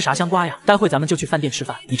吃啥香瓜呀？待会咱们就去饭店吃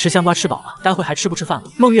饭，你吃香瓜吃饱了，待会还吃不吃饭了？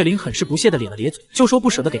孟月玲很是不屑的咧了咧嘴，就说不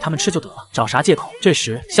舍得给他们吃就得了，找啥借口？这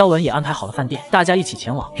时肖文也安排好了饭店，大家一起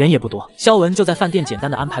前往，人也不多。肖文就在饭店简单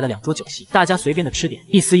的安排了2桌酒席，大家随便的吃点，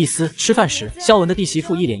一丝一丝。吃饭时，肖文的弟媳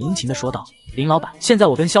妇一脸殷勤的说道：林老板，现在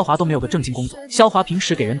我跟肖华都没有个正经工作，肖华平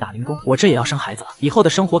时给人打零工，我这也要生孩子了，以后的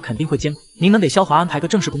生活肯定会艰苦，您能给肖华安排个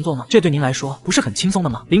正式工作吗？这对您来说不是很轻松的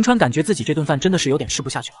吗？林川感觉自己这顿饭真的是有点吃不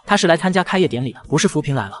下去了，他是来参加开业典礼的，不是扶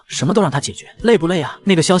贫来了，什么都让他解决，累不累啊？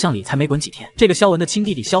那个肖像礼才没滚几天，这个肖文的亲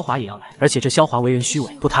弟弟肖华也要来，而且这肖华为人虚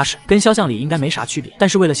伪不踏实，跟肖像礼应该没啥区别。但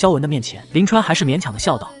是为了肖文的面前，林川还是勉强的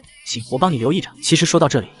笑道：行，我帮你留意着。其实说到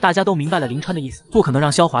这里，大家都明白了林川的意思，不可能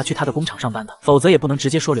让肖华去他的工厂上班的，否则也不能直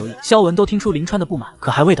接说留意。肖文都听出林川的不满，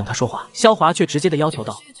可还未等他说话，肖华却直接的要求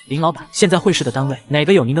道：林老板，现在会市的单位哪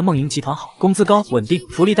个有您的梦莹集团好？工资高、稳定，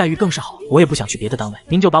福利待遇更是好。我也不想去别的单位，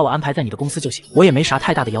您就把我安排在你的公司就行，我也没啥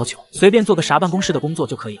太大的要求，随便做个啥办公室的工作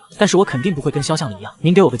就可以了。但是我肯定不会跟肖像礼一样，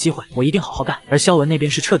您给我个机会，我一定好好干。而肖文那边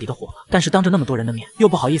是彻底的火了，但是当着那么多人的面，又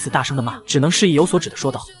不好意思大声的骂，只能示意有所指的说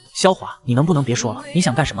道：肖华，你能不能别说了？你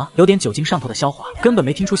想干什么？有点酒精上头的肖华根本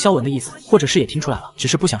没听出肖文的意思，或者是也听出来了，只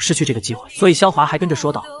是不想失去这个机会。所以肖华还跟着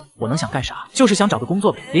说道：我能想干啥？就是想找个工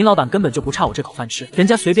作呗。林老板根本就不差我这口饭吃，人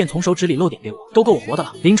家随便从手指里漏点给我，都够我活的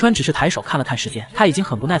了。林川只是抬手看了看时间，他已经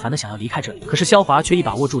很不耐烦的想要离开这里，可是肖华却一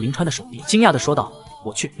把握住林川的手臂，惊讶的说道：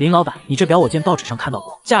我去，林老板，你这表我见报纸上看到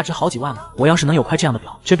过，价值好几万呢。我要是能有块这样的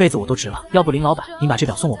表，这辈子我都值了。要不林老板，您把这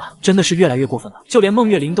表送我吧。真的是越来越过分了。就连孟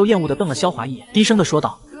月玲都厌恶的瞪了肖华一眼，低声的说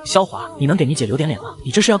道：肖华，你能给你姐留点脸吗？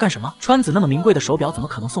你这是要干什么？川子那么名贵的手表怎么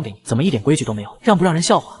可能送给你？怎么一点规矩都没有？让不让人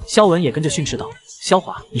笑话？肖文也跟着训斥道：肖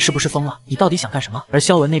华，你是不是疯了？你到底想干什么？而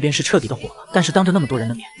肖文那边是彻底的火了，但是当着那么多人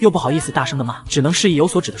的面，又不好意思大声的骂，只能示意有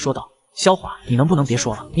所指的说道：肖华，你能不能别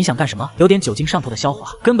说了？你想干什么？有点酒精上头的肖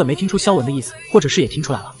华根本没听出肖文的意思，或者是也听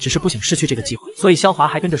出来了，只是不想失去这个机会。所以肖华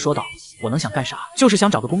还跟着说道：我能想干啥？就是想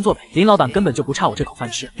找个工作呗。林老板根本就不差我这口饭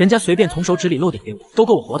吃，人家随便从手指里漏点给我，都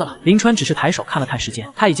够我活的了。林川只是抬手看了看时间，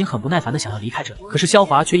他已经很不耐烦的想要离开这里，可是萧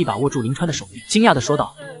华却一把握住林川的手臂，惊讶的说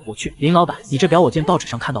道：“我去，林老板，你这表我见报纸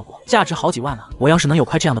上看到过，价值好几万呢。我要是能有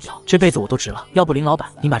块这样的表，这辈子我都值了。要不林老板，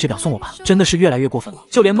您把这表送我吧。”真的是越来越过分了，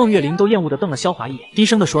就连孟月玲都厌恶的瞪了萧华一眼，低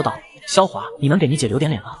声的说道：“萧华，你能给你姐留点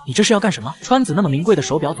脸吗？你这是要干什么？川子那么名贵的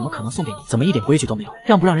手表，怎么可能送给你？怎么一点规矩都没有？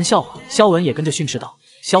让不让人笑话？”萧文也跟着训斥道：“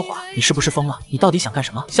萧华，你是不是疯了？你到底想干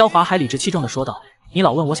什么？”萧华还理直气壮的说道：“你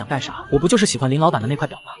老问我想干啥，我不就是喜欢林老板的那块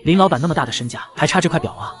表吗？林老板那么大的身价，还差这块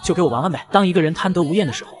表吗？就给我玩玩呗。”当一个人贪得无厌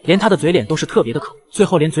的时候，连他的嘴脸都是特别的可恶，最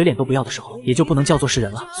后连嘴脸都不要的时候，也就不能叫做是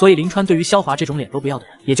人了。所以林川对于萧华这种脸都不要的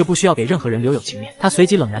人，也就不需要给任何人留有情面。他随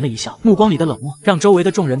即冷然的一笑，目光里的冷漠让周围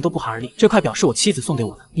的众人都不寒而栗。这块表是我妻子送给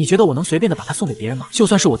我的，你觉得我能随便的把它送给别人吗？就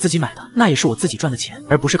算是我自己买的，那也是我自己赚的钱，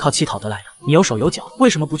而不是靠乞讨得来的。你有手有脚，为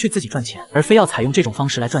什么不去自己赚钱，而非要采用这种方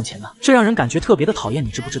式来赚钱呢？这让人感觉特别的讨厌，你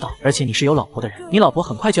知不知道？而且你是有老婆的人，你老婆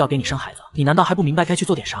很快就要给你生孩子，你难道还不明白该去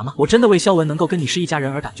做点啥吗？我真的为萧文能够跟你是一家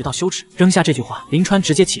人而感觉到羞耻。扔下这句话，林川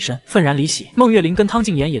直接起身，愤然离席。孟月玲跟汤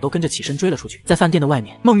静言也都跟着起身追了出去。在饭店的外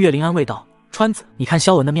面，孟月玲安慰道：“川子，你看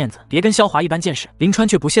萧文的面子，别跟萧华一般见识。”林川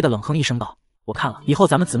却不屑的冷哼一声道：“我看了，以后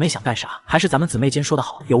咱们姊妹想干啥，还是咱们姊妹间说得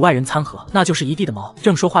好，有外人掺和，那就是一地的毛。”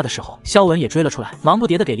正说话的时候，萧文也追了出来，忙不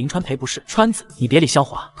迭的给林川赔不是。川子，你别理萧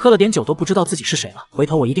华，喝了点酒都不知道自己是谁了，回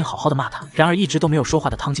头我一定好好的骂他。然而一直都没有说话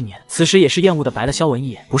的汤静言，此时也是厌恶的白了萧文一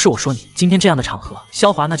眼。不是我说你，今天这样的场合，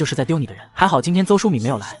萧华那就是在丢你的人。还好今天邹淑敏没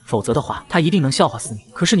有来，否则的话，他一定能笑话死你。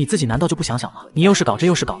可是你自己难道就不想想吗？你又是搞这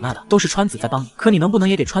又是搞那的，都是川子在帮你，可你能不能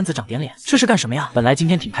也给川子长点脸？这是干什么呀？本来今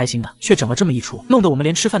天挺开心的，却整了这么一出，弄得我们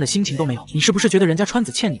连吃饭的心情都没有。你是不是觉得人家川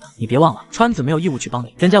子欠你的？你别忘了，川子没有义务去帮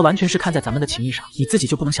你，人家完全是看在咱们的情谊上，你自己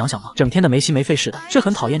就不能想想吗？整天的没心没肺似的，这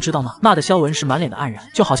很讨厌，知道吗？骂的萧文是满脸的黯然，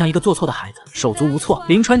就好像一个做错的孩子，手足无措。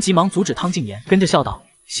林川急忙阻止汤静言，跟着笑道：“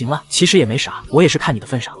行了，其实也没啥，我也是看你的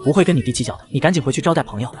份上，不会跟你弟计较的。你赶紧回去招待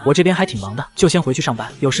朋友，我这边还挺忙的，就先回去上班。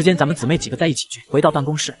有时间咱们姊妹几个在一起聚。”回到办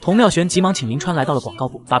公室，童妙璇急忙请林川来到了广告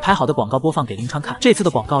部，把拍好的广告播放给林川看。这次的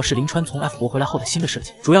广告是林川从 F 国回来后的新的设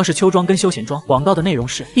计，主要是秋装跟休闲装。广告的内容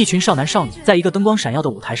是一群少男少女在一个灯光闪耀的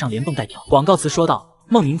舞台上连蹦带跳。广告词说道：“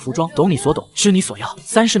梦莹服装，懂你所懂，知你所要。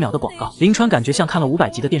”30秒的广告，林川感觉像看了500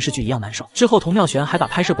集的电视剧一样难受。之后，童妙璇还把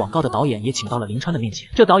拍摄广告的导演也请到了林川的面前。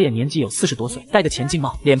这导演年纪有40多岁，戴个前镜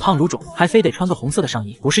帽，脸胖如肿，还非得穿个红色的上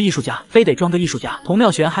衣，不是艺术家，非得装个艺术家。童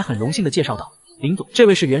妙璇还很荣幸的介绍道：“林总，这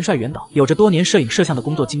位是元帅袁导，有着多年摄影摄像的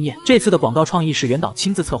工作经验。这次的广告创意是袁导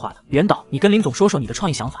亲自策划的。袁导，你跟林总说说你的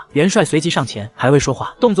创意想法。”元帅随即上前，还未说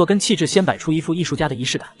话，动作跟气质先摆出一副艺术家的仪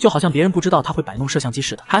式感，就好像别人不知道他会摆弄摄像机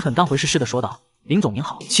似的，还很当回事似的说道：“林总您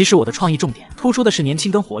好，其实我的创意重点突出的是年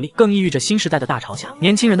轻跟活力，更意喻着新时代的大潮下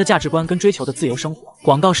年轻人的价值观跟追求的自由生活。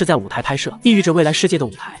广告是在舞台拍摄，意喻着未来世界的舞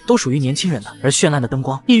台都属于年轻人的，而绚烂的灯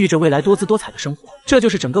光意喻着未来多姿多彩的生活，这就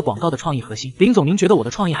是整个广告的创意核心。林总，您觉得我的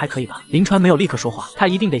创意还可以吧？”林川没有立刻说话，他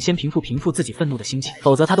一定得先平复自己愤怒的心情，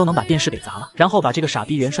否则他都能把电视给砸了，然后把这个傻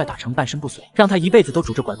逼元帅打成半身不遂，让他一辈子都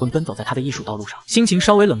拄着拐棍奔走在他的艺术道路上。心情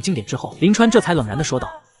稍微冷静点之后，林川这才冷然的说道：“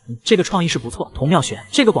这个创意是不错，童妙璇，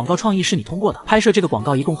这个广告创意是你通过的，拍摄这个广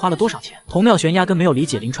告一共花了多少钱？”童妙璇压根没有理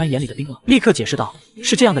解林川眼里的冰冷，立刻解释道：“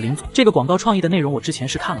是这样的，林总，这个广告创意的内容我之前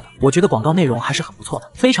是看了的，我觉得广告内容还是很不错的，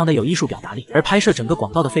非常的有艺术表达力，而拍摄整个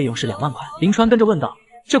广告的费用是2万块。”林川跟着问道：“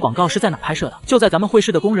这广告是在哪拍摄的？”“就在咱们会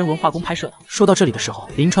市的工人文化宫拍摄的。”说到这里的时候，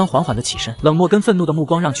林川缓缓的起身，冷漠跟愤怒的目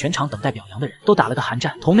光让全场等待表扬的人都打了个寒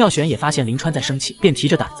战。童妙璇也发现林川在生气，便提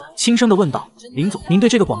着胆子轻声的问道：“林总，您对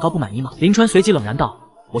这个广告不满意吗？”林川随即冷然道：“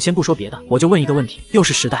我先不说别的，我就问一个问题，又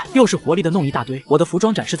是时代又是活力的弄一大堆，我的服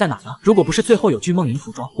装展示在哪呢？如果不是最后有句梦莹服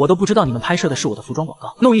装，我都不知道你们拍摄的是我的服装广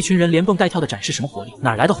告。弄一群人连蹦带跳的展示什么活力？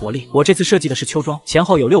哪来的活力？我这次设计的是秋装，前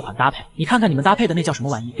后有6款搭配，你看看你们搭配的那叫什么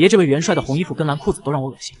玩意？别这位元帅的红衣服跟蓝裤子都让我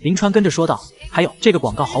恶心。”林川跟着说道：“还有这个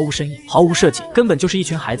广告毫无深意，毫无设计，根本就是一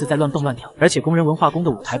群孩子在乱蹦乱跳，而且工人文化宫的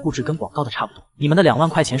舞台布置跟广告的差不多。你们的2万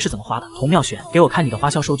块钱是怎么花的？童妙璇，给我看你的花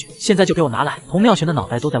销收据，现在就给我拿来！”童妙璇的脑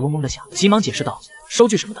袋都在嗡嗡的响，急忙解释道：“收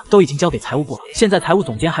据什么的都已经交给财务部了，现在财务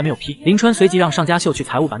总监还没有批。”林川随即让上佳秀去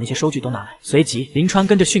财务把那些收据都拿来。随即林川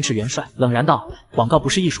跟着训斥元帅，冷然道：“广告不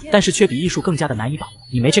是艺术，但是却比艺术更加的难以把握。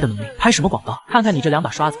你没这个能力，拍什么广告？看看你这2把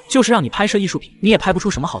刷子，就是让你拍摄艺术品，你也拍不出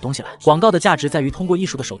什么好东西来。广告的价值在于通过艺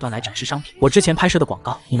术的手段来展示商品。我之前拍摄的广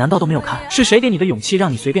告，你难道都没有看？是谁给你的勇气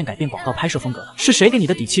让你随便改变广告拍摄风格的？是谁给你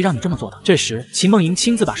的底气让你这么做的？”这时秦梦莹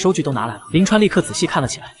亲自把收据都拿来了，林川立刻仔细看了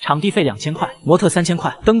起来。场地费2000块，模特3000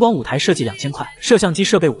块，灯光舞台设计2000块，摄像机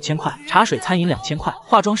设备5000块，茶水餐饮2000块，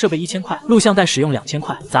化妆设备1000块，录像带使用2000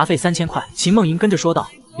块，杂费3000块。秦梦莹跟着说道：“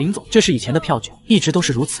林总，这是以前的票据，一直都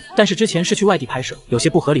是如此。但是之前是去外地拍摄，有些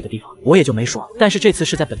不合理的地方，我也就没说。但是这次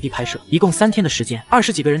是在本地拍摄，一共3天的时间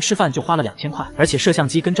，20几个人吃饭就花了2000块，而且摄像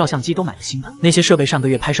机跟照相机都买了新的，那些设备上个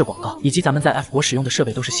月拍摄广告以及咱们在 F 国使用的设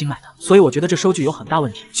备都是新买的，所以我觉得这收据有很大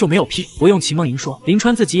问题，就没有批。不用秦梦莹说，林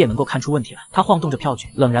川自己也能够看出问题来，他晃动着票据，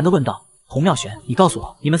冷然地问道。童妙璇，你告诉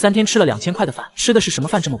我，你们3天吃了2000块的饭，吃的是什么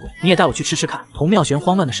饭这么贵？你也带我去吃吃看。童妙璇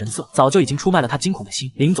慌乱的神色早就已经出卖了他惊恐的心。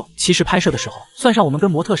林总，其实拍摄的时候，算上我们跟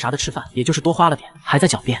模特啥的吃饭，也就是多花了点，还在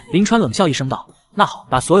狡辩。林川冷笑一声道。那好，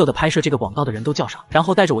把所有的拍摄这个广告的人都叫上，然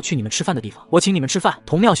后带着我去你们吃饭的地方，我请你们吃饭。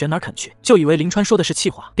童妙璇哪肯去，就以为林川说的是气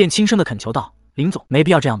话，便轻声的恳求道。林总，没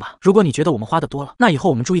必要这样吧？如果你觉得我们花的多了，那以后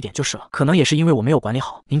我们注意点就是了。可能也是因为我没有管理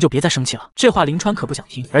好，您就别再生气了。这话林川可不想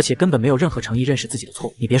听，而且根本没有任何诚意认识自己的错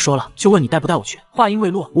误。你别说了，就问你带不带我去？话音未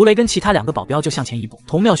落，吴雷跟其他2个保镖就向前一步。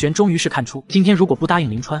童妙璇终于是看出，今天如果不答应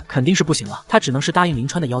林川，肯定是不行了。他只能是答应林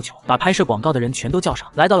川的要求，把拍摄广告的人全都叫上，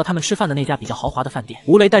来到了他们吃饭的那家比较豪华的饭店。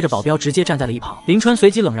吴雷带着保镖直接站在了一旁，林川随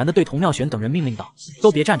即冷然地对童妙璇等人命令道：“都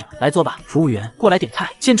别站着，来坐吧。服务员，过来点菜。”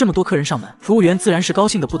见这么多客人上门，服务员自然是高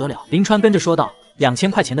兴得不得了。林川跟着说道。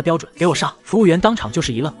2000块钱的标准，给我上！服务员当场就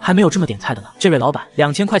是一愣，还没有这么点菜的呢。这位老板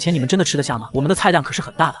，2000块钱你们真的吃得下吗？我们的菜量可是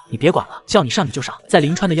很大的，你别管了，叫你上你就上。在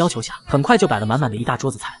林川的要求下，很快就摆了满满的一大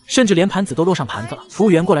桌子菜，甚至连盘子都落上盘子了。服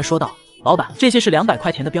务员过来说道。老板，这些是200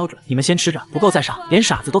块钱的标准，你们先吃着，不够再上。连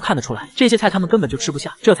傻子都看得出来，这些菜他们根本就吃不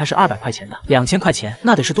下，这才是200块钱的，2000块钱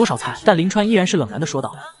那得是多少菜？但林川依然是冷然的说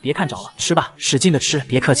道：“别看着了，吃吧，使劲的吃，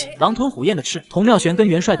别客气，狼吞虎咽的吃。”童妙璇跟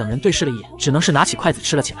元帅等人对视了一眼，只能是拿起筷子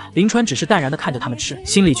吃了起来。林川只是淡然的看着他们吃，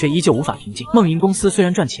心里却依旧无法平静。梦莹公司虽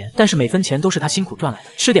然赚钱，但是每分钱都是他辛苦赚来的，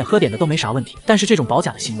吃点喝点的都没啥问题，但是这种保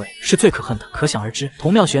假的行为是最可恨的。可想而知，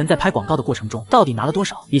童妙璇在拍广告的过程中到底拿了多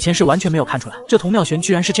少，以前是完全没有看出来。这童妙璇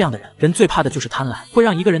居然是这样的人，人最怕的就是贪婪。会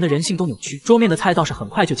让一个人的人性都扭曲。桌面的菜倒是很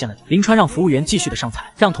快就见了底。林川让服务员继续的上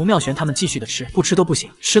菜，让童妙璇他们继续的吃，不吃都不行，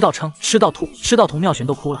吃到撑，吃到吐，吃到童妙璇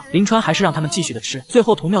都哭了。林川还是让他们继续的吃，最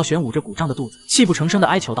后童妙璇捂着鼓胀的肚子，泣不成声的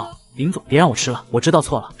哀求道：“林总，别让我吃了，我知道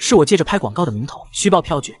错了，是我借着拍广告的名头虚报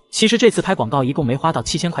票据。其实这次拍广告一共没花到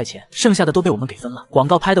7000块钱，剩下的都被我们给分了。广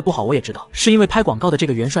告拍的不好我也知道，是因为拍广告的这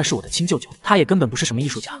个元帅是我的亲舅舅，他也根本不是什么艺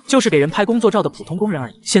术家，就是给人拍工作照的普通工人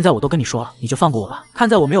而已。现在我都跟你说了，你就放过我吧。看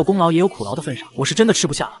在我没有功劳也有苦劳的份上，我是真的吃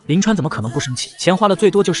不下了。”林川怎么可能不生气？钱花了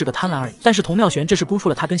最多就是个贪婪而已。但是童妙璇这是辜负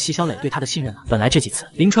了他跟席小磊对他的信任啊！本来这几次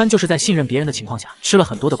林川就是在信任别人的情况下吃了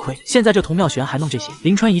很多的亏，现在这童妙璇还弄这些，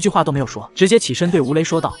林川一句话都没有说，直接起身对吴雷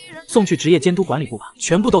说道：“送去职业监督管理部吧，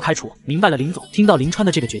全部都开除。”明白了，林总。听到林川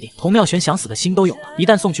的这个决定，童妙璇想死的心都有了。一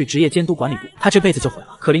旦送去职业监督管理部，他这辈子就毁了。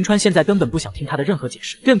可林川现在根本不想听他的任何解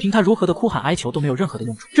释，任凭他如何的哭喊哀求都没有任何的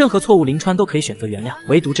用处。任何错误林川都可以选择原谅，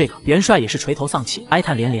唯独这个元帅也是垂头丧气，哀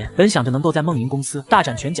叹连连。本想着能够在梦莹公司大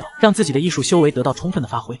展拳脚，让自己的艺术修为得到充分的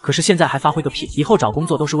发挥，可是现在还发挥个屁，以后找工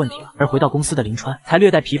作都是问题了。而回到公司的林川才略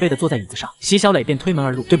带疲惫的坐在椅子上，席小磊便推门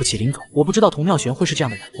而入：“对不起林总，我不知道童妙璇会是这样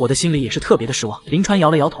的人，我的心里也是特别的失望。”林川摇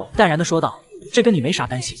了摇头，淡然的说道：“这跟你没啥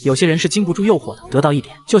干系，有些人是经不住诱惑的，得到一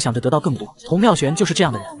点就想着得到更多。童妙璇就是这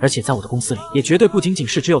样的人，而且在我的公司里，也绝对不仅仅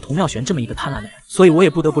是只有童妙璇这么一个贪婪的人，所以我也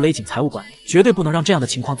不得不勒紧财务管理，绝对不能让这样的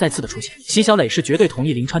情况再次的出现。”席小磊是绝对同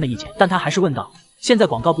意林川的意见，但他还是问道：“现在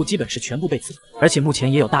广告部基本是全部被辞退，而且目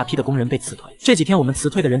前也有大批的工人被辞退。这几天我们辞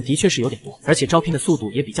退的人的确是有点多，而且招聘的速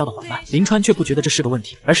度也比较的缓慢。”林川却不觉得这是个问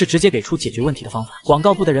题，而是直接给出解决问题的方法。广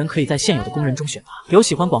告部的人可以在现有的工人中选拔，有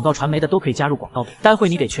喜欢广告传媒的都可以加入广告部。待会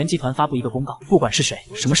你给全集团发布一个公告，不管是谁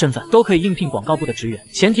什么身份都可以应聘广告部的职员，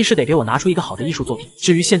前提是得给我拿出一个好的艺术作品。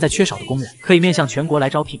至于现在缺少的工人，可以面向全国来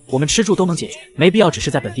招聘，我们吃住都能解决，没必要只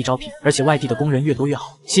是在本地招聘，而且外地的工人越多越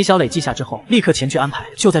好。席小磊记下之后，立刻前去安排。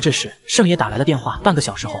就在这时，盛野打来了电话，半个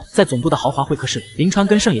小时后，在总部的豪华会客室里，林川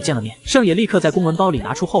跟盛野见了面。盛野立刻在公文包里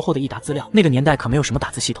拿出厚厚的一沓资料，那个年代可没有什么打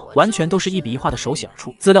字系统，完全都是一笔一画的手写而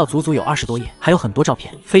出，资料足足有20多页，还有很多照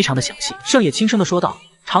片，非常的详细。盛野轻声的说道：“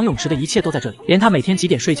常泳池的一切都在这里，连他每天几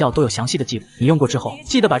点睡觉都有详细的记录。你用过之后，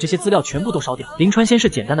记得把这些资料全部都烧掉。”林川先是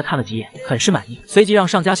简单的看了几眼，很是满意，随即让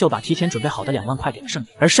上家秀把提前准备好的2万块给了盛野，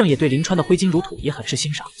而盛野对林川的挥金如土也很是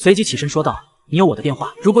欣赏，随即起身说道：“你有我的电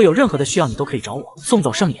话，如果有任何的需要，你都可以找我。”送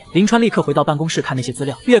走盛野，林川立刻回到办公室看那些资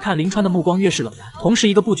料，越看林川的目光越是冷然，同时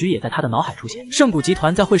一个布局也在他的脑海出现。盛谷集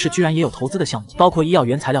团在汇市居然也有投资的项目，包括医药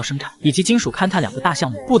原材料生产以及金属勘探2个大项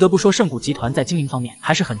目。不得不说，盛谷集团在经营方面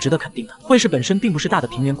还是很值得肯定的。汇市本身并不是大的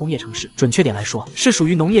平原工业城市，准确点来说，是属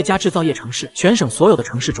于农业加制造业城市。全省所有的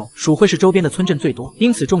城市中，属汇市周边的村镇最多，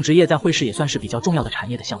因此种植业在汇市也算是比较重要的产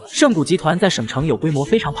业的项目。盛谷集团在省城有规模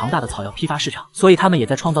非常庞大的草药批发市场，所以他们也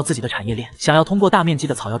在创造自己的产业链，想要通过大面积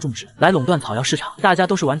的草药种植来垄断草药市场。大家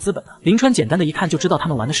都是玩资本的，林川简单的一看就知道他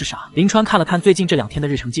们玩的是啥。林川看了看最近这2天的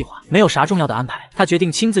日程计划，没有啥重要的安排，他他决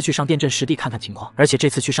定亲自去上电镇实地看看情况，而且这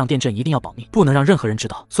次去上电镇一定要保密，不能让任何人知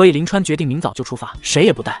道。所以林川决定明早就出发，谁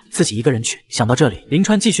也不带，自己一个人去。想到这里，林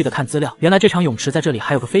川继续的看资料，原来这场泳池在这里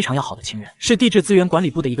还有个非常要好的情人，是地质资源管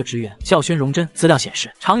理部的一个职员，叫宣荣珍。资料显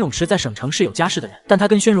示，常泳池在省城是有家室的人，但他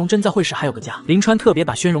跟宣荣珍在会市还有个家。林川特别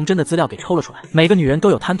把宣荣珍的资料给抽了出来。每个女人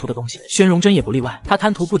都有贪图的东西，宣荣珍也不例外。她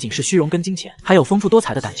贪图不仅是虚荣跟金钱，还有丰富多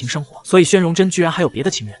彩的感情生活。所以宣荣珍居然还有别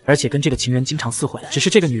的情人，而且跟这个情人经常私会。只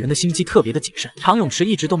是这个女人的心机特别的谨慎，常泳池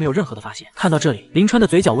一直都没有任何的发现。看到这里，林川的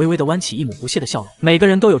嘴角微微的弯起一抹不屑的笑容。每个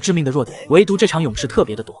人都有致命的弱点，唯独这场泳池特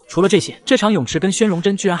别的多。除了这些，这场泳池跟宣荣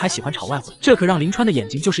珍居然还喜欢炒外汇，这可让林川的眼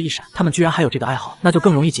睛就是一闪。他们居然还有这个爱好，那就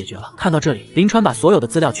更容易解决了。看到这里，林川把所有的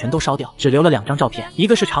资料全都烧掉，只留了2张照片，一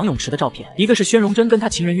个是常泳池的照片，一个是宣荣珍跟他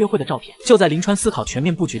情人约会的照片。就在林川思考全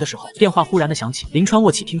面布局的时候，电话忽然的响起，林川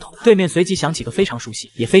握起听筒，对面随即响起个非常熟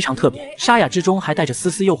悉也非常特别，沙哑之中还带着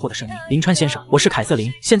丝丝诱惑的声音。林川先生，我是凯瑟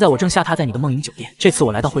琳，现在我正下榻在你的梦影酒店，这次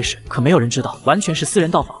我来到会市，可没有人知道，完全是私人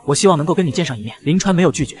到访，我希望能够跟你见上一面。林川没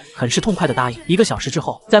有拒绝，很是痛快的答应。1个小时之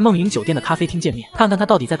后，在梦影酒店的咖啡厅见面，看看他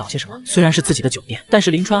到底在搞些什么。虽然是自己的酒店，但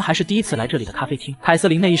是林川还是第一次来这里的咖啡厅。凯瑟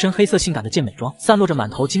琳那一身黑色性感的健美装，散落着满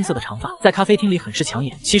头金色的长发，在咖啡厅里很是抢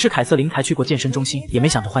眼。其实凯瑟琳才去过健身中心，也没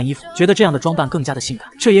想着换衣服，觉得这样的装扮更加的性感，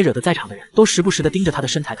这也惹得在场的人都时不时的盯着她的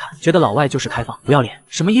身材看，觉得老外就是开放不要脸，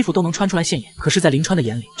什么衣服都能穿出来现眼。可是在林川的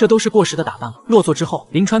眼里，这都是过时的打扮了。落座之后，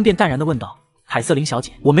林川便淡然的问道，凯瑟琳小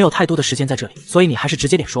姐，我没有太多的时间在这里，所以你还是直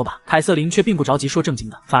接点说吧。凯瑟琳却并不着急说正经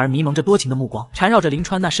的，反而迷蒙着多情的目光，缠绕着林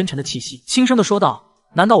川那深沉的气息，轻声的说道，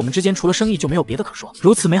难道我们之间除了生意就没有别的可说？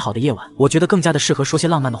如此美好的夜晚，我觉得更加的适合说些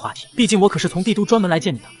浪漫的话题，毕竟我可是从帝都专门来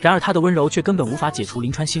见你的。然而她的温柔却根本无法解除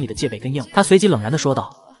林川心里的戒备跟厌恶，他随即冷然的说道，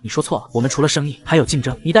你说错了，我们除了生意还有竞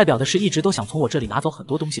争，你代表的是一直都想从我这里拿走很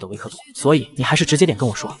多东西的维克多，所以你还是直接点跟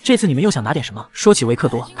我说，这次你们又想拿点什么？说起维克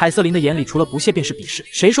多，凯瑟琳的眼里除了不屑便是鄙视，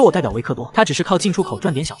谁说我代表维克多？他只是靠进出口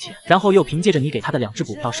赚点小钱，然后又凭借着你给他的2只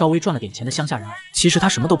股票稍微赚了点钱的乡下人而已。其实他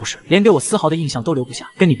什么都不是，连给我丝毫的印象都留不下，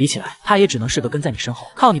跟你比起来，他也只能是个跟在你身后，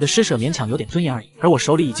靠你的施舍勉强有点尊严而已。而我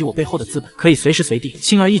手里以及我背后的资本，可以随时随地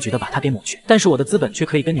轻而易举的把他给抹去，但是我的资本却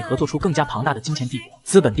可以跟你合作出更加庞大的金钱帝国。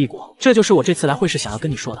资本帝国，这就是我这次来会市想要跟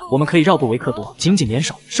你说的，我们可以绕过维克多，紧紧联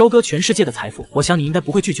手，收割全世界的财富。我想你应该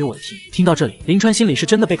不会拒绝我的提议。听到这里，林川心里是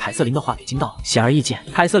真的被凯瑟琳的话给惊到了。显而易见，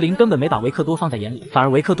凯瑟琳根本没把维克多放在眼里，反而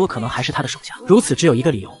维克多可能还是他的手下。如此只有一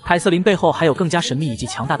个理由，凯瑟琳背后还有更加神秘以及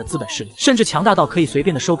强大的资本势力，甚至强大到可以随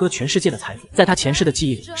便的收割全世界的财富。在他前世的记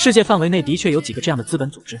忆里，世界范围内的确有几个这样的资本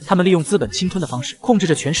组织，他们利用资本侵吞的方式控制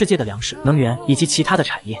着全世界的粮食、能源以及其他的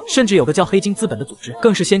产业，甚至有个叫黑金资本的组织，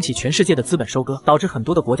更是掀起全世界的资本收割，导致很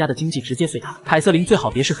多的国家的经济直接碎塌。凯瑟琳最好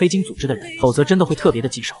别是黑金组织的人，否则真的会特别的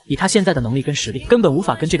棘手。以他现在的能力跟实力，根本无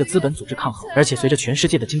法跟这个资本组织抗衡。而且随着全世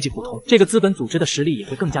界的经济互通，这个资本组织的实力也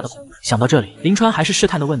会更加的恐怖。想到这里，林川还是试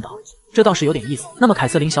探的问道，这倒是有点意思。那么凯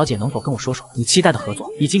瑟琳小姐能否跟我说说你期待的合作，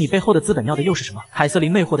以及你背后的资本要的又是什么？凯瑟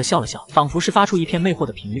琳魅惑的笑了笑，仿佛是发出一片魅惑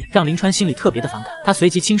的频率，让林川心里特别的反感。他随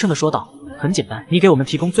即轻声的说道，很简单，你给我们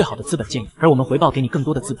提供最好的资本建议，而我们回报给你更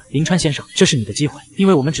多的资本。林川先生，这是你的机会，因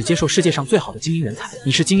为我们只接受世界上最好的精英人才，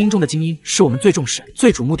你是精英中的精英，是我们最重视、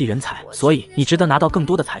最瞩目的人才，所以你值得拿到更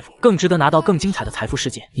多的财富，更值得拿到更精彩的财富世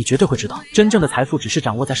界。你绝对会知道，真正的财富只是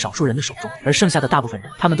掌握在少数人的手中，而剩下的大部分人，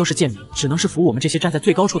他们都是贱民，只能是服务我们这些站在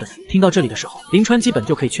最高处的人。听到这里的时候，林川基本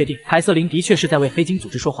就可以确定，凯瑟琳的确是在为黑金组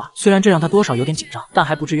织说话。虽然这让他多少有点紧张，但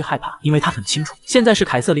还不至于害怕，因为他很清楚，现在是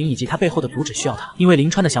凯瑟琳以及他背后的组织需要他。因为林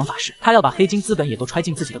川的想法是，他要把黑金资本也都揣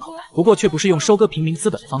进自己的口袋，不过却不是用收割平民资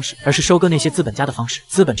本的方式，而是收割那些资本家的方式。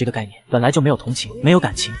资本这个概念本来就没有同情，没有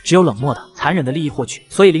感情，只有冷漠的、残忍的利益获取。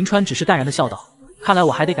所以林川只是淡然的笑道，看来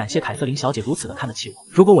我还得感谢凯瑟琳小姐如此的看得起我。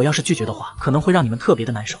如果我要是拒绝的话，可能会让你们特别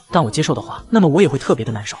的难受，但我接受的话，那么我也会特别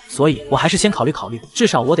的难受。所以我还是先考虑考虑，至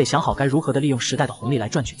少我得想好该如何的利用时代的红利来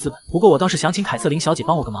赚取资本。不过我倒是想请凯瑟琳小姐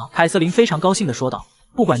帮我个忙。凯瑟琳非常高兴的说道，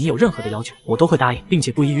不管你有任何的要求，我都会答应，并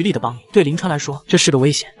且不遗余力的帮你。对林川来说，这是个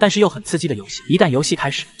危险，但是又很刺激的游戏。一旦游戏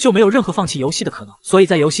开始，就没有任何放弃游戏的可能。所以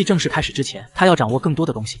在游戏正式开始之前，他要掌握更多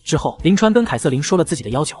的东西。之后，林川跟凯瑟琳说了自己的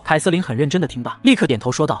要求，凯瑟琳很认真的听罢，立刻点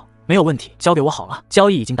头说道，没有问题，交给我好了。交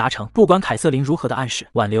易已经达成，不管凯瑟琳如何的暗示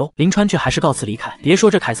挽留，林川却还是告辞离开。别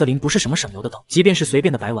说这凯瑟琳不是什么省油的灯，即便是随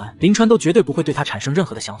便的白玩，林川都绝对不会对她产生任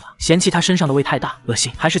何的想法，嫌弃她身上的味太大，恶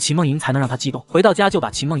心。还是秦梦莹才能让他激动。回到家就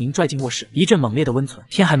把秦梦莹拽进卧室，一阵猛烈的温存。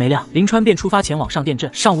天还没亮，林川便出发前往上电镇。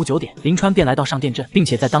上午9点，林川便来到上电镇，并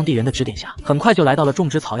且在当地人的指点下，很快就来到了种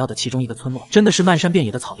植草药的其中一个村落。真的是漫山遍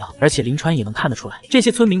野的草药，而且林川也能看得出来，这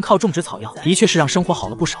些村民靠种植草药的确是让生活好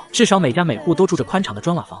了不少。至少每家每户都住着宽敞的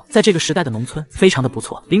砖瓦房，在这个时代的农村非常的不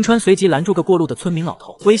错。林川随即拦住个过路的村民老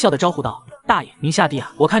头，微笑的招呼道：“大爷，您下地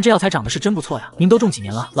啊！我看这药材长得是真不错呀，您都种几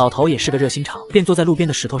年了？”老头也是个热心肠，便坐在路边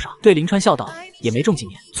的石头上，对林川笑道：“也没种几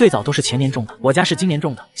年，最早都是前年种的，我家是今年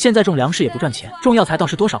种的。现在种粮食也不赚钱，种药材倒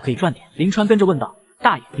是多少可以赚点。”林川跟着问道：“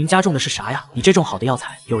大爷，您家种的是啥呀？你这种好的药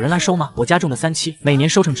材，有人来收吗？我家种的3期，每年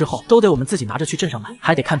收成之后都得我们自己拿着去镇上卖，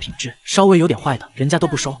还得看品质，稍微有点坏的，人家都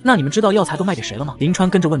不收。那你们知道药材都卖给谁了吗？”林川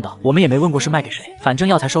跟着问道。“我们也没问过是卖给谁，反正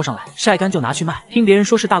药材收上来，晒干就拿去卖。听别人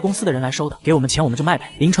说是大公司的人来收的，给我们钱我们就卖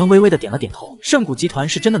呗。”林川微微的点了点头。盛谷集团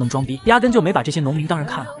是真的能装逼，压根就没把这些农民当人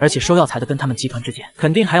看了，而且收药材的跟他们集团之间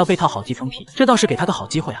肯定还要被套好几层皮，这倒是给他个好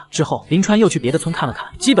机会啊。之后林川又去别的村看了看，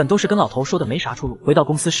基本都是跟老头说的没啥出入。回到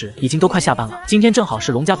公司时已经都快下班了，今天正好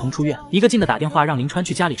是龙家鹏出院，一个劲的打电话让林川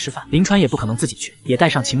去家里吃饭。林川也不可能自己去，也带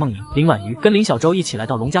上秦梦莹、林婉瑜跟林小周一起来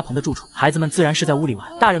到龙家鹏的住处。孩子们自然是在屋里玩，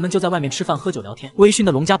大人们就在外面吃饭喝酒聊天。微醺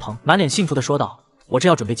的龙家鹏满脸幸福的说道：“我这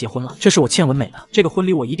要准备结婚了，这是我倩文美的，这个婚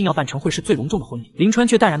礼我一定要办成会是最隆重的婚礼。”林川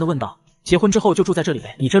却淡然的问道：“结婚之后就住在这里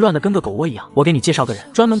呗？你这乱的跟个狗窝一样，我给你介绍个人，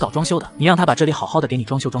专门搞装修的，你让他把这里好好的给你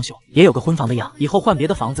装修装修，也有个婚房的样，以后换别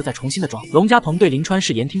的房子再重新的装。”龙家鹏对林川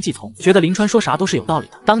是言听计从，觉得林川说啥都是有道理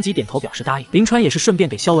的，当即点头表示答应。林川也是顺便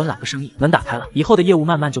给肖文揽个生意，门打开了，以后的业务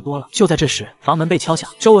慢慢就多了。就在这时，房门被敲响，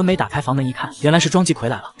周文梅打开房门一看，原来是庄继奎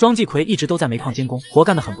来了。庄继奎一直都在煤矿监工，活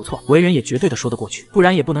干得很不错，为人也绝对的说得过去，不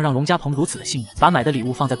然也不能让龙家鹏如此的信任。把买的礼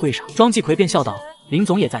物放在柜上，庄继奎便笑道：“林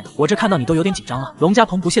总也在呢，我这看到你都有点紧张了。”龙家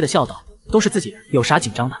鹏不屑的笑道：“都是自己人，有啥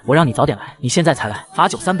紧张的？我让你早点来，你现在才来，罚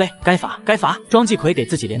酒3杯，该罚该罚。”庄继奎给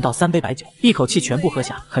自己连倒3杯白酒，一口气全部喝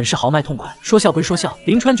下，很是豪迈痛快。说笑归说笑，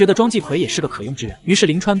林川觉得庄继奎也是个可用之人，于是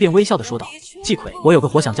林川便微笑的说道：“继奎，我有个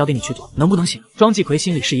活想交给你去做，能不能行？”庄继奎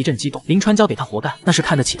心里是一阵激动，林川交给他活干，那是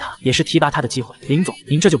看得起他，也是提拔他的机会。林总，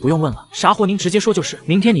您这就不用问了，啥活您直接说就是。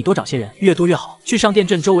明天你多找些人，越多越好，去上店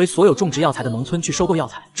镇周围所有种植药材的农村去收购药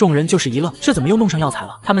材。众人就是一愣，这怎么又弄上药材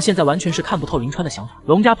了？他们现在完全是看不透林川的想法。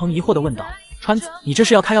龙家鹏疑惑的问道：“川子，你这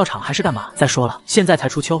是要开药厂还是干嘛？再说了，现在才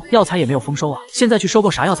初秋，药材也没有丰收啊，现在去收购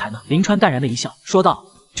啥药材呢？”林川淡然的一笑，说道：“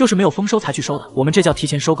就是没有丰收才去收的，我们这叫提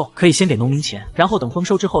前收购，可以先给农民钱，然后等丰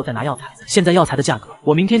收之后再拿药材。现在药材的价格，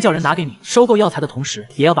我明天叫人拿给你。收购药材的同时，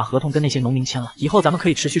也要把合同跟那些农民签了，以后咱们可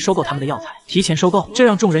以持续收购他们的药材。提前收购，这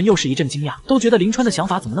让众人又是一阵惊讶，都觉得林川的想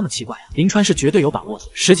法怎么那么奇怪啊？林川是绝对有把握的。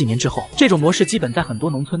10几年之后，这种模式基本在很多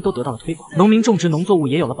农村都得到了推广，农民种植农作物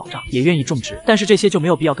也有了保障，也愿意种植。但是这些就没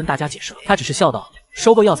有必要跟大家解释了。他只是笑道：“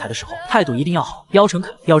收购药材的时候，态度一定要好，要诚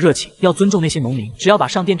恳，要热情，要尊重那些农民。只要把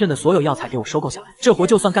上店镇的所有药材给我收购下来，这活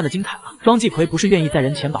就算干得精彩了。”庄继奎不是愿意在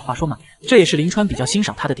人前把话说满，这也是林川比较欣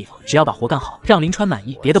赏他的地方。只要把活干好，让林川满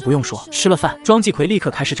意，别的不用说。吃了饭，庄继奎立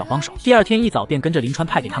刻开始找帮手。第2天一早便跟着林川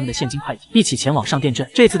派给他们的现金会计一起前往上店镇。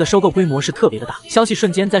这次的收购规模是特别的大，消息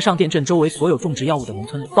瞬间在上店镇周围所有种植药物的农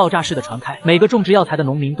村里爆炸式的传开。每个种植药材的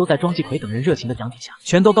农民都在庄继奎等人热情的讲解下，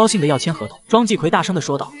全都高兴的要签合同。庄继奎大声的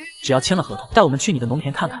说道：“只要签了合同，带我们去你的农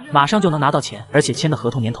田看看，马上就能拿到钱，而且签的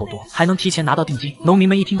合同年头多，还能提前拿到定金。”农民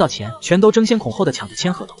们一听到钱，全都争先恐后的抢着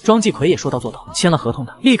签合同。庄继奎也说到做到，签了合同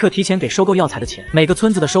的立刻提前给收购药材的钱。每个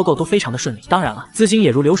村子的收购都非常的顺利，当然了，资金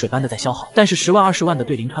也如流水般的在消耗，但是10万20万的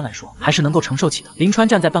对林川来说还是能够承受起的。林川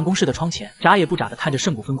站在办公室的窗前，眨也不眨的看着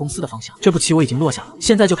盛谷分公司的方向。这步棋我已经落下了，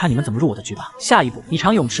现在就看你们怎么入我的局吧。下一步，你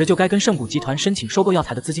常永池就该跟盛谷集团申请收购药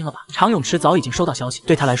材的资金了吧？常永池早已经收到消息，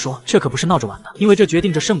对他来说这可不是闹着玩的，因为这决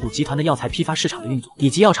定着盛谷集团的药材批发市场的运作以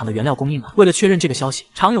及药厂的原料供应了。为了确认这个消息，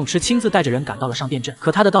常永池亲自带着人赶到了上店镇，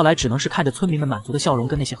可他的到来只能是看着村民们满足的笑容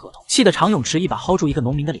跟那些合同，气得常永池一把薅住一个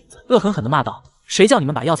农民的领子，恶狠狠地骂道：“谁叫你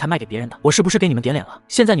们把药材卖给别人的？我是不是给你们点脸了？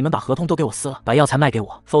现在你们把合同都给我撕了，把药材卖给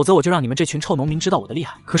我，否则我就让你们这群臭农民知道我的厉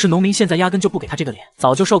害。”可是农民现在压根就不给他这个脸，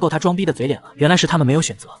早就受够他装逼的嘴脸了。原来是他们没有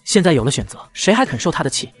选择，现在有了选择，谁还肯受他的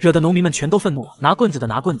气？惹得农民们全都愤怒了，拿棍子的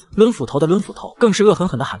拿棍子，抡斧头的抡斧头，更是恶狠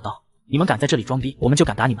狠地喊道：“你们敢在这里装逼，我们就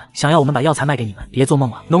敢打你们！想要我们把药材卖给你们，别做梦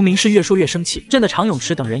了！”农民是越说越生气，震得常永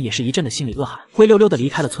池等人也是一阵的心里恶寒，灰溜溜的离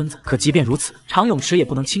开了村子。可即便如此，常永池也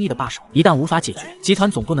不能轻易的罢手，一旦无法解决，集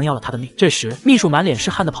团总不能要了他的命。这时，秘书满脸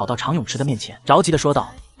是汗的跑到常永池的面前，着急的说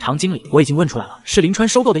道：“常经理，我已经问出来了，是林川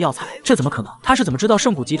收购的药材，这怎么可能？他是怎么知道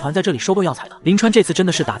盛谷集团在这里收购药材的？”林川这次真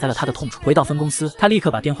的是打在了他的痛处。回到分公司，他立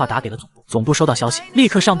刻把电话打给了总部，总部收到消息，立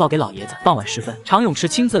刻上报给老爷子。傍晚时分，常永池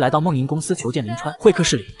亲自来到梦莹公司求见林川。会客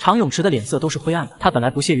室里，常永池的脸色都是灰暗的，他本来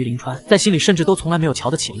不屑于林川，在心里甚至都从来没有瞧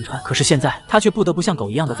得起林川，可是现在他却不得不像狗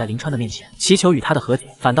一样的在林川的面前祈求与他的和解，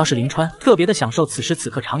反倒是林川特别的享受此时此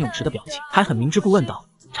刻常永池的表情，还很明知故问道：“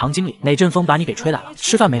常经理，哪阵风把你给吹来了？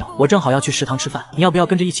吃饭没有？我正好要去食堂吃饭，你要不要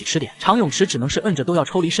跟着一起吃点？”常永池只能是摁着都要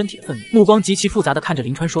抽离身体的愤怒，目光极其复杂的看着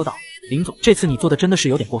林川说道：“林总，这次你做的真的是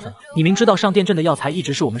有点过分了。你明知道上电镇的药材一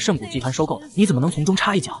直是我们圣谷集团收购的，你怎么能从中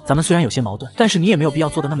插一脚？咱们虽然有些矛盾，但是你也没有必要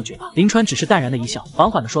做的那么绝吧？林川只是淡然的一笑，缓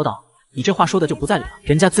缓的说道。你这话说的就不在理了，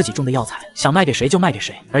人家自己种的药材，想卖给谁就卖给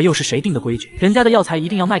谁，而又是谁定的规矩？人家的药材一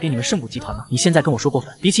定要卖给你们圣谷集团吗？你现在跟我说过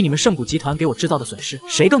分，比起你们圣谷集团给我制造的损失，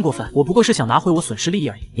谁更过分？我不过是想拿回我损失利益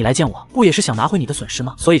而已，你来见我，不也是想拿回你的损失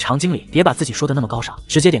吗？所以常经理，别把自己说的那么高尚，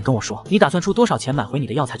直接点跟我说，你打算出多少钱买回你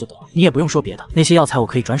的药材就得了。你也不用说别的，那些药材我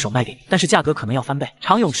可以转手卖给你，但是价格可能要翻倍。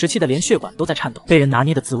常永池气的连血管都在颤抖，被人拿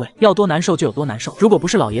捏的滋味要多难受就有多难受。如果不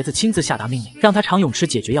是老爷子亲自下达命令，让他常永池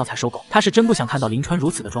解决药材收购，他是真不想看到林川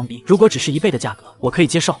如此的装逼。如果只是1倍的价格，我可以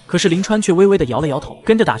接受，可是林川却微微的摇了摇头，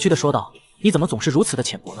跟着打趣的说道：“你怎么总是如此的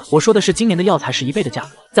浅薄呢？我说的是今年的药材是1倍的价格，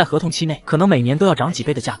在合同期内，可能每年都要涨几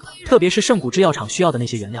倍的价格，特别是圣谷制药厂需要的那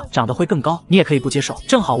些原料，涨得会更高。你也可以不接受，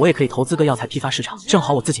正好我也可以投资个药材批发市场，正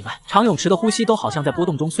好我自己卖。”常永池的呼吸都好像在波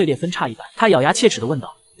动中碎裂分叉一般，他咬牙切齿的问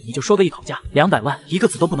道：“你就说个一口价，200万，一个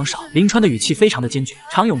子都不能少。”林川的语气非常的坚决，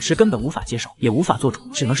常永池根本无法接受，也无法做主，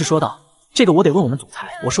只能是说道：“这个我得问我们总裁，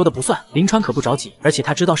我说的不算。”林川可不着急，而且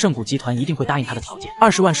他知道圣谷集团一定会答应他的条件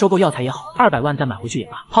，20万收购药材也好，200万再买回去也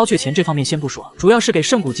罢。抛却钱这方面先不说，主要是给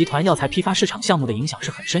圣谷集团药材批发市场项目的影响是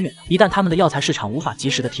很深远的。一旦他们的药材市场无法及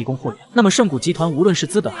时的提供货源，那么圣谷集团无论是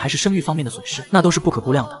资本还是声誉方面的损失，那都是不可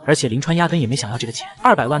估量的。而且林川压根也没想要这个钱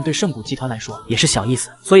，200万对圣谷集团来说也是小意思，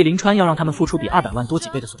所以林川要让他们付出比200万多几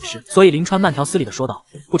倍的损失。所以林川慢条斯理的说道：“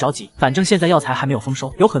不着急，反正现在药材还没有丰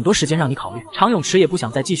收，有很多时间让你考虑。”常永池也不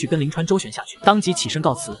想再继续跟林川周旋下去，当即起身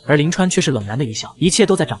告辞，而林川却是冷然的一笑，一切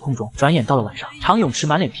都在掌控中。转眼到了晚上，常永池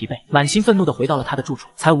满脸疲惫，满心愤怒的回到了他的住处，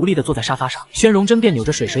才无力的坐在沙发上。宣荣真便扭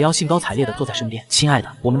着水蛇腰，兴高采烈的坐在身边：“亲爱的，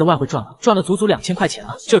我们的外汇赚了足足2000块钱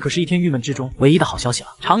了，这可是一天郁闷之中唯一的好消息了。”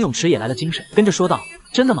常永池也来了精神，跟着说道：“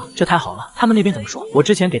真的吗？这太好了！他们那边怎么说？我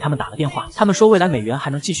之前给他们打了电话，他们说未来美元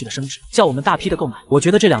还能继续的升值，叫我们大批的购买。我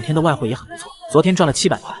觉得这2天的外汇也很不错，昨天赚了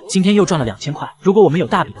700块，今天又赚了2000块。如果我们有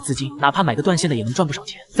大笔的资金，哪怕买个断线的也能赚不少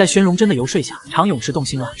钱。”在宣荣真的游说下，常永池动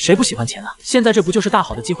心了，谁不喜欢钱啊？现在这不就是大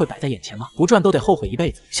好的机会摆在眼前吗？不赚都得后悔一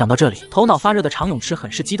辈子。想到这里，头脑发热的常永池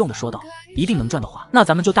很是激动的说道：“一定能赚的话，那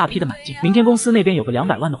咱们就大批的买进。明天公司那边有个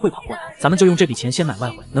200万的汇款过来，咱们就用这笔钱先买外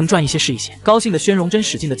汇，能赚一些是一些。”高兴的宣荣真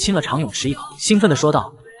使劲的亲了常永池一口，兴奋的说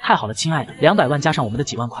道：“太好了，亲爱的，200万加上我们的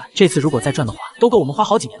几万块，这次如果再赚的话，都够我们花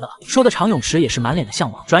好几年的了。”说的常永池也是满脸的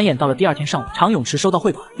向往。转眼到了第2天上午，常永池收到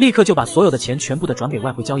汇款，立刻就把所有的钱全部的转给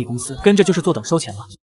外汇交易公司，跟着就是坐等收钱了。